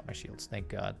to one-shot my shields. Thank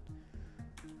God.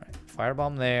 Alright,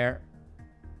 firebomb there.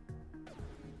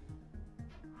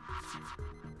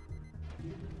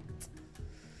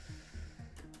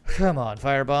 Come on,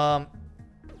 firebomb.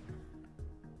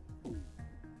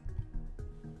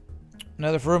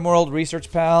 Another Firm World Research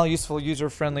Pal. Useful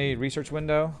user-friendly research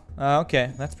window.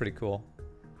 Okay, that's pretty cool.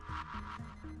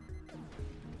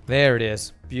 There it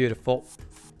is. Beautiful.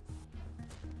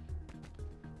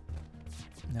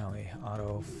 Now we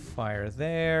auto fire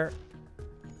there.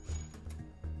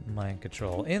 Mind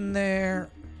control in there.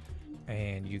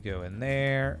 And you go in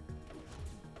there.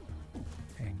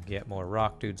 And get more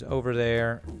rock dudes over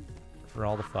there for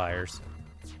all the fires.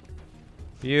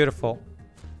 Beautiful.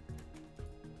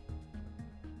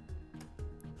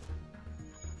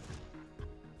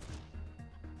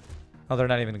 Oh, they're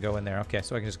not even going to go in there. Okay,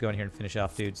 so I can just go in here and finish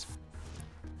off dudes.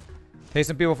 Hey,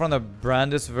 some people from the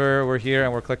Brandisver were here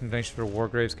and we're collecting donations for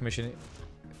Wargraves Commission.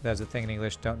 If that's a thing in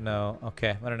English, don't know.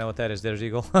 Okay, I don't know what that is. There's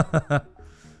Eagle.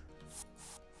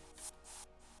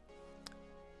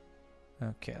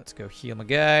 Okay, let's go heal my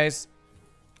guys.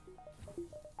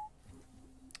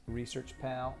 Research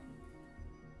pal.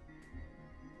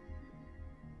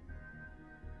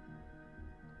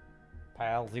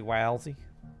 Palsy wowsy.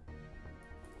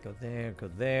 Go there, go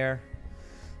there.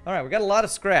 Alright, we got a lot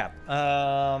of scrap.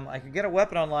 I could get a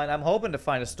weapon online. I'm hoping to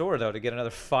find a store, though, to get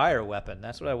another fire weapon.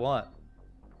 That's what I want.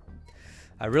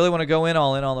 I really want to go in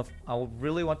all in on the... I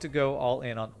really want to go all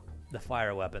in on the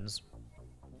fire weapons.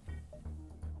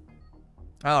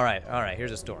 Alright, alright,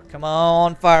 here's a store. Come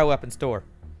on, fire weapon store.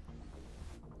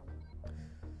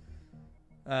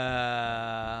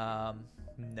 No.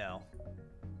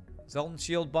 Zoltan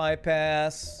shield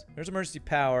bypass. There's emergency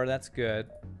power, that's good.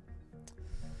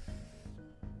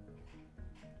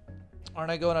 Aren't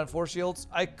I going on 4 shields?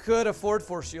 I could afford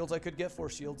 4 shields. I could get 4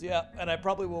 shields, yeah. And I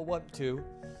probably will want to.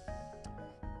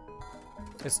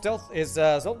 Is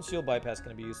Zoltan shield bypass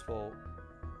going to be useful?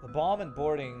 The bomb and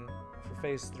boarding for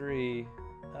phase 3.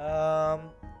 I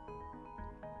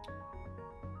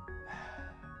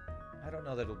don't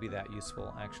know that it'll be that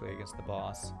useful, actually, against the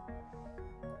boss.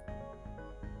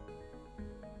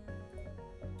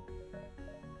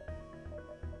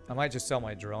 I might just sell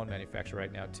my drone manufacturer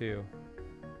right now, too.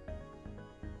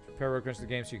 Repair workbench to the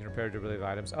game so you can repair derivative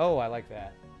items. Oh, I like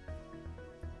that.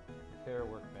 Repair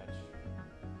workbench.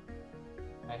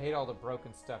 I hate all the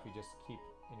broken stuff you just keep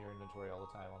in your inventory all the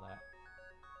time on that.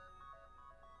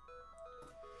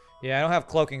 Yeah, I don't have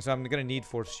cloaking, so I'm gonna need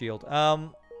force shield. Let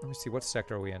me see, what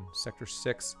sector are we in? Sector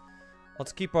 6.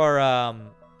 Let's keep our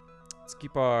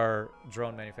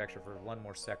drone manufacturer for one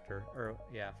more sector, or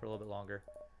yeah, for a little bit longer.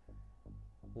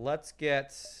 Let's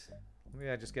get.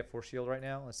 Maybe I just get force shield right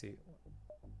now. Let's see.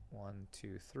 1,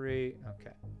 2, 3.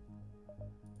 Okay.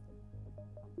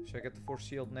 Should I get the force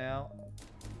shield now?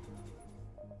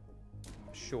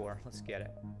 Sure. Let's get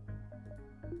it.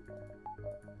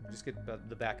 Just get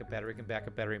the backup battery. Can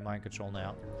backup battery mind control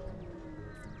now.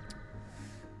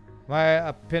 My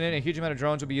opinion, a huge amount of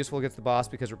drones would be useful against the boss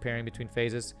because repairing between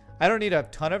phases. I don't need a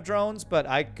ton of drones, but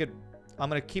I'm going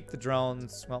to keep the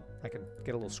drones. Well, I can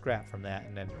get a little scrap from that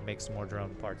and then make some more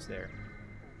drone parts there.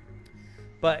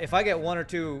 But if I get 1 or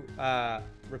 2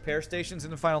 repair stations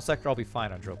in the final sector, I'll be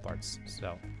fine on drone parts.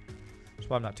 So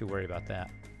I'm not too worried about that.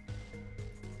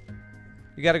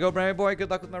 You got to go, Brandon Boy. Good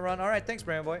luck with my run. All right, thanks,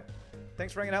 Brandon Boy.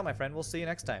 Thanks for hanging out, my friend. We'll see you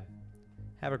next time.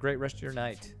 Have a great rest of your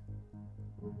night.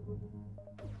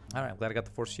 All right, I'm glad I got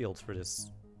the 4 shields for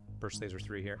this burst laser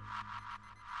 3 here.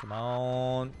 Come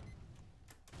on.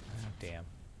 Oh, damn.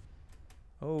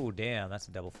 Oh, damn. That's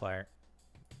a double fire.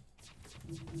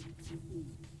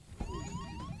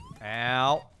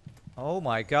 Ow. Oh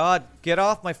my god. Get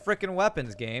off my frickin'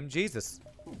 weapons, game. Jesus.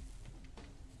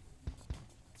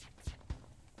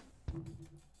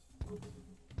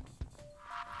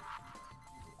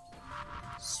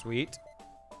 Sweet.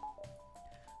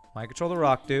 Mind control the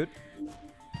rock, dude.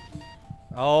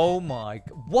 Oh my...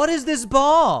 What is this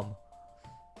bomb?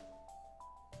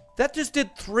 That just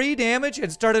did 3 damage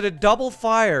and started a double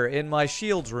fire in my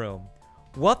shields room.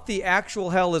 What the actual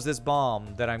hell is this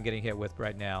bomb that I'm getting hit with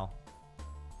right now?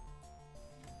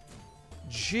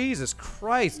 Jesus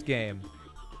Christ, game.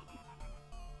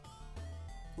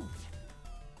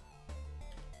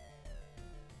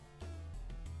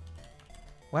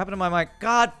 What happened to my mic?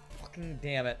 God fucking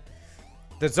damn it.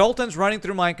 The Zoltan's running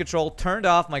through mind control, turned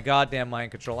off my goddamn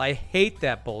mind control. I hate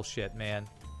that bullshit, man.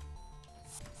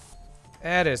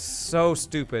 That is so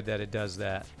stupid that it does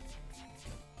that.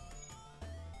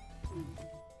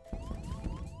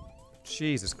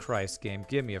 Jesus Christ, game.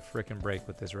 Give me a frickin' break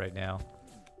with this right now.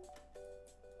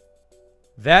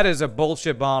 That is a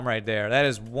bullshit bomb right there. That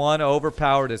is one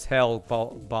overpowered as hell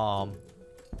bomb.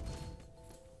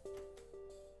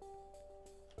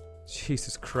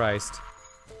 Jesus Christ.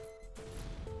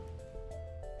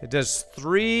 It does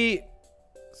 3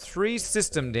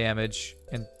 system damage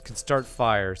and can start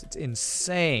fires. It's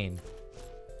insane.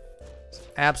 It's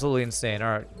absolutely insane.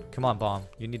 Alright, come on, bomb.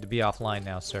 You need to be offline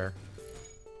now, sir.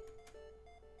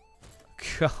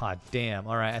 God damn.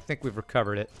 Alright, I think we've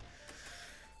recovered it.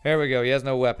 There we go. He has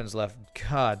no weapons left.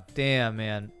 God damn,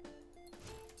 man.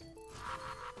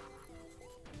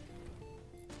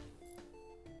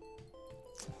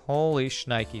 Holy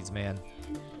shnikes, man.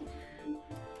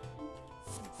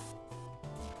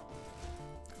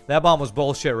 That bomb was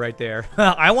bullshit right there.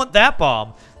 I want that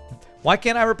bomb. Why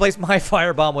can't I replace my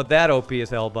fire bomb with that OP as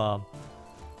hell bomb?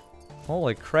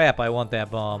 Holy crap, I want that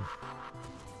bomb.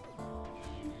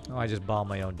 Oh, I just bombed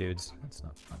my own dudes. That's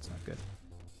not good.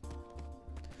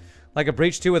 Like a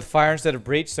breach 2 with fire instead of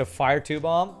breach, so fire 2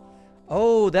 bomb?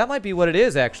 Oh, that might be what it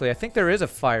is, actually. I think there is a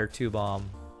fire 2 bomb.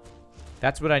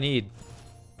 That's what I need.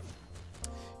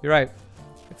 You're right.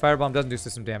 The firebomb doesn't do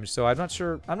system damage, so I'm not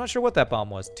sure what that bomb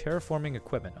was. Terraforming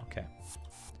equipment. Okay.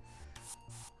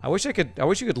 I wish you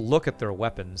could look at their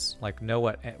weapons, like know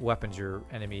what weapons your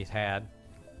enemies had.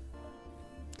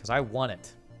 Cuz I want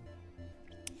it.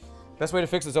 Best way to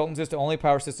fix the Zoltans is to only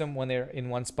power system when they're in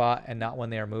one spot and not when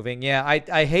they are moving. Yeah,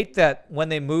 I hate that when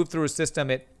they move through a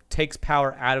system, it takes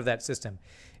power out of that system.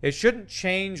 It shouldn't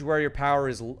change where your power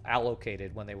is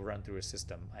allocated when they run through a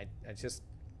system. I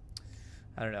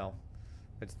don't know.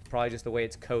 It's probably just the way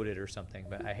it's coded or something,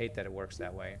 but I hate that it works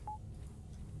that way.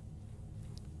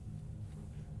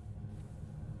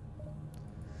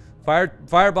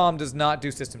 Firebomb does not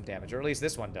do system damage, or at least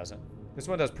this one doesn't. This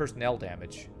one does personnel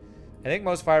damage. I think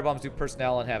most firebombs do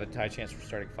personnel and have a high chance for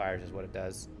starting fires is what it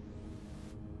does.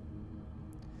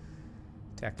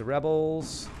 Attack the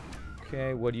rebels.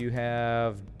 Okay, what do you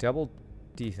have? Double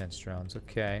defense drones.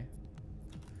 Okay.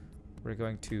 We're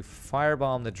going to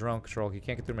firebomb the drone control. He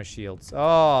can't get through my shields.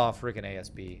 Oh, freaking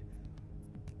ASB.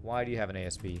 Why do you have an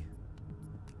ASB?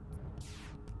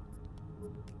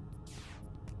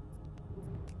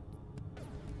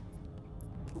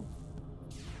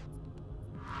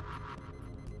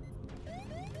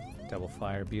 Double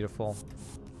fire, beautiful.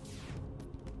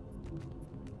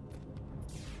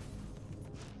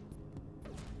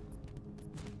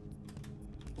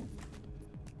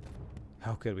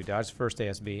 Oh, good. We dodged first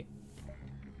ASB.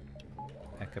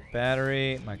 Backup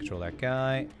battery. Might control that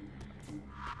guy.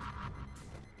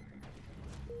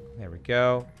 There we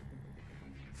go.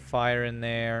 Fire in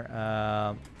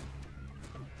there.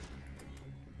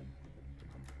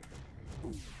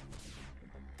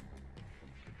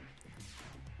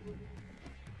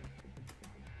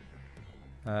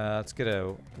 Let's get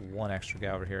one extra guy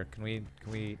over here. Can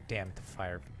we? Damn it, the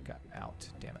fire got out.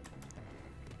 Damn it.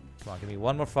 Come on, give me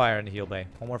one more fire in the heal bay.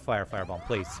 One more firebomb,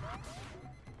 please.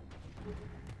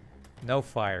 No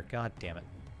fire. God damn it.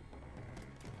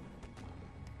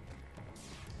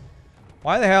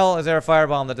 Why the hell is there a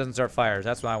firebomb that doesn't start fires?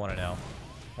 That's what I want to know.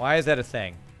 Why is that a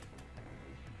thing?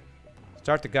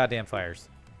 Start the goddamn fires.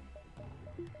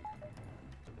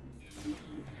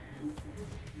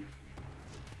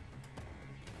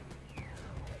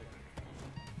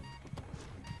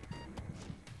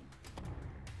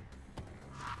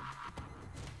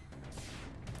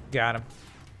 Got him.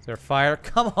 Is there fire?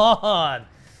 Come on!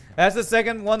 That's the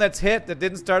second one that's hit that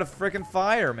didn't start a freaking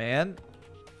fire, man.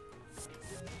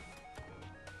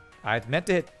 I meant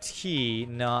to hit T,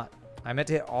 not... I meant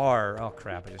to hit R. Oh,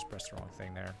 crap. I just pressed the wrong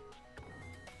thing there.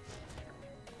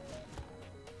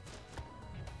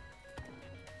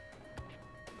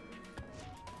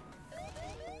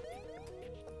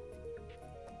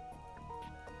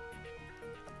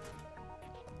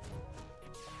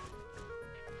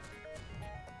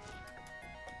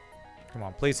 Come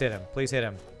on, please hit him. Please hit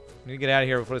him. We need to get out of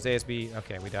here before this ASB.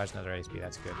 Okay, we dodged another ASB.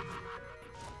 That's good.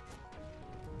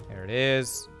 There it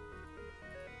is.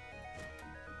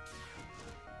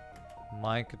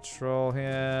 Mind control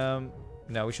him.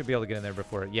 No, we should be able to get in there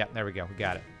before. Yeah, there we go. We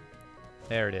got it.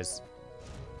 There it is.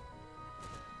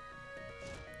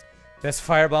 Best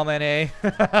fireball NA.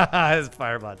 This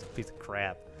fireball's a piece of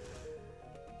crap.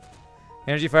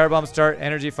 Energy firebombs start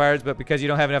energy fires, but because you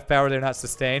don't have enough power, they're not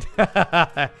sustained.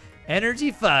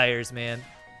 Energy fires, man.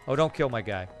 Oh, don't kill my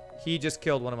guy. He just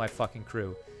killed one of my fucking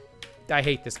crew. I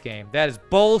hate this game. That is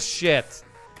bullshit.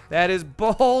 That is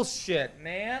bullshit,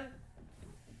 man.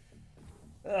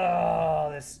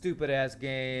 Oh, this stupid ass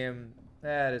game.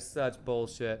 That is such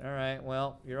bullshit. All right,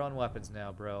 well, you're on weapons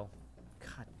now, bro.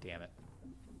 God damn it.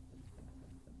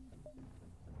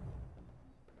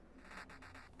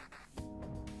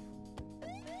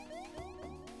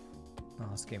 Oh,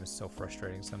 this game is so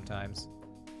frustrating sometimes.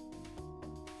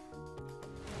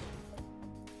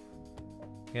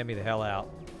 Get me the hell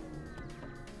out.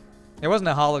 It wasn't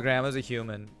a hologram, it was a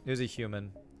human. It was a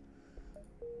human.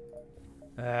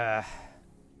 I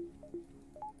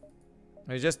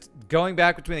was just going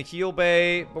back between the heal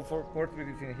bay,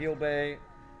 between the heal bay.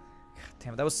 God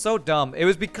damn it, that was so dumb. It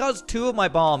was because 2 of my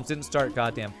bombs didn't start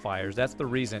goddamn fires. That's the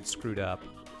reason it screwed up.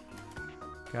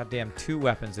 Goddamn 2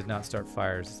 weapons did not start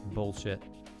fires. It's bullshit.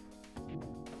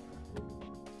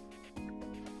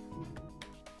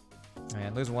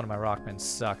 Man, losing one of my rockmen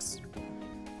sucks.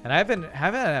 And I've been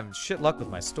having shit luck with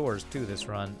my stores too this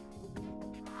run.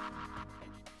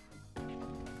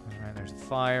 Alright, there's a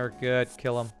fire. Good.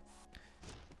 Kill him.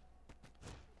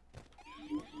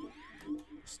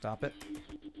 Stop it.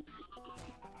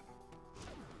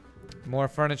 More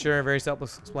furniture. Very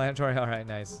self-explanatory. Alright,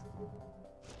 nice.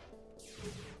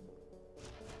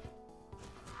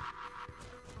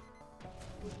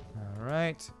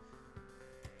 Alright.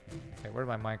 Okay, where's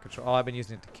my mind control? Oh, I've been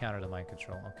using it to counter the mind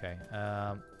control. Okay.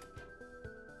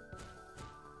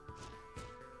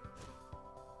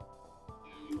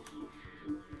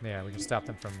 Yeah, we can stop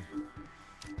them from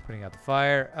putting out the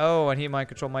fire. Oh, and he mind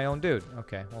controlled my own dude.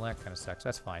 Okay, well that kind of sucks.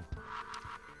 That's fine.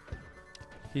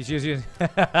 He's using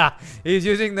he's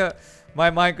using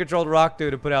my mind controlled rock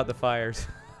dude to put out the fires.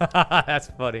 That's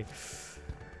funny.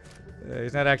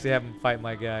 He's not actually having him fight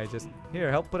my guy. Just here,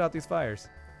 help put out these fires.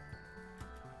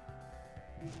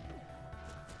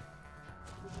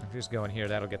 If we just go in here,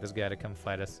 that'll get this guy to come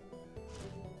fight us.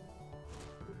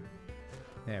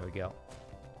 There we go.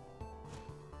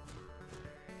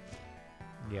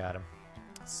 Got him.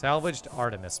 Salvaged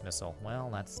Artemis missile. Well,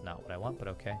 that's not what I want, but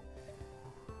okay.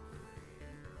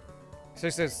 So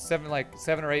it says 7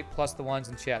 or 8 plus the ones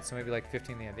in chat, so maybe like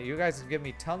 15 in the end. You guys have given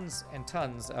me tons and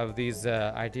tons of these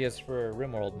ideas for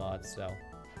RimWorld mods, so.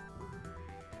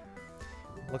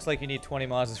 Looks like you need 20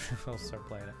 mods to we'll start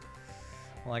playing it.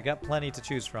 Well, I got plenty to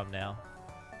choose from now.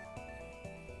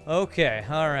 Okay,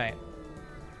 alright.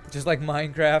 Just like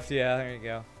Minecraft, yeah, there you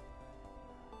go.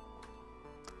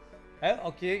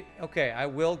 Okay, I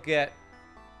will get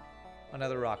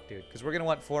another rock dude, because we're going to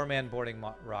want 4-man boarding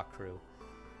rock crew.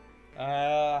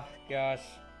 Gosh.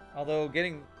 Although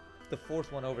getting the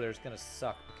 4th one over there is going to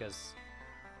suck, because...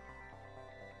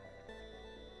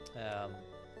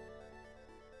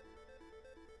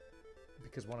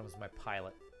 because one of them is my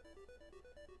pilot.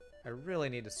 I really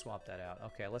need to swap that out.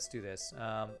 Okay, let's do this.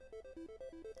 I'm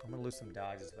going to lose some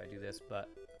dodges if I do this, but...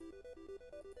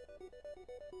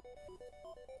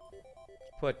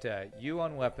 Put you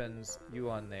on weapons, you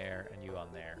on there, and you on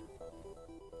there.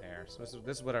 There. So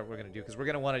this is what we're going to do, because we're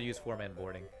going to want to use 4-man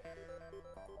boarding.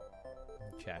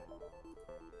 Chat.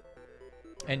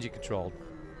 Engine controlled.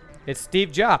 It's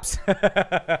Steve Jobs.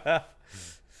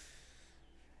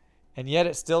 And yet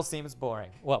it still seems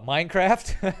boring. What,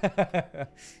 Minecraft?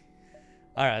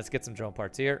 Alright, let's get some drone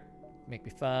parts here. Make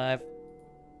me 5.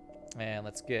 And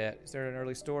let's get... Is there an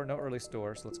early store? No early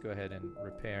store, so let's go ahead and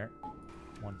repair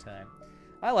one time.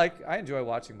 I enjoy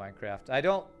watching Minecraft.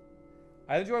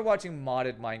 I enjoy watching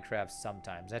modded Minecraft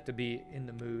sometimes. I have to be in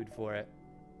the mood for it.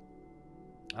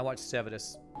 I watch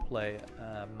Sevidus play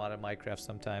modded Minecraft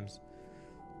sometimes.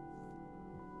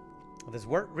 Well, this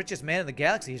richest man in the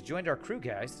galaxy has joined our crew,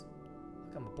 guys.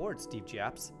 Welcome aboard, Steve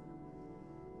Jobs.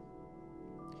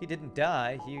 He didn't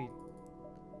die. He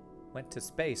went to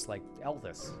space like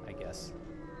Elvis, I guess.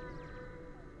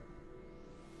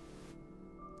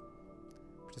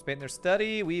 Participate in their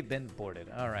study. We've been boarded.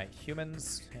 Alright,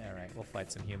 humans. Alright, we'll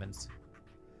fight some humans.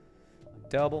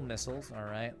 Double missiles.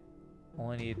 Alright.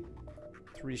 Only need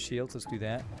 3 shields. Let's do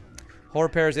that. Hull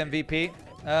repairs MVP.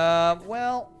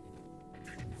 Well.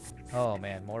 Oh,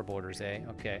 man. More borders, eh?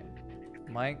 Okay.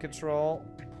 Mind control.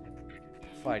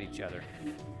 fight each other.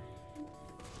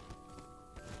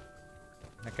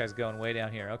 That guy's going way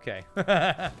down here. Okay.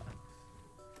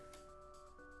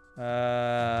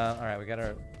 Alright, we got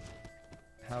our...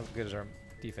 How good is our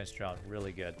defense drone?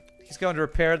 Really good. He's going to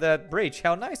repair that breach.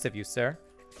 How nice of you, sir.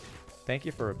 Thank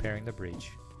you for repairing the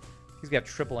breach. He's got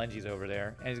triple NGs over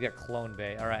there. And he's got Clone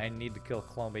Bay. Alright, I need to kill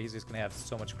Clone Bay. He's just going to have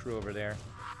so much crew over there.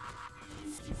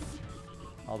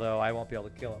 Although I won't be able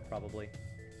to kill him, probably.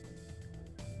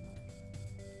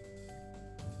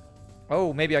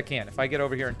 Oh, maybe I can if I get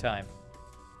over here in time.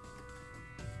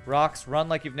 Rocks, run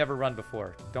like you've never run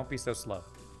before. Don't be so slow.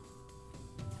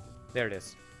 There it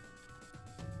is.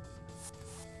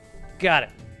 Got it.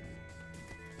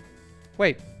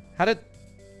 Wait, how did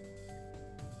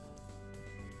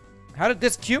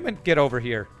this human get over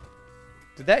here?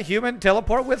 Did that human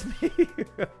teleport with me?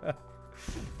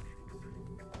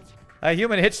 A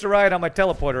human hitched a ride on my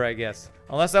teleporter, I guess.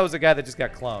 Unless that was the guy that just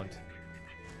got cloned.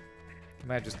 He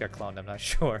might have just got cloned, I'm not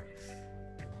sure.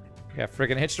 Yeah,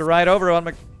 friggin' hitched a ride over on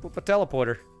my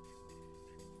teleporter.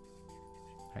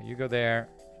 Alright, you go there.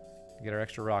 Get our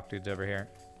extra rock dudes over here.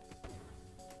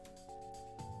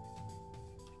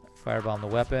 Firebomb the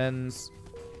weapons.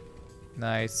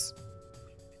 Nice.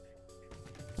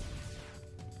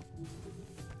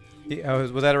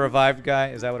 Oh, was that a revived guy?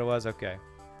 Is that what it was? Okay.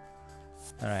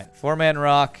 Alright, 4-man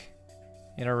rock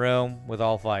in a room with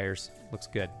all fires. Looks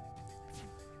good.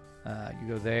 You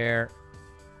go there.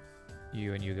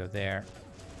 You and you go there.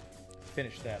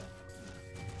 Finish that.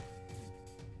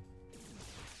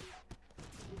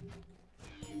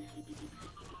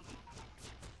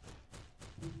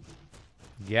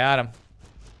 Got him.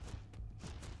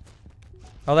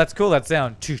 Oh, that's cool, that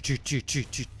sound. Choo, choo, choo, choo,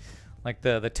 choo. Like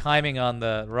the timing on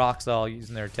the rocks all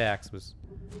using their attacks was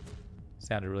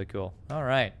sounded really cool. All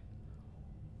right.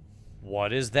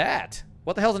 What is that?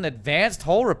 What the hell's an advanced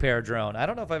hull repair drone? I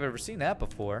don't know if I've ever seen that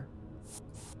before.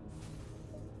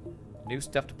 New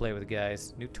stuff to play with,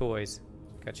 guys. New toys.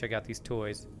 Gotta check out these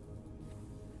toys.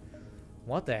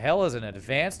 What the hell is an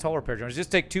advanced hull repair drone? Does it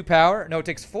just take 2 power? No, it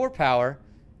takes 4 power.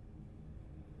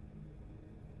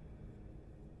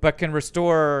 But can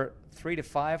restore 3 to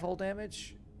 5 hull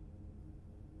damage?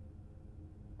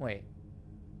 Wait.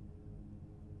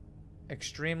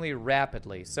 Extremely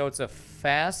rapidly. So it's a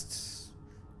fast...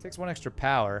 Takes 1 extra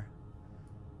power.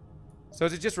 So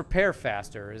does it just repair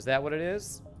faster? Is that what it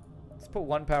is? Let's put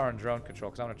 1 power on drone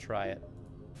control because I want to try it.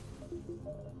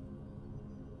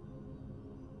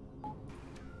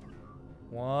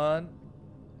 One,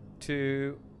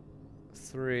 2,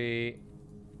 3,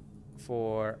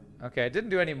 4. Okay, it didn't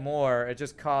do any more. It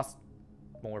just cost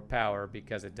more power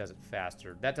because it does it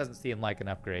faster. That doesn't seem like an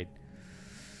upgrade.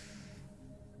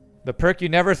 The perk you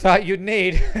never thought you'd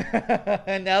need.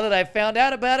 And now that I've found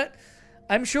out about it,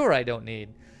 I'm sure I don't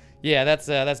need. Yeah, that's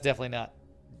definitely not.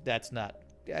 That's not.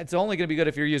 It's only going to be good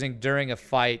if you're using during a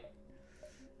fight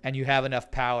and you have enough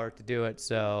power to do it.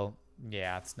 So,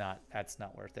 yeah, that's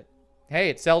not worth it. Hey,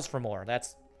 it sells for more.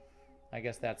 I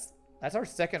guess that's our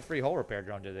second free hull repair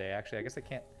drone today, actually. I guess I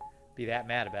can't be that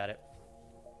mad about it.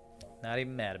 Not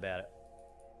even mad about it.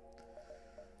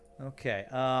 Okay,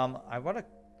 I want to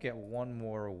get 1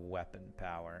 more weapon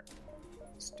power.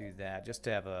 Let's do that, just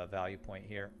to have a value point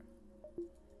here.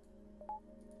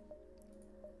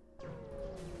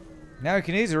 Now you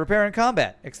can easily repair in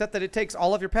combat, except that it takes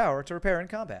all of your power to repair in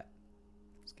combat.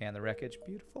 Scan the wreckage.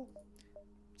 Beautiful.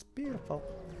 It's beautiful.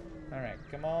 Alright,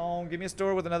 come on. Give me a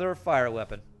store with another fire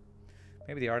weapon.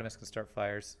 Maybe the Artemis can start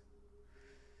fires.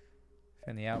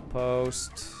 And the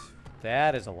outpost.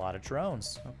 That is a lot of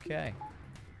drones. Okay.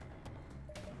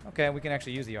 Okay, we can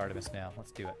actually use the Artemis now.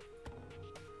 Let's do it.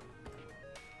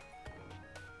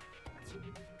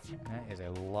 That is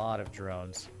a lot of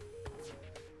drones.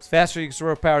 It's faster, you can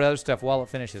store power to other stuff while it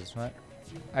finishes. What?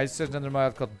 I just said another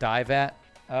mod called Dive At.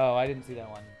 Oh, I didn't see that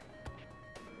one.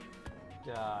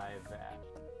 Dive At.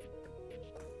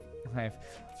 I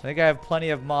think I have plenty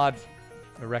of mod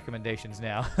recommendations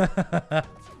now.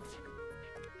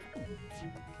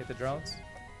 Hit the drones.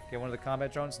 Get one of the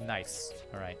combat drones. Nice.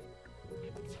 All right.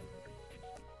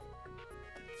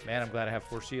 Man, I'm glad I have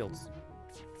 4 shields.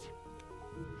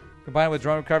 Combined with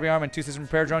drone recovery arm and 2 system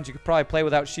repair drones, you could probably play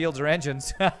without shields or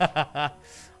engines.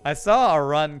 I saw a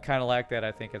run kind of like that,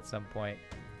 I think, at some point.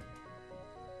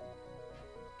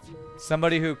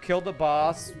 Somebody who killed the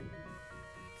boss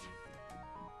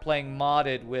playing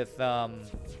modded with,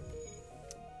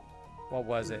 what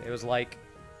was it? It was like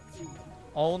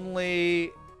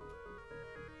only...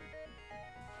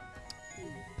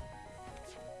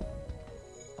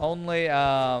 oh my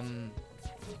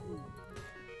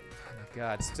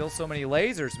god, still so many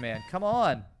lasers, man. Come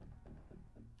on.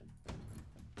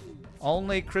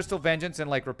 Only Crystal Vengeance and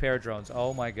like repair drones.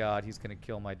 Oh my god, he's gonna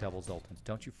kill my double Zoltans.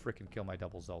 Don't you frickin' kill my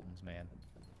double Zoltans, man.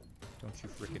 Don't you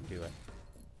frickin' do it.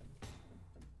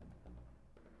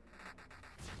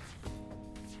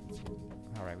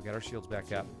 Alright, we got our shields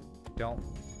back up. Don't.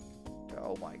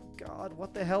 Oh my god,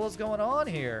 what the hell is going on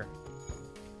here?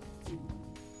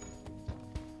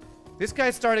 This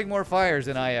guy's starting more fires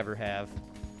than I ever have.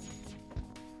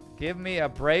 Give me a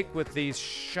break with these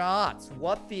shots.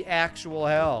 What the actual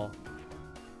hell?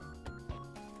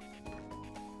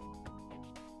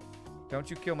 Don't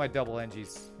you kill my double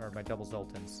NGs, or my double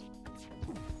Zoltans.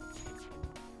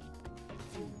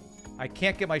 I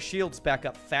can't get my shields back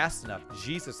up fast enough.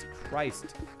 Jesus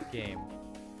Christ, game.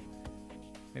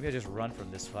 Maybe I just run from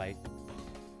this fight.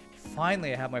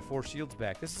 Finally, I have my 4 shields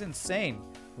back. This is insane.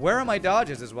 Where are my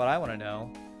dodges is what I want to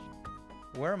know.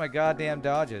 Where are my goddamn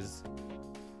dodges?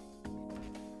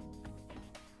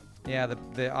 Yeah,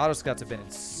 the autoscots have been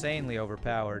insanely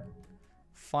overpowered.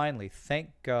 Finally, thank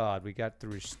God we got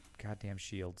through his goddamn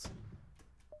shields.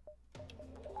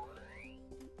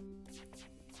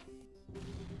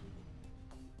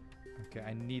 Okay,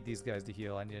 I need these guys to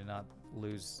heal. I need to not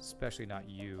lose, especially not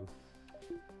you.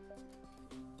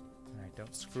 Alright,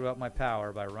 don't screw up my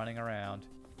power by running around.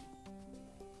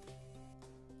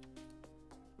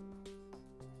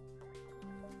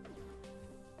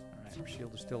 Alright, our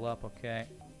shield is still up, okay.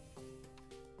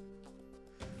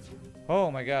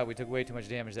 Oh my god, we took way too much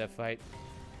damage that fight.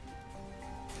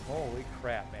 Holy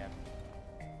crap, man.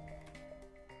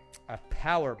 A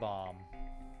power bomb.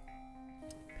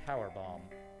 Power bomb.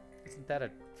 Isn't that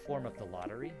a form of the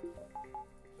lottery?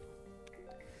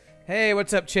 Hey,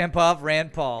 what's up, Champov?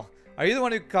 Rand Paul. Are you the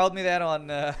one who called me that on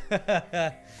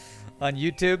on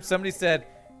YouTube? Somebody said,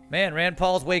 man, Rand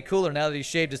Paul's way cooler now that he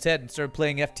shaved his head and started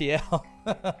playing FTL.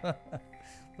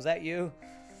 Was that you?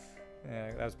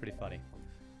 Yeah, that was pretty funny.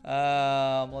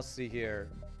 Let's see here.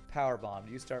 Power bomb.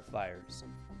 Do you start fires?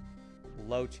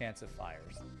 Low chance of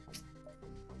fires.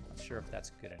 Not sure if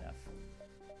that's good enough.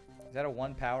 Is that a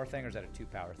 1 power thing or is that a 2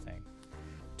 power thing?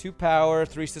 2 power,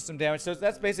 3 system damage. So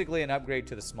that's basically an upgrade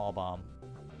to the small bomb.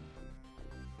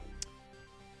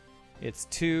 It's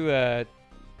 2.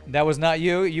 That was not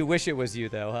you. You wish it was you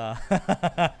though,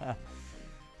 huh?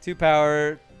 2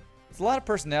 power. It's a lot of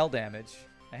personnel damage.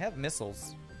 I have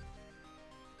missiles.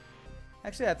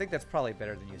 Actually, I think that's probably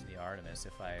better than using the Artemis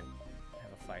if I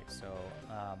have a fight. So,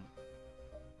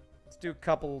 let's do a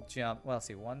couple jump. Well, let's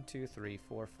see. 1, 2, 3,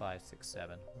 4, 5, 6,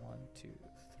 7. 1, 2, 3,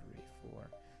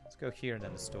 4. Let's go here and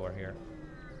then the store here.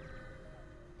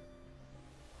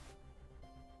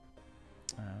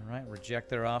 Alright, reject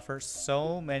their offer.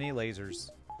 So many lasers.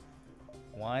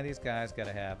 Why these guys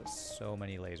gotta have so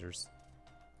many lasers?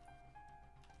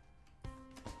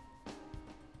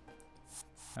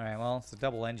 Alright, well, it's a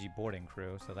double NG boarding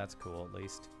crew, so that's cool at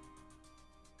least.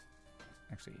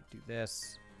 Actually, do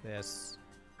this, this.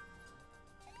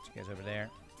 Get you guys over there.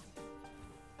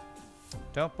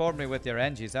 Don't board me with your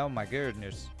NGs, oh my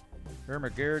goodness. Oh my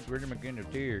god, what am I gonna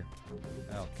do?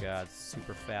 Oh god,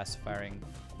 super fast firing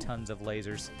tons of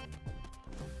lasers.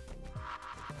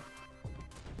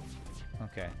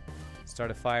 Okay.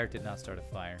 Start a fire, did not start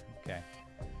a fire. Okay.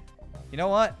 You know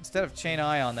what? Instead of chain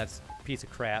ion, that's a piece of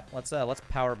crap. Let's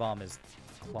power bomb his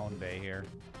clone bay here.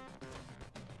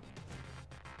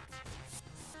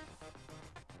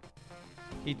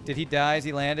 Did he die as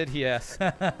he landed? Yes.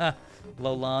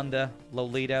 Lolita,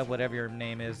 whatever your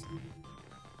name is.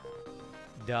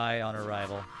 Die on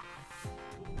arrival.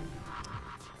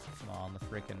 Come on, the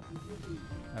freaking...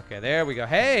 Okay, there we go.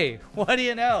 Hey, what do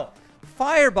you know?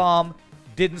 Firebomb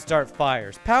didn't start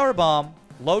fires. Power bomb,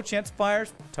 low chance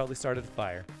fires, totally started a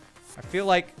fire. I feel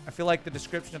like the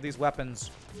description of these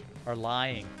weapons are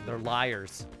lying. They're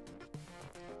liars.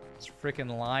 It's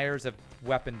freaking liars of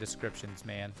weapon descriptions,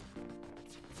 man.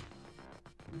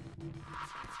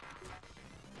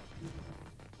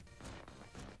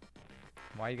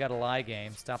 Why you gotta lie,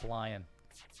 game? Stop lying.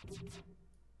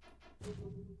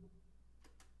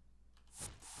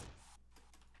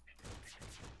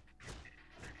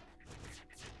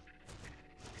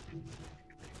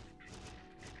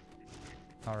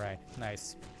 Alright,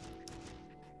 nice.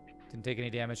 Didn't take any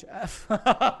damage.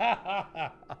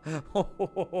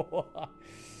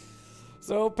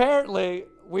 So apparently,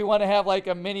 we want to have like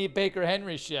a mini Baker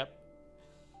Henry ship.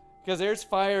 Because there's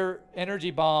fire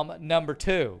energy bomb number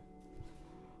 2.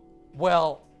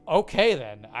 Well, okay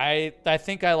then. I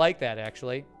think I like that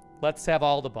actually. Let's have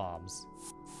all the bombs.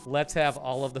 Let's have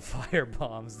all of the fire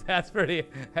bombs. That's pretty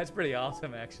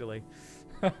awesome actually.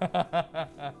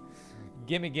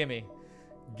 Gimme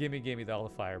all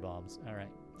the fire bombs. All right.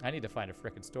 I need to find a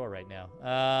frickin' store right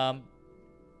now.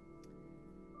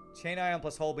 Chain ion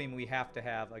plus hull beam we have to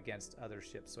have against other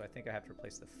ships, so I think I have to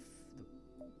replace the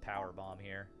power bomb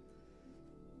here.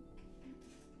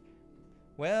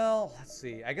 Well, let's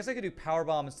see. I guess I could do power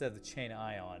bomb instead of the chain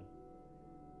ion.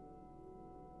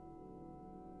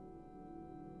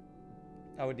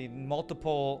 I would need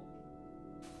multiple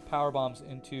power bombs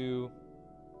into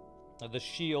the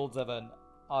shields of an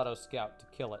auto scout to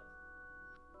kill it.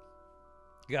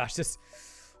 Gosh, this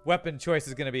weapon choice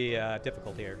is going to be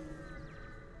difficult here.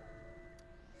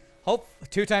 Hope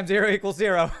 2 times 0 equals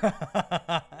 0.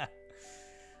 I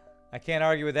can't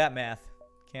argue with that math.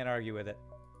 Can't argue with it.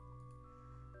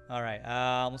 All right,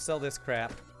 we'll sell this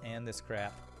crap and this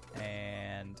crap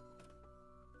and...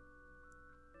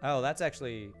 Oh, that's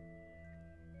actually...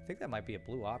 I think that might be a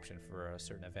blue option for a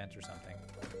certain event or something.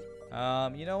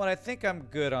 You know what? I think I'm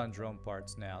good on drone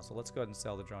parts now, so let's go ahead and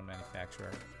sell the drone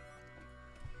manufacturer.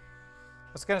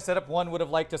 Let's kind of set up one would have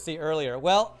liked to see earlier.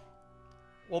 Well,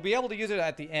 we'll be able to use it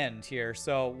at the end here,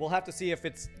 so we'll have to see if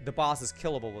the boss is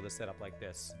killable with a setup like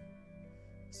this.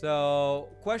 So,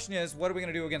 question is, what are we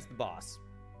going to do against the boss?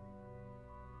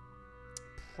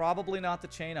 Probably not the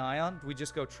chain ion. Do we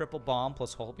just go triple bomb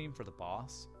plus hull beam for the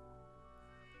boss?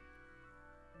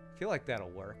 I feel like that'll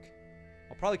work.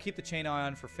 I'll probably keep the chain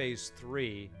ion for phase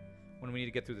 3 when we need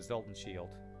to get through the Zoltan shield.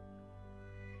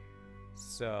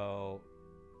 So,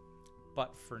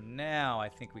 but for now, I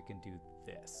think we can do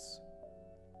this.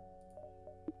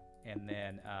 And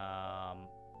then,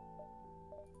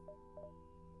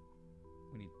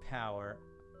 we need power.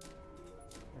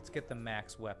 Let's get the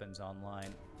max weapons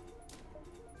online.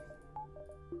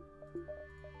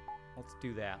 Let's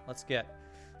do that. Let's get...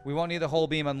 We won't need the hull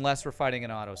beam unless we're fighting an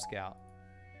auto scout.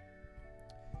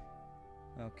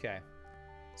 Okay.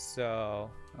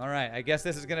 So, alright. I guess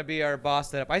this is going to be our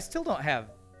boss setup. I still don't have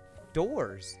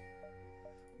doors.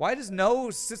 Why does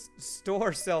no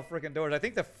store sell freaking doors? I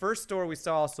think the first store we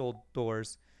saw sold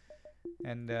doors.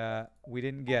 And we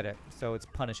didn't get it. So it's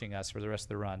punishing us for the rest of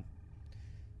the run.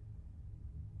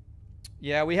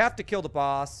 Yeah, we have to kill the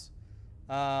boss.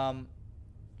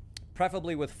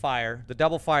 Preferably with fire. The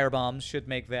double fire bombs should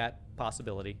make that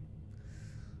possibility.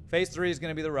 Phase 3 is going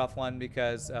to be the rough one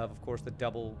because of course, the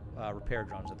double repair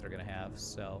drones that they're going to have.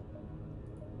 So,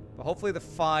 but hopefully the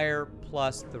fire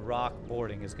plus the rock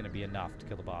boarding is going to be enough to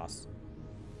kill the boss.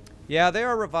 Yeah, they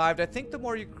are revived. I think the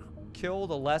more you kill,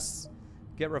 the less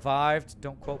get revived.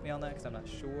 Don't quote me on that because I'm not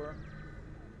sure.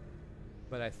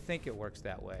 But I think it works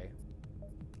that way.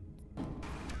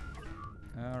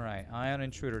 Alright, ion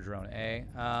intruder drone A.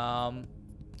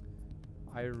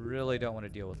 I really don't want to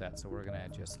deal with that, so we're gonna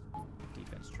just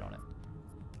defense drone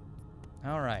it.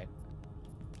 Alright.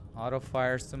 Auto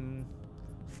fire some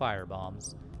fire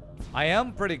bombs. I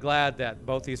am pretty glad that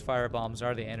both these fire bombs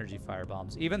are the energy fire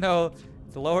bombs. Even though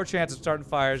it's a lower chance of starting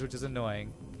fires, which is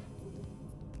annoying.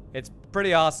 It's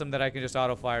pretty awesome that I can just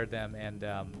auto fire them and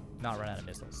not run out of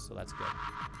missiles, so that's good.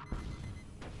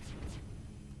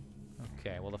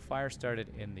 Okay, well the fire started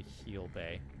in the heal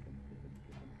bay.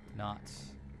 Not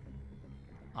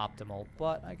optimal,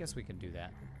 but I guess we can do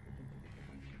that.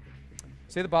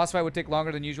 Say the boss fight would take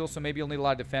longer than usual, so maybe you'll need a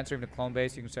lot of defense or even a clone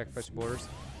base. You can sacrifice your borders.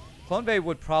 Clone bay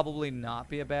would probably not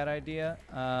be a bad idea.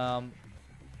 I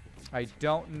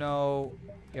don't know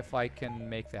if I can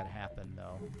make that happen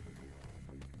though.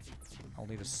 I'll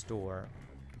need a store.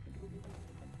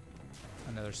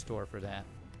 Another store for that.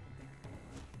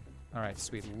 All right,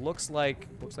 sweet. Looks like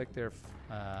their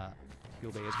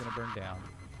fuel bay is going to burn down.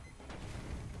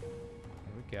 Here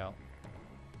we go.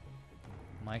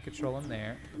 Mind control in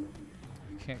there.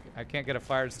 I can't get a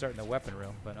fire to start in the weapon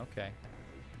room, but okay.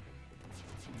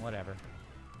 Whatever.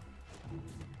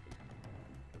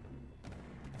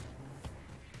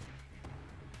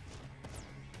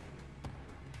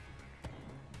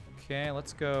 Okay,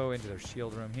 let's go into their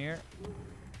shield room here.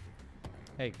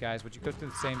 Hey guys, would you go through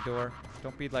the same door?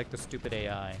 Don't be like the stupid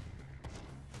AI.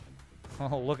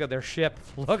 Oh, look at their ship.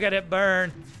 Look at it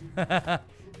burn.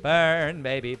 Burn,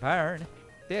 baby, burn.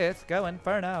 Disco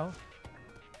Inferno.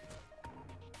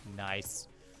 Nice.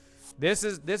 This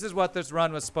is what this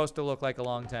run was supposed to look like a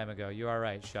long time ago. You are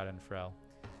right, Schadenfreude.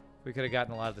 We could have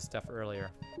gotten a lot of this stuff earlier.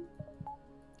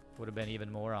 Would have been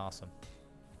even more awesome.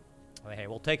 But hey,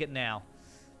 we'll take it now.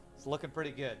 It's looking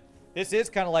pretty good. This is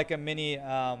kind of like a mini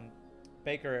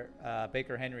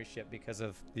Baker Henry ship because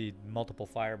of the multiple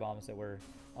fire bombs that we're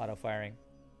auto firing.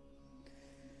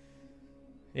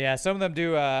 Yeah, some of them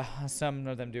do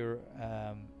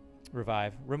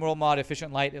revive. Removal mod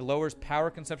efficient light. It lowers power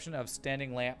consumption of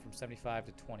standing lamp from 75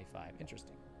 to 25.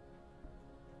 Interesting.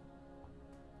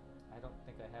 I don't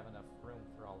think I have enough room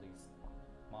for all these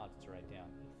mods to write down.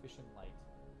 Efficient light.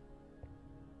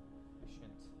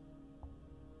 Efficient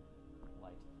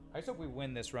light. I just hope we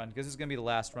win this run, because this is going to be the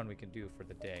last run we can do for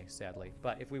the day, sadly.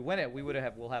 But if we win it,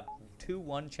 we'll have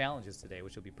 2-1 challenges today,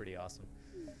 which will be pretty awesome.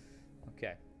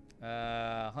 Okay.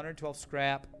 112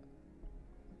 scrap.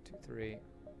 2, 3.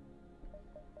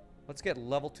 Let's get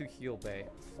level 2 heal bay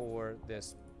for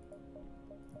this,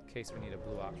 in case we need a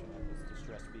blue option. This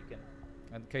distress beacon.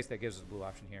 In case that gives us a blue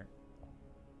option here.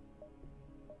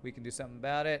 We can do something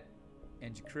about it.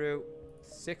 Engine crew.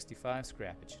 65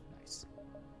 scrappage. Nice.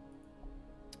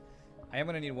 I am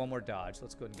going to need one more dodge.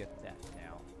 Let's go ahead and get that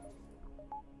now.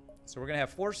 So we're going to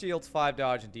have 4 shields, 5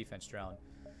 dodge, and defense drone. It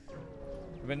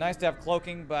would have been nice to have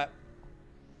cloaking, but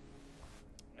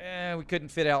we couldn't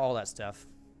fit out all that stuff.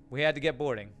 We had to get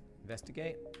boarding.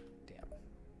 Investigate. Damn.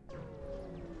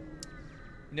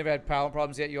 You never had power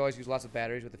problems yet? You always use lots of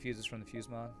batteries with the fuses from the fuse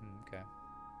mod? Okay.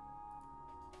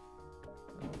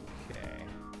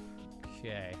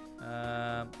 Okay.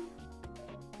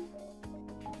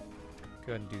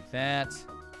 Go ahead and do that.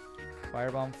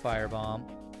 Firebomb, firebomb.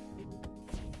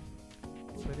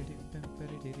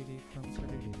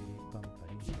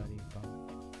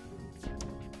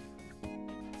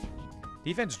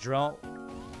 Defense drone.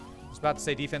 I was about to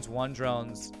say defense 1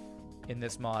 drones in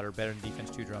this mod are better than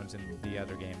defense 2 drones in the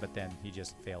other game, but then he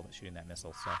just failed at shooting that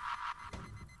missile, so.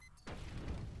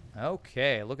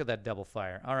 Okay, look at that double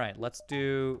fire. Alright, let's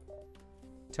do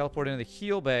teleport into the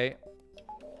heal bay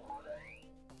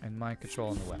and mind control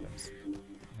on the weapons.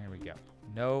 There we go.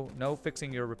 No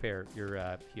fixing your repair,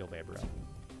 your heal bay, bro.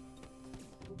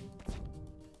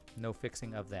 No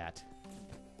fixing of that.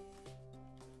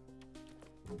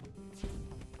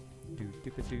 Do.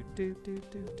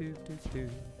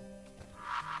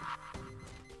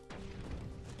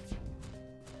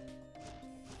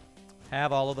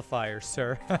 Have all of the fires,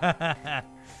 sir.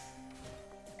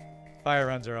 Fire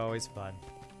runs are always fun.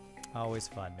 Always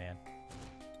fun, man.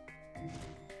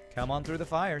 Come on through the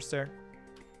fire, sir.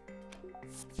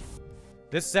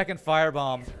 This second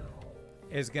firebomb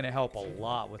is going to help a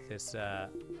lot with this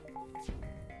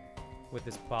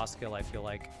boss kill, I feel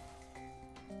like.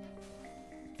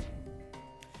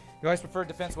 You always prefer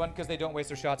defense 1 because they don't waste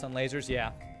their shots on lasers?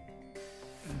 Yeah.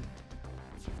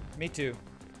 Me too.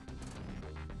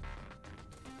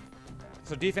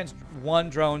 So defense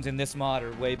 1 drones in this mod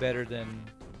are way better than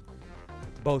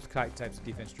both types of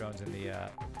defense drones in the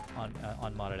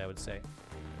unmodded, I would say.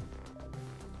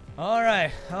 All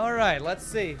right. Let's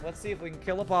see if we can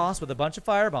kill a boss with a bunch of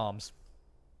fire bombs.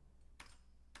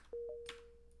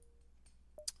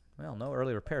 Well, no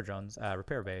early repair drones,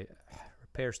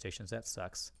 repair stations. That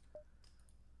sucks.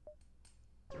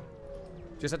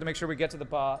 Just have to make sure we get to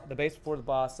the base before the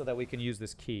boss so that we can use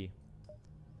this key.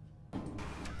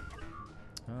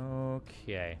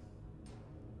 Okay.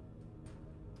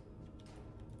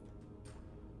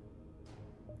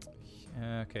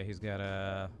 Okay, he's got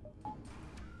a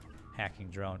hacking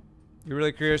drone. You're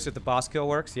really curious if the boss kill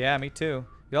works? Yeah, me too.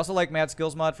 You also like Mad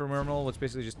Skills mod for Merminal, which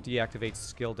basically just deactivates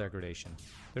skill degradation.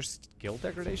 There's skill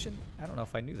degradation? I don't know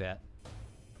if I knew that.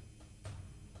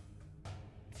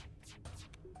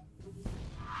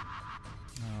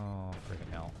 Oh,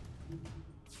 freaking hell.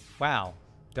 Wow.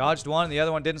 Dodged one and the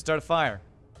other one didn't start a fire.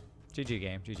 GG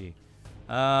game, GG.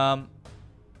 I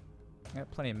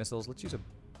got plenty of missiles. Let's use a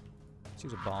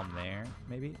bomb there,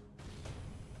 maybe.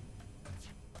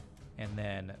 And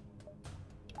then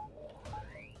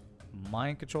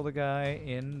mind control the guy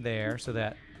in there so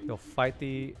that he'll fight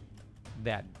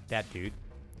that dude.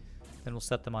 Then we'll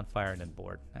set them on fire and then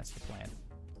board. That's the plan.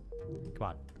 Come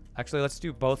on. Actually, let's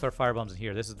do both our fire bombs in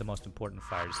here. This is the most important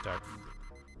fire to start.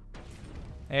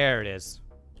 There it is.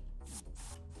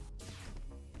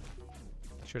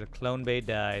 Make sure the clone bay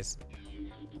dies.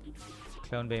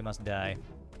 Clone bay must die.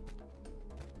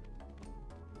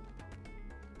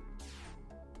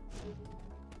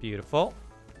 Beautiful.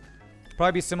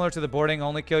 Probably be similar to the boarding,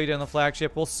 only kill you down the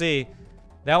flagship. We'll see.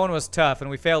 That one was tough, and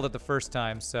we failed it the first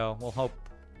time, so we'll hope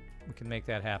we can make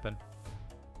that happen.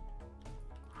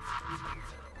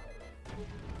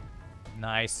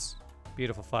 Nice.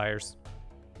 Beautiful fires.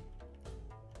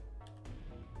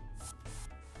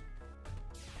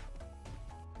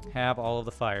 Have all of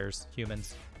the fires,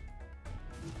 humans.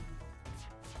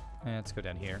 And let's go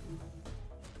down here.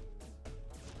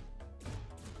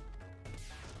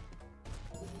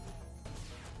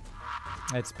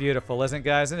 It's beautiful, isn't it,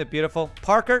 guys? Isn't it beautiful?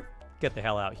 Parker, get the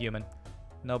hell out, human.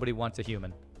 Nobody wants a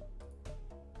human.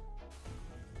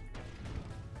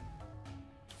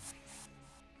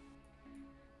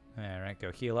 Alright,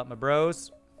 go heal up my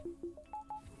bros.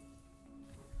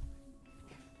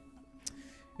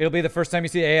 It'll be the first time you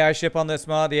see AI ship on this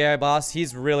mod, the AI boss.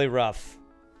 He's really rough.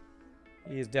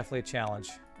 He is definitely a challenge.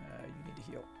 You need to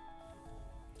heal.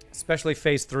 especially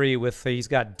phase 3 with he's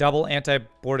got double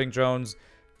anti-boarding drones,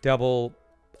 double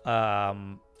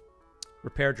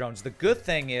repair drones. The good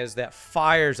thing is that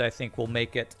fires, I think, will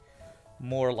make it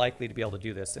more likely to be able to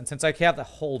do this. And since I have the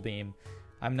hull beam,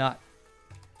 I'm not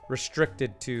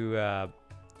restricted to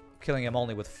killing him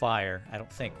only with fire. I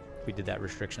don't think we did that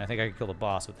restriction. I think I could kill the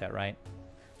boss with that, right?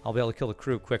 I'll be able to kill the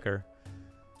crew quicker.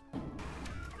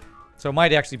 So it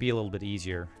might actually be a little bit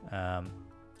easier.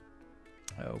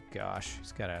 Oh gosh,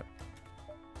 he's got a...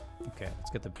 Okay, let's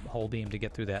get the hull beam to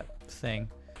get through that thing.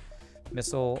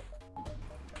 Missile.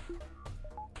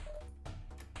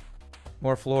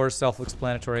 More floors,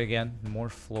 self-explanatory again. More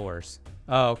floors.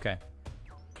 Oh, okay.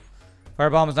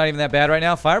 Firebomb's not even that bad right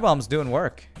now. Firebomb's doing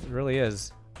work. It really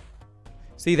is.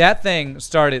 See, that thing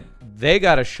started... They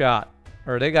got a shot,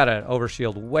 or they got an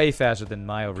overshield way faster than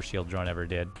my overshield drone ever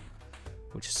did,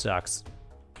 which sucks.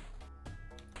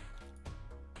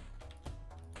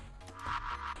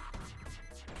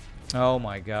 Oh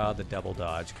my god, the double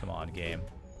dodge. Come on, game.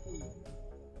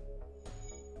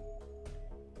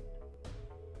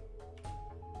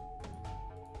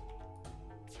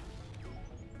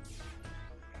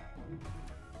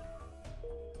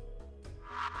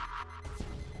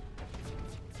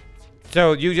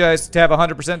 So you guys have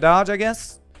 100% dodge, I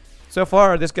guess? So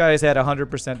far, this guy has had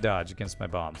 100% dodge against my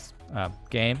bombs.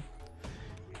 Game.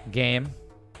 Game.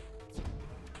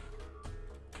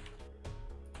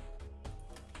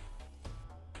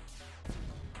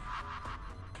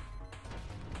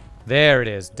 There it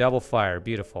is. Double fire.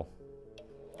 Beautiful.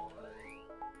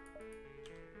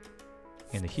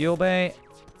 In the heal bay.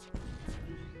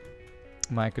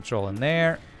 Mind control in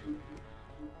there.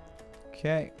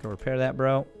 Okay. Go repair that,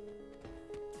 bro.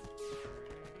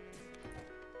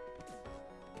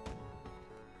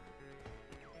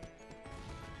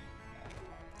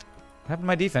 What happened to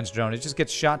my defense drone? It just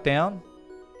gets shot down?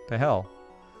 What the hell?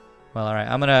 Well, all right.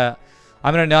 I'm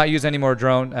gonna not use any more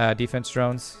drone defense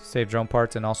drones, save drone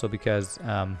parts, and also because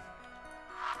I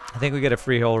think we get a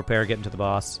free hull repair getting to the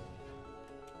boss.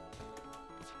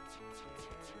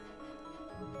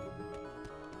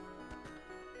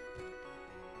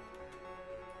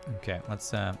 Okay,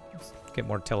 let's get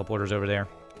more teleporters over there.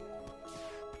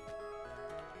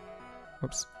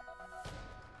 Whoops.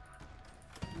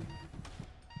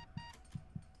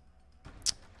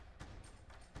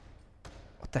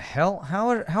 What the hell? How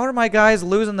are my guys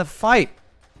losing the fight?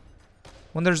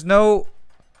 When there's no...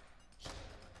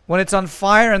 When it's on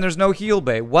fire and there's no heal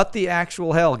bay. What the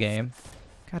actual hell, game?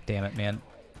 God damn it, man.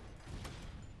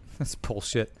 That's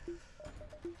bullshit.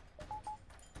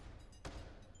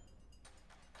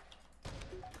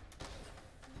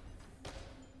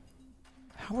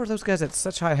 How are those guys at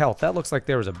such high health? That looks like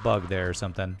there was a bug there or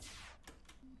something.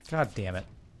 God damn it.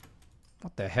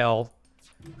 What the hell?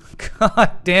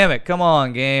 God damn it. Come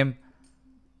on, game.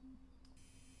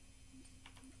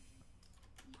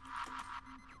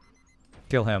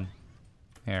 Kill him.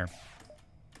 Here.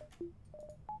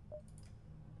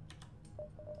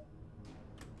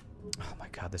 Oh my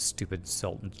god, this stupid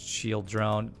Sultan shield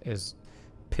drone is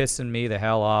pissing me the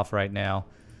hell off right now.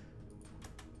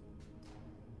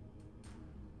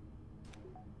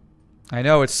 I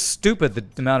know, it's stupid the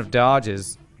amount of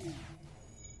dodges.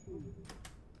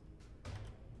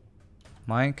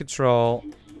 Mind control.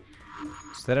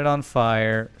 Set it on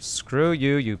fire. Screw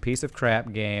you, you piece of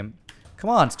crap game. Come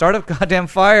on, start a goddamn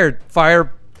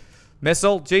fire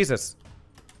missile. Jesus.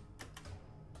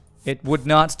 It would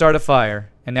not start a fire.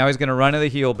 And now he's going to run to the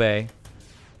heal bay.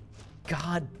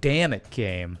 God damn it,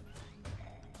 game.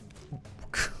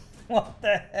 What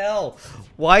the hell?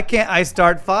 Why can't I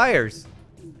start fires?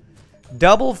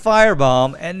 Double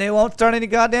firebomb and they won't start any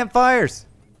goddamn fires.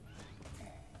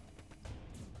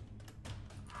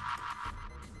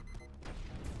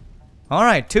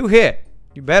 Alright, 2 hit.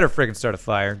 You better friggin' start a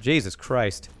fire. Jesus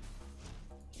Christ.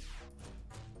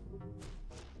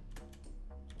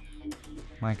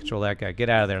 Mind control that guy. Get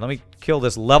out of there. Let me kill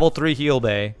this level 3 heal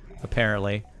bay,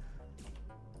 apparently.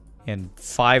 In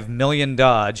 5 million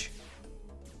dodge.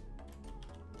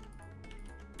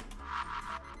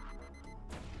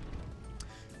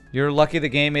 You're lucky the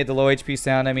game made the low HP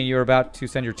sound. I mean, you were about to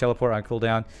send your teleport on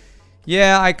cooldown.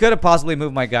 Yeah, I could have possibly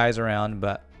moved my guys around,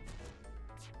 but...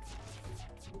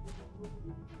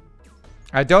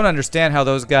 I don't understand how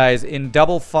those guys in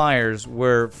double fires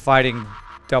were fighting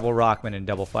double Rockman in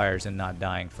double fires and not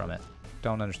dying from it.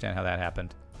 Don't understand how that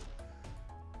happened.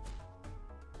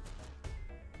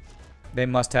 They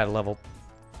must have had a level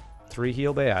 3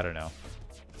 heal bay? I don't know.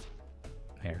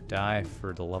 Here, die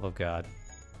for the love of God.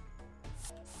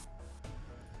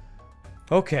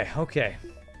 Okay, okay.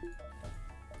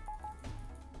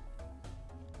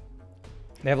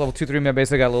 They have level 2, 3 men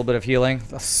basically got a little bit of healing.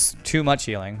 That's too much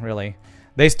healing, really.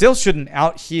 They still shouldn't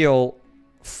out-heal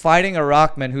fighting a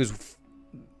Rockman who's...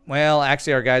 Well,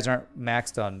 actually, our guys aren't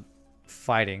maxed on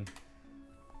fighting.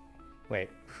 Wait,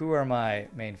 who are my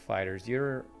main fighters?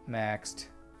 You're maxed.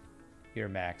 You're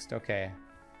maxed. Okay.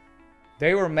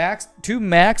 They were maxed... 2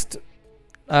 maxed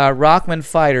Rockman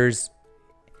fighters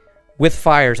with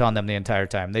fires on them the entire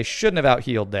time. They shouldn't have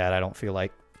out-healed that, I don't feel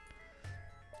like.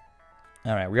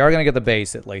 Alright, we are going to get the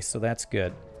base at least, so that's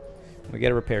good. We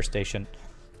get a repair station.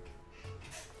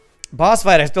 Boss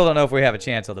fight, I still don't know if we have a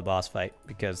chance of the boss fight,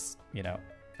 because, you know...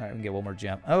 Alright, we can get one more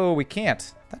jump. Oh, we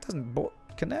can't. That doesn't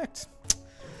connect.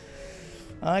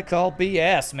 I call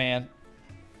BS, man.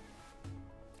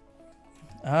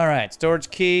 Alright,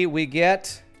 storage key, we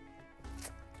get...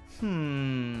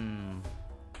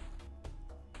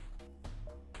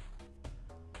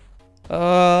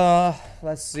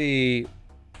 Let's see...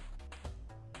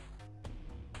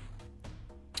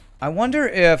 I wonder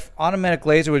if automatic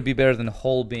laser would be better than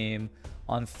hull beam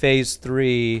on phase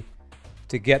 3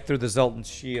 to get through the Zoltan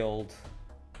shield.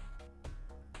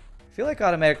 I feel like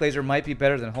automatic laser might be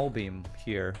better than hull beam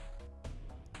here.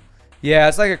 Yeah,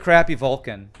 it's like a crappy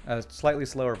Vulcan, a slightly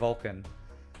slower Vulcan.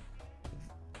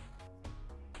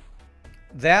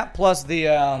 That plus the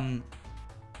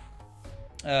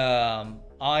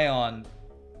ion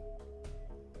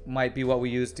might be what we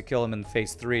use to kill him in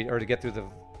phase 3, or to get through the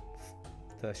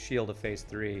shield of phase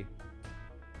 3.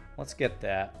 Let's get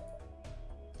that.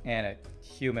 And a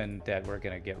human that we're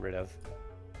gonna get rid of.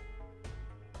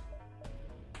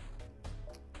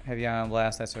 Heavy ion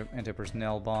blast, that's an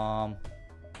anti-personnel bomb.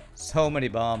 So many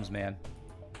bombs, man.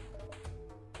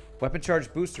 Weapon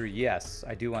charge booster, yes,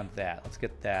 I do want that. Let's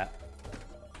get that.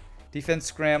 Defense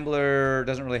scrambler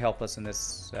doesn't really help us in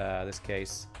this this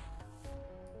case.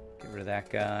 Get rid of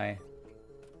that guy.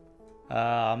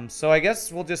 So I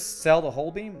guess we'll just sell the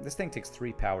hull beam. This thing takes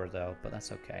 3 power though, but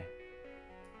that's okay.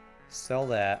 Sell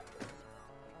that.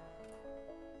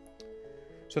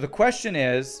 So the question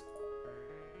is,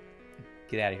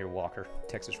 get out of here, Walker,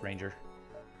 Texas Ranger.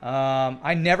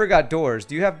 I never got doors.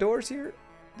 Do you have doors here?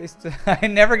 I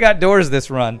never got doors this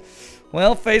run.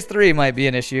 Well, phase 3 might be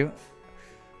an issue.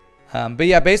 But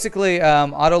yeah, basically,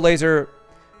 auto laser,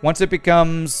 once it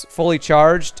becomes fully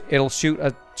charged, it'll shoot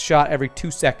a shot every 2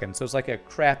 seconds. So it's like a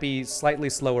crappy, slightly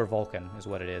slower Vulcan is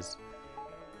what it is.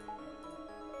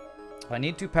 I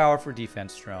need 2 power for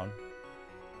defense drone.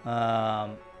 I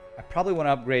probably want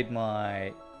to upgrade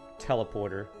my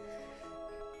teleporter.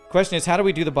 Question is, how do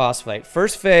we do the boss fight?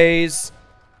 First phase,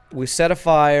 we set a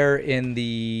fire in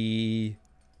the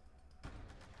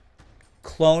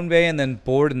clone bay and then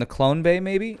board in the clone bay,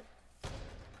 maybe?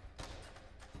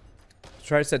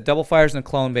 Try to set double fires in the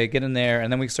clone bay, get in there, and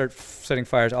then we start setting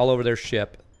fires all over their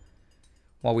ship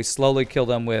while we slowly kill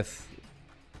them with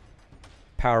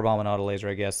power bomb and auto laser,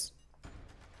 I guess.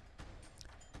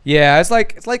 Yeah,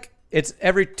 it's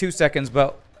every 2 seconds,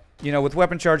 but you know, with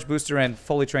weapon charge booster and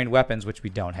fully trained weapons, which we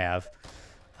don't have,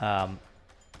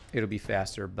 it'll be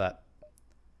faster. But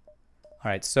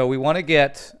all right, so we want to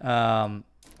get level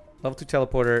 2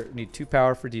 teleporter. Need 2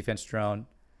 power for defense drone,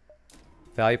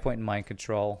 value point and mind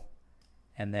control.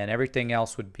 And then everything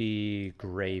else would be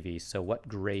gravy. So what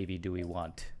gravy do we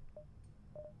want?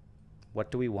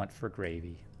 What do we want for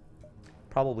gravy?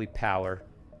 Probably power.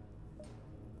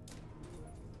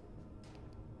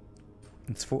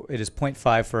 It is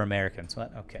 0.5 for Americans.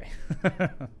 What? Okay.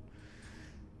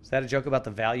 Is that a joke about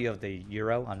the value of the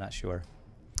euro? I'm not sure.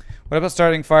 What about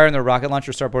starting fire in the rocket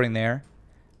launcher, start boarding there?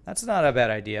 That's not a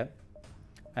bad idea.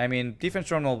 I mean, defense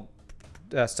drone will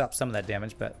stop some of that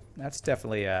damage, but that's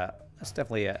definitely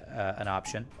an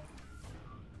option.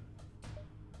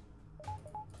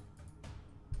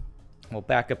 Well,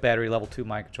 backup battery, level 2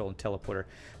 mind control, and teleporter.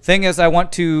 Thing is, I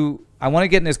want to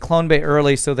get in his clone bay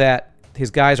early so that his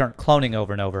guys aren't cloning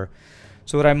over and over.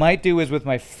 So what I might do is with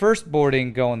my first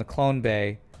boarding go in the clone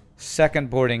bay, second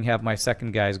boarding have my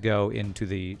second guys go into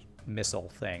the missile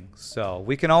thing. So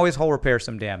we can always hull repair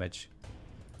some damage.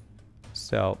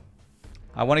 So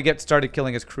I want to get started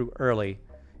killing his crew early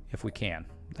if we can.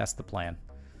 That's the plan.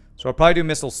 So I'll probably do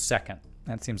missiles second.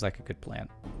 That seems like a good plan.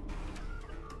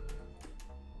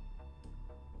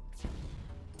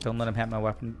 Don't let him have my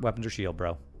weapons or shield,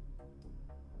 bro.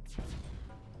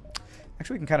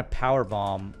 Actually, we can kind of power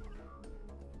bomb.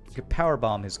 We could power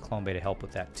bomb his clone bay to help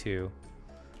with that too.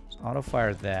 So auto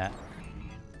fire that.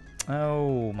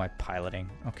 Oh, my piloting.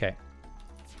 Okay.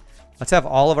 Let's have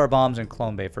all of our bombs in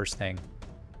clone bay first thing.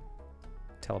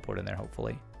 Teleport in there,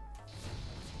 hopefully.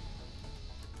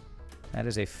 That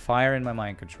is a fire in my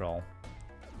mind control.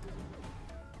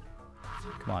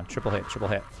 Come on, triple hit, triple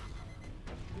hit.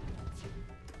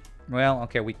 Well,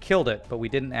 okay, we killed it, but we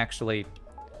didn't actually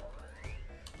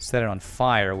set it on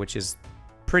fire, which is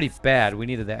pretty bad. We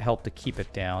needed that help to keep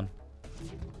it down.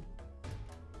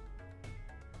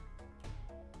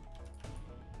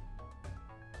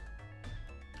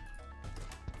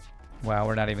 Wow,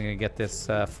 we're not even going to get this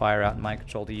fire out in mind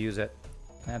control to use it.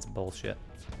 That's bullshit.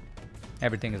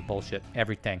 Everything is bullshit.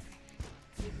 Everything.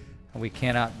 We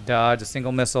cannot dodge a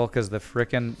single missile because the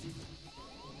frickin'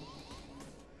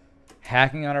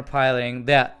 hacking on our piloting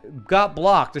that got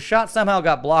blocked. The shot somehow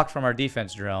got blocked from our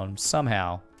defense drone.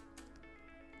 Somehow.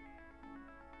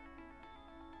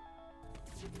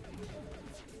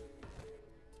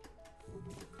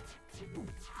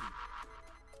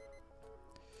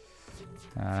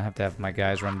 I have to have my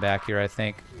guys run back here, I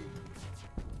think.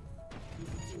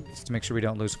 Just to make sure we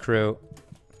don't lose crew.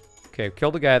 Okay,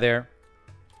 killed the guy there.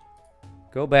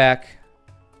 Go back.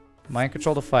 Mind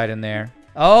control the fight in there.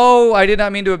 Oh, I did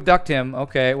not mean to abduct him.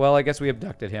 Okay, well, I guess we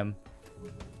abducted him.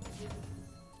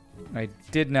 I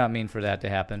did not mean for that to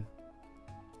happen.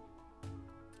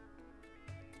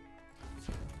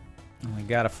 I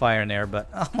got a fire in there, but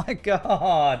oh my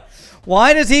god.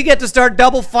 Why does he get to start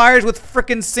double fires with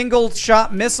frickin' single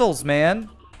shot missiles, man?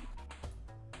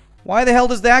 Why the hell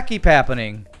does that keep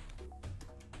happening?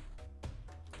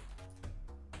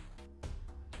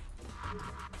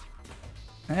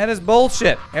 That is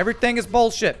bullshit. Everything is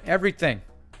bullshit. Everything.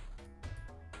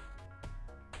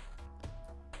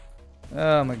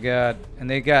 Oh my god. And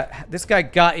this guy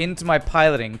got into my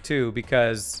piloting too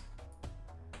because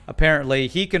apparently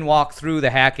he can walk through the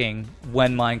hacking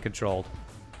when mind controlled.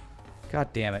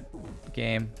 God damn it,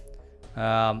 game.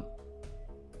 I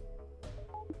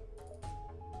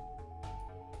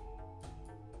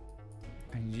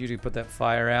need you to put that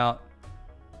fire out.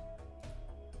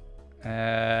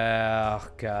 Oh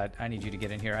god, I need you to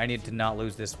get in here. I need to not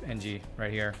lose this NG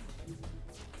right here.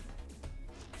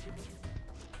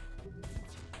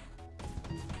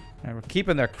 And we're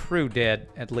keeping their crew dead,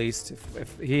 at least.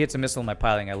 If he hits a missile in my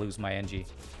piloting, I lose my NG.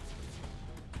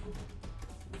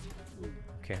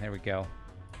 Okay, there we go.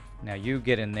 Now you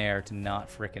get in there to not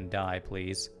frickin' die,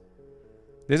 please.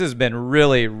 This has been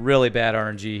really, really bad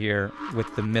RNG here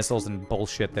with the missiles and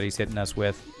bullshit that he's hitting us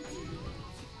with.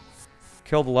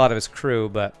 Killed a lot of his crew,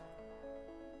 but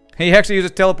he actually used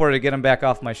a teleporter to get him back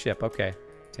off my ship. Okay,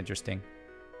 it's interesting.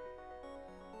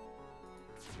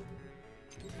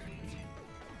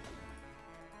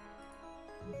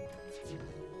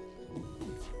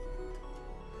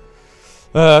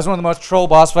 That's one of the most troll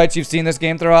boss fights you've seen this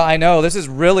game throughout. I know, this is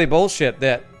really bullshit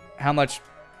that how much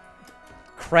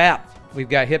crap we've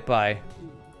got hit by.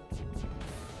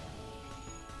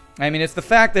 I mean, it's the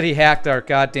fact that he hacked our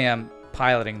goddamn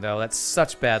piloting, though. That's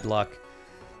such bad luck.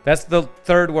 That's the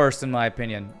third worst, in my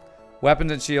opinion.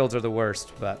 Weapons and shields are the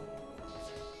worst, but...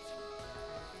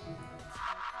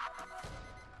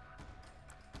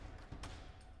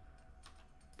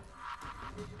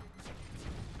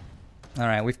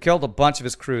 Alright, we've killed a bunch of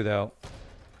his crew, though.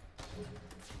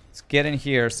 Let's get in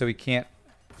here so we can't...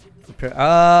 prepare.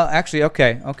 Actually,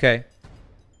 okay.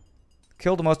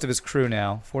 Killed most of his crew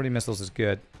now. 40 missiles is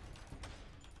good.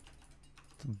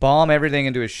 Bomb everything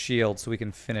into his shield so we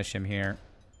can finish him here.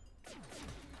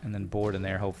 And then board in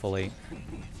there, hopefully.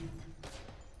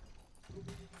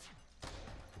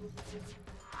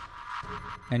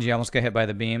 And he almost got hit by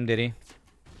the beam, did he?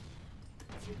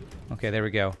 Okay, there we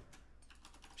go.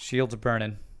 Shields are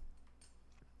burning.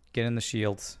 Get in the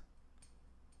shields.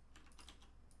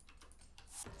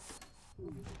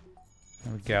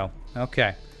 There we go.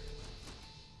 Okay.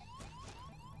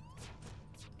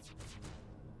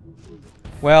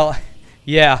 Well,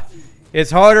 yeah.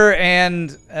 It's harder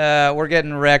and we're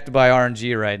getting wrecked by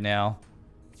RNG right now.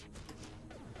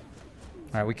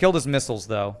 Alright, we killed his missiles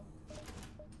though.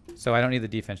 So I don't need the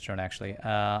defense drone actually.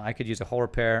 I could use a hull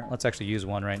repair. Let's actually use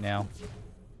one right now.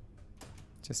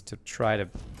 Just to try to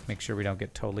make sure we don't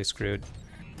get totally screwed.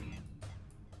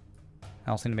 I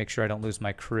also need to make sure I don't lose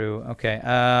my crew. Okay,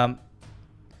 I'm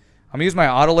gonna use my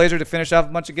auto laser to finish off a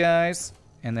bunch of guys.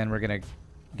 And then we're gonna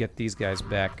get these guys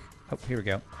back. Oh, here we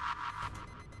go.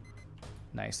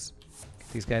 Nice. Get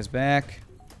these guys back.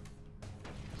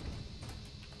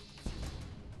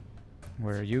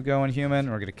 Where are you going, human?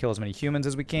 We're gonna kill as many humans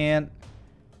as we can.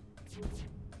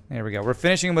 There we go. We're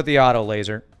finishing with the auto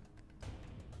laser.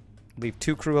 Leave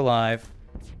 2 crew alive.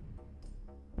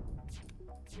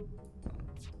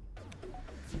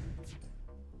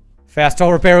 Fast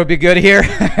hull repair would be good here.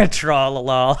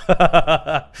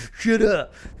 Tra-la-la. Shut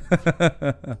up.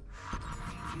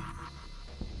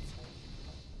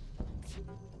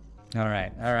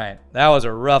 Alright. That was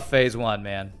a rough phase 1,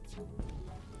 man.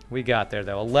 We got there,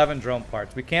 though. 11 drone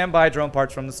parts. We can buy drone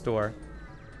parts from the store.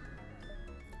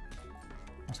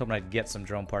 I was hoping I'd get some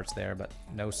drone parts there, but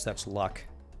no such luck.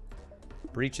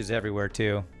 Breaches everywhere,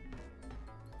 too.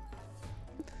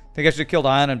 Think I should have killed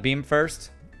Ion and Beam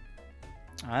first?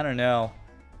 I don't know.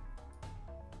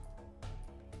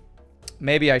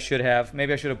 Maybe I should have.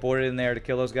 Maybe I should have boarded in there to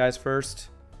kill those guys first.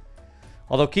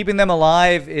 Although keeping them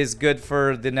alive is good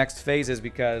for the next phases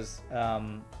because...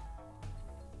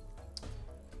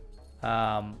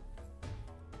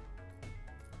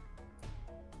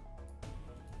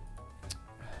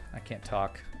 I can't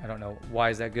talk. I don't know. Why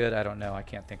is that good? I don't know. I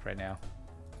can't think right now.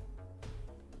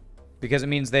 Because it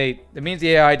means the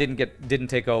AI didn't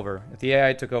take over. If the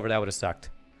AI took over, that would have sucked.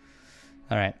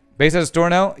 All right. Base at a store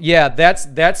now? Yeah, that's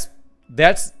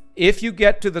if you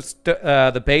get to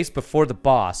the base before the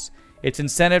boss. It's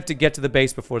incentive to get to the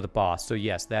base before the boss. So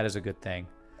yes, that is a good thing.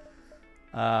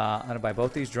 I'm gonna buy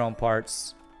both these drone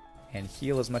parts and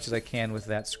heal as much as I can with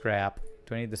that scrap.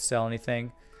 Do I need to sell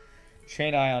anything?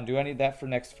 Chain Ion, do I need that for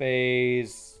next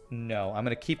phase? No. I'm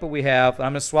going to keep what we have.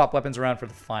 I'm going to swap weapons around for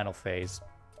the final phase.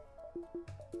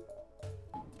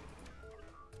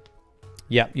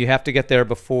 Yeah, you have to get there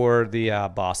before the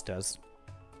boss does.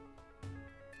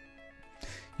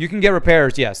 You can get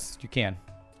repairs. Yes, you can.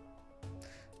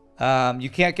 You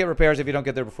can't get repairs if you don't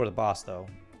get there before the boss, though.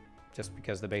 Just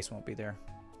because the base won't be there.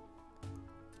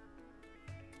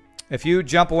 If you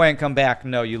jump away and come back,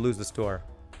 no, you lose the store.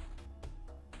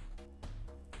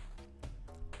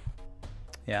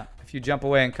 Yeah, if you jump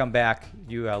away and come back,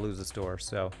 you lose the store.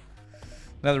 So,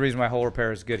 another reason why hull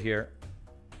repair is good here.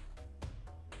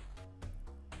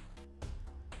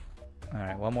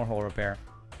 Alright, one more hull repair.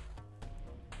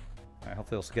 Alright,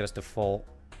 hopefully it'll get us to full.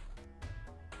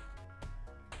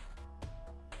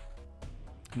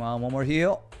 Come on, one more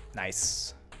heal.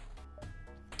 Nice.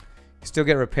 You still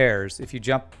get repairs. If you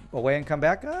jump away and come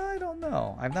back, I don't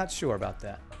know. I'm not sure about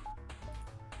that.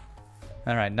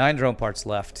 Alright, 9 drone parts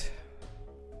left.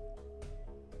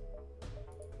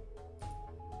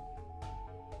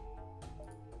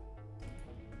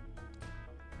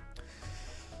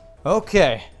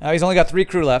 Okay, now he's only got 3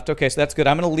 crew left. Okay, so that's good.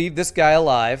 I'm going to leave this guy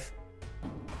alive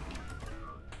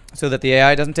so that the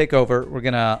AI doesn't take over. We're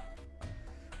going to...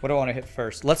 What do I want to hit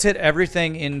first? Let's hit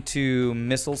everything into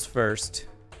missiles first.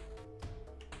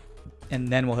 And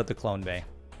then we'll hit the clone bay.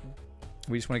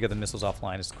 We just want to get the missiles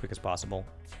offline as quick as possible.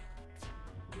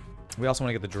 We also want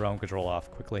to get the drone control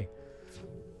off quickly.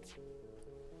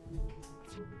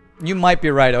 You might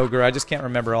be right, Ogre. I just can't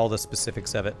remember all the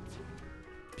specifics of it.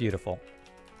 Beautiful.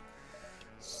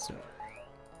 So,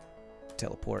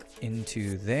 teleport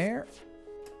into there.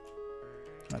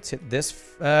 Let's hit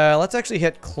this. Let's actually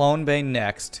hit Clone Bay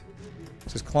next.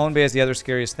 Because Clone Bay is the other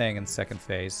scariest thing in the second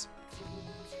phase.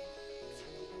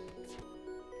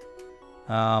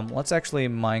 Let's actually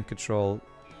mind control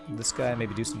this guy.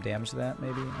 Maybe do some damage to that,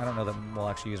 maybe. I don't know that we'll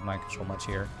actually use mind control much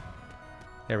here.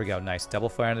 There we go. Nice. Double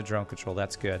fire on the drone control.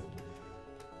 That's good.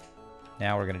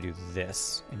 Now we're going to do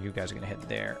this. And you guys are going to hit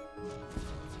there.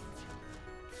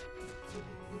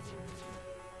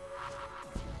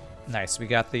 Nice. We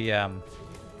got the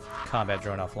combat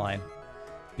drone offline.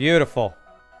 Beautiful.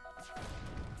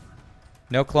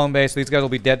 No clone base. These guys will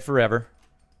be dead forever.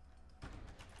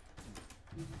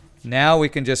 Now we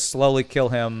can just slowly kill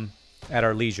him at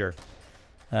our leisure.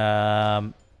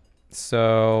 So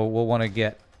we'll want to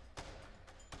get...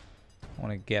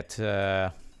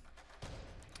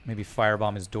 maybe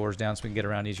firebomb his doors down so we can get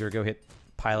around easier. Go hit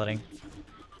piloting.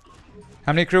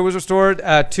 How many crew was restored?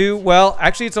 2. Well,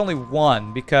 actually it's only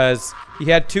 1 because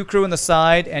he had 2 crew in the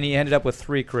side and he ended up with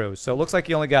 3 crew. So it looks like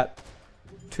he only got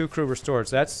 2 crew restored.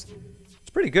 So it's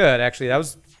pretty good, actually. That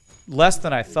was less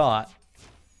than I thought.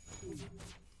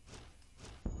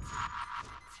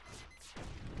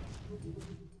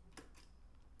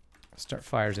 Start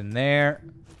fires in there.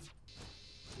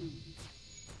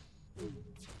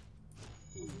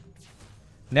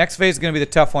 Next phase is going to be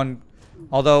the tough one.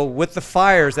 Although, with the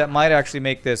fires, that might actually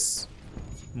make this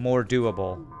more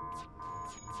doable.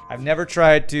 I've never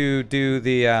tried to do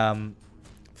the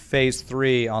phase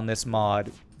 3 on this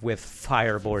mod with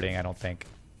fireboarding, I don't think.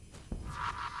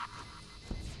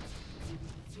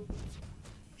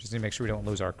 Just need to make sure we don't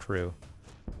lose our crew.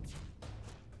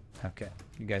 Okay,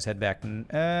 you guys head back.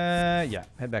 Yeah,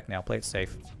 head back now. Play it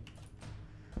safe.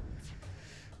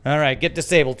 Alright, get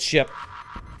disabled, ship.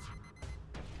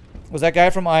 Was that guy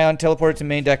from Ion teleported to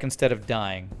main deck instead of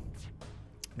dying?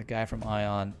 The guy from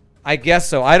Ion. I guess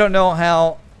so. I don't know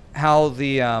how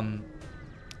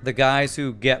the guys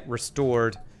who get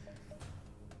restored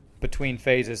between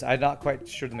phases. I'm not quite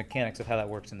sure the mechanics of how that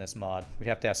works in this mod. We'd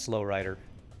have to ask Slow Rider.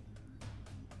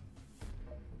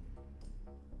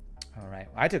 Alright,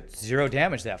 I took 0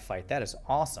 damage that fight. That is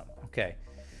awesome. Okay.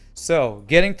 So,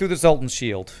 getting through the Zoltan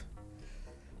Shield.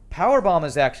 Power Bomb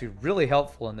is actually really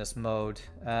helpful in this mode.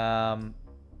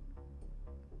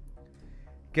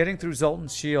 Getting through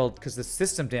Zoltan's Shield, because the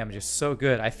system damage is so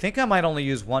good. I think I might only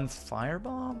use 1 Fire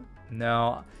Bomb?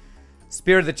 No.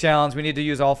 Spirit of the Challenge, we need to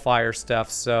use all fire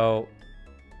stuff, so...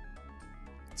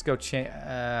 Let's go Chain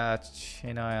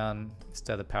Ion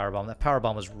instead of the Power Bomb. That Power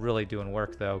Bomb was really doing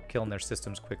work, though, killing their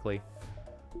systems quickly.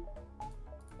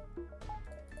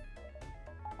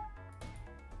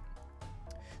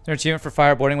 Is there an achievement for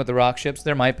fireboarding with the rock ships?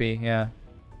 There might be, yeah.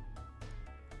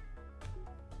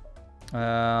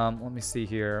 Let me see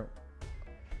here.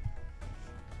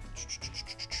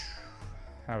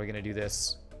 How are we going to do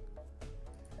this?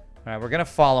 Alright, we're going to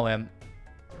follow him.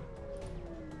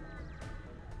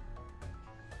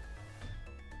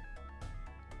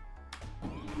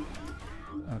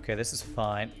 Okay, this is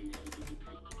fine.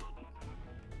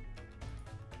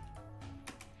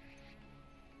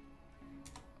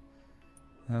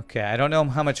 Okay, I don't know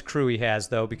how much crew he has,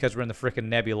 though, because we're in the frickin'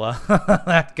 nebula.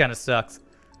 That kind of sucks.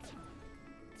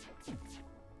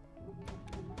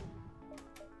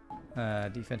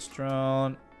 Defense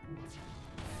drone.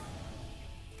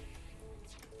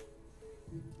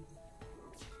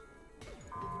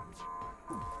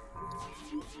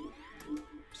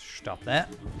 Stop that.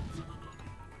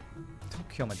 Don't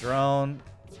kill my drone.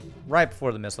 Right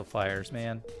before the missile fires,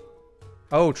 man.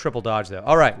 Oh, triple dodge, though.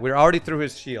 All right, we're already through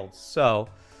his shield, so...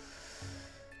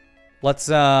 Let's,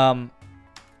 firebomb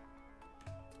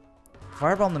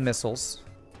the missiles.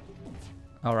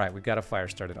 Alright, we've got a fire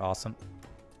started. Awesome.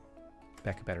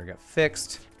 Backup battery got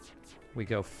fixed. We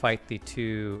go fight the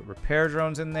 2 repair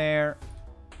drones in there.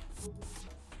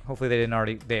 Hopefully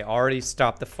they already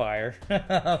stopped the fire.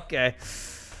 Okay.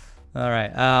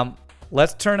 Alright,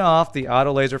 let's turn off the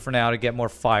auto laser for now to get more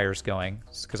fires going.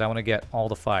 Because I want to get all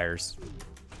the fires.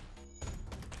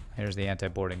 Here's the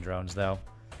anti-boarding drones, though.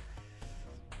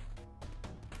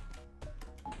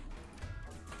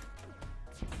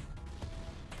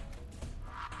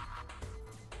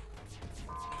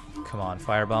 Come on,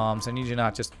 fire bombs. I need you to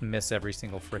not just miss every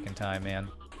single frickin' time, man.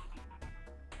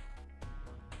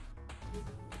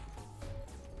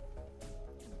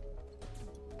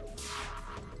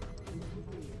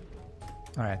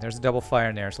 Alright, there's a double fire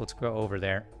in there, so let's go over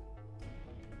there.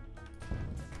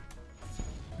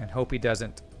 And hope he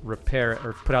doesn't repair it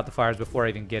or put out the fires before I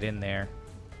even get in there.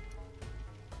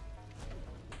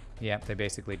 Yeah, they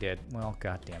basically did. Well,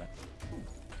 god damn it.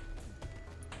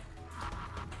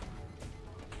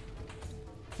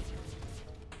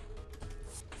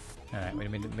 Alright, we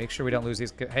need to make sure we don't lose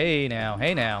these. Hey now,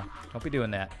 don't be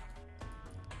doing that.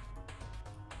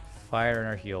 Fire in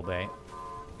our heal bay.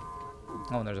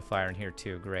 Oh, and there's a fire in here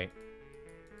too, great.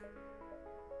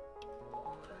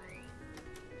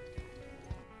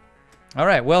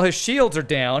 Alright, well his shields are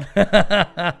down.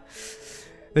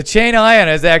 The Chain Ion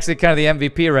is actually kind of the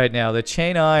MVP right now. The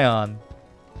Chain Ion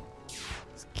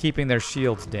is keeping their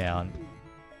shields down.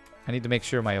 I need to make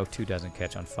sure my O2 doesn't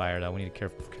catch on fire though. We need to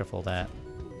be careful of that.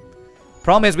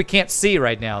 Problem is we can't see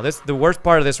right now. The worst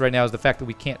part of this right now is the fact that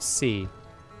we can't see.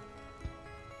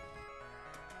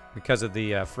 Because of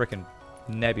the frickin'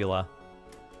 nebula.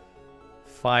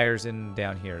 Fires in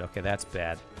down here. Okay, that's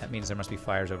bad. That means there must be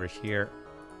fires over here.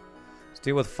 Let's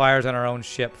deal with fires on our own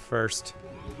ship first.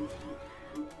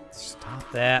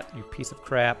 Stop that, you piece of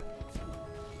crap.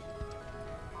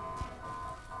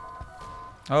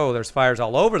 Oh, there's fires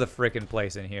all over the frickin'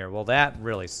 place in here. Well, that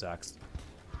really sucks.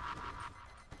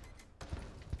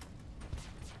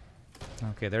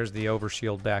 Okay, there's the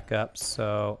overshield back up,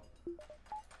 so...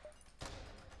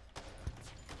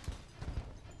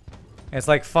 It's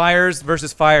like fires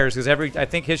versus fires, because I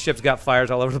think his ship's got fires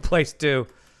all over the place, too.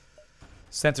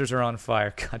 Sensors are on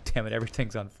fire. God damn it,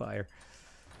 everything's on fire.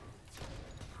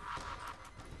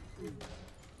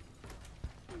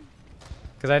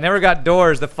 Because I never got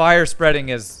doors, the fire spreading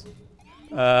is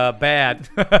bad.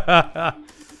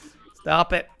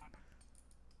 Stop it.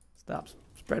 Stop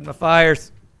spreading the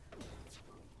fires.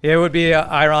 It would be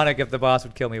ironic if the boss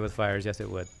would kill me with fires. Yes, it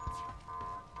would.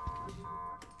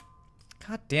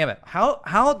 God damn it.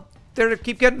 How there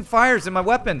keep getting fires in my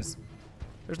weapons?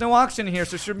 There's no oxygen here,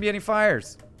 so there shouldn't be any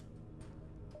fires.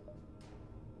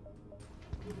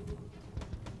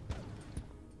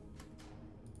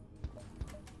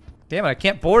 Damn it, I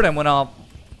can't board him when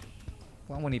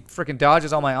when he freaking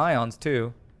dodges all my ions,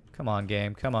 too. Come on,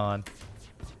 game. Come on.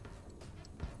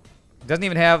 Doesn't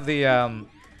even have the,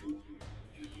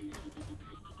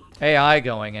 AI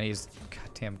going, and he's,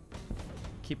 goddamn,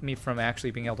 keeping me from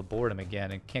actually being able to board him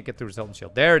again, and can't get through Zoltan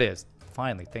Shield. There it is.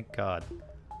 Finally, thank God.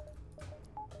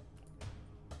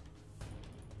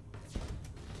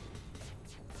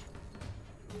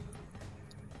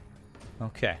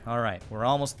 Okay, alright. We're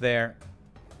almost there.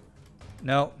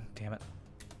 No. Damn it.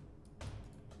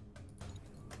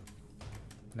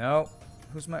 No.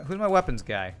 Who's my weapons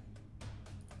guy?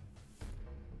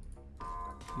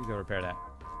 You go repair that.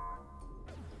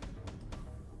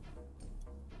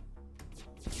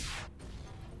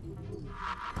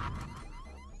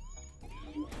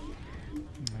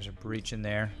 There's a breach in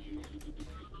there.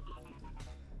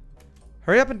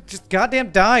 Hurry up and just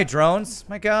goddamn die, drones.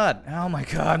 My god. Oh my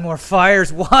god, more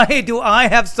fires. Why do I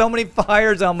have so many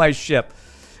fires on my ship?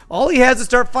 All he has is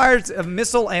start fires of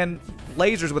missile and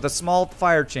lasers with a small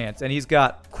fire chance, and he's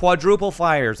got quadruple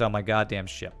fires on my goddamn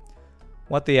ship.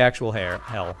 What the actual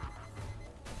hell?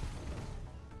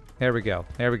 There we go.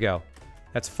 There we go.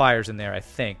 That's fires in there, I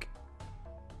think.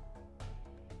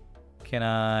 Can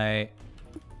I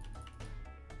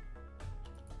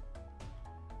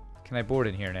board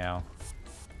in here now?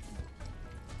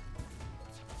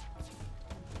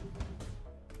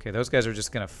 Okay, those guys are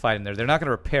just gonna fight in there. They're not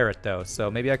gonna repair it though,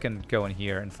 so maybe I can go in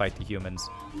here and fight the humans.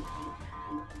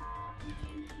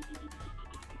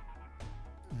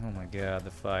 Oh my god, the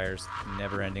fires.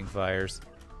 Never-ending fires.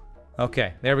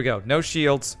 Okay, there we go. No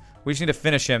shields. We just need to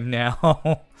finish him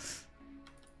now.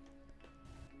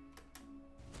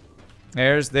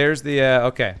 There's the,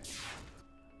 okay.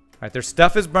 Alright, their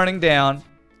stuff is burning down.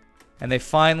 And they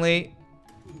finally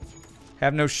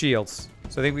have no shields.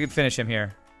 So I think we can finish him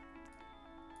here.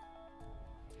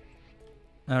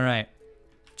 Alright.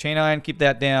 Chain iron, keep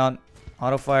that down.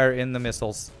 Auto fire in the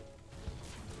missiles.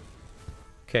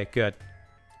 Okay, good.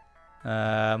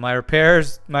 My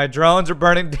repairs, my drones are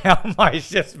burning down. My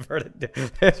ship's burning down.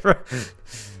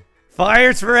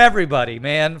 Fires for everybody,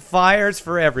 man. Fires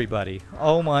for everybody.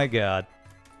 Oh my god.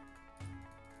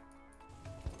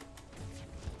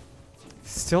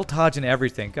 Still dodging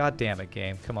everything. God damn it,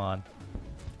 game. Come on.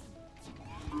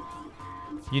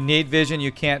 You need vision.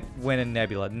 You can't win in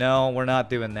Nebula. No, we're not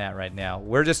doing that right now.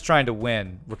 We're just trying to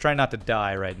win. We're trying not to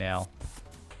die right now.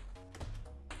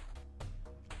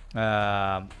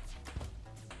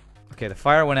 Okay, the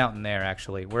fire went out in there,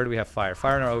 actually. Where do we have fire?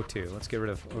 Fire in our O2. Let's get rid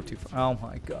of O2. Oh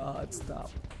my god,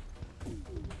 stop.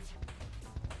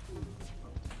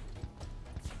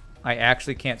 I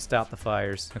actually can't stop the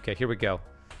fires. Okay, here we go.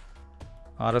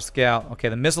 Auto scout. Okay,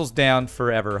 the missile's down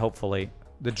forever, hopefully.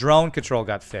 The drone control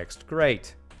got fixed.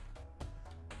 Great.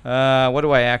 What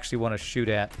do I actually want to shoot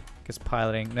at? I guess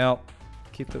piloting. No.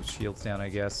 Keep those shields down, I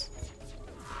guess.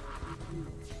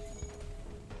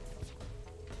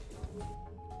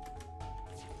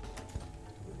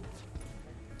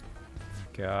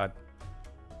 God.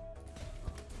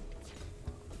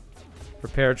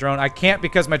 Repair drone. I can't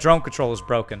because my drone control is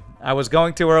broken. I was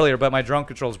going to earlier, but my drone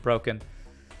control is broken.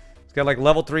 It's got like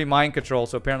level 3 mind control,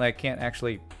 so apparently I can't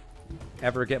actually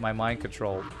ever get my mind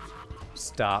control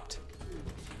stopped.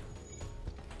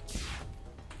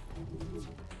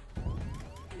 Oh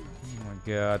my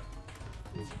god.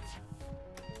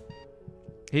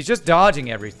 He's just dodging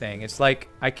everything. It's like,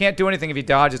 I can't do anything if he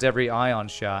dodges every ion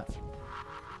shot.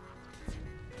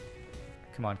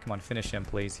 Come on, finish him,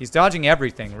 please. He's dodging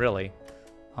everything, really.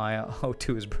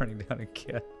 O2 is burning down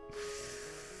again.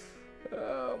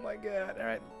 Oh my god,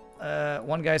 alright.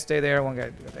 One guy stay there, one guy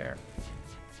go there.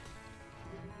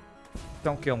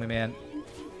 Don't kill me, man.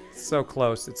 It's so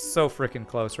close. It's so freaking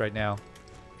close right now.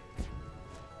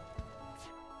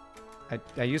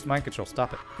 I used mind control.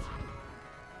 Stop it.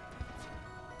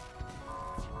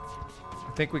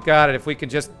 I think we got it. If we can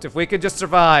just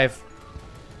survive.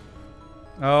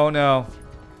 Oh no.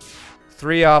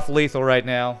 3 off lethal right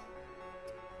now.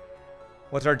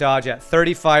 What's our dodge at?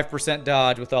 35%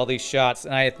 dodge with all these shots,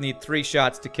 and I need 3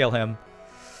 shots to kill him.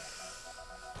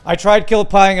 I tried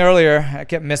kill-pying earlier. I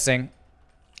kept missing.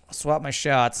 I'll swap my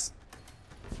shots.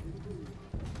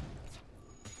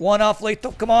 1 off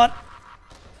lethal. Come on.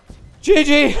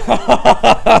 GG.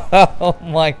 Oh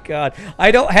my god. I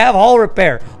don't have hull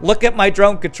repair. Look at my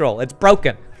drone control. It's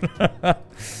broken.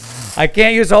 I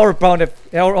can't use hull repair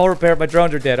if my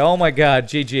drones are dead. Oh my god.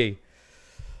 GG.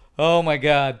 Oh my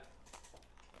god.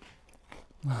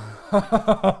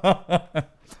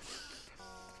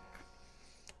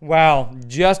 Wow.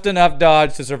 Just enough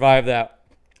dodge to survive that.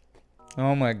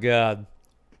 Oh my god.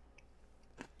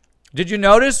 Did you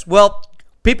notice? Well,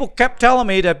 people kept telling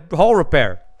me to hull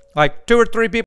repair. Like 2 or 3 people.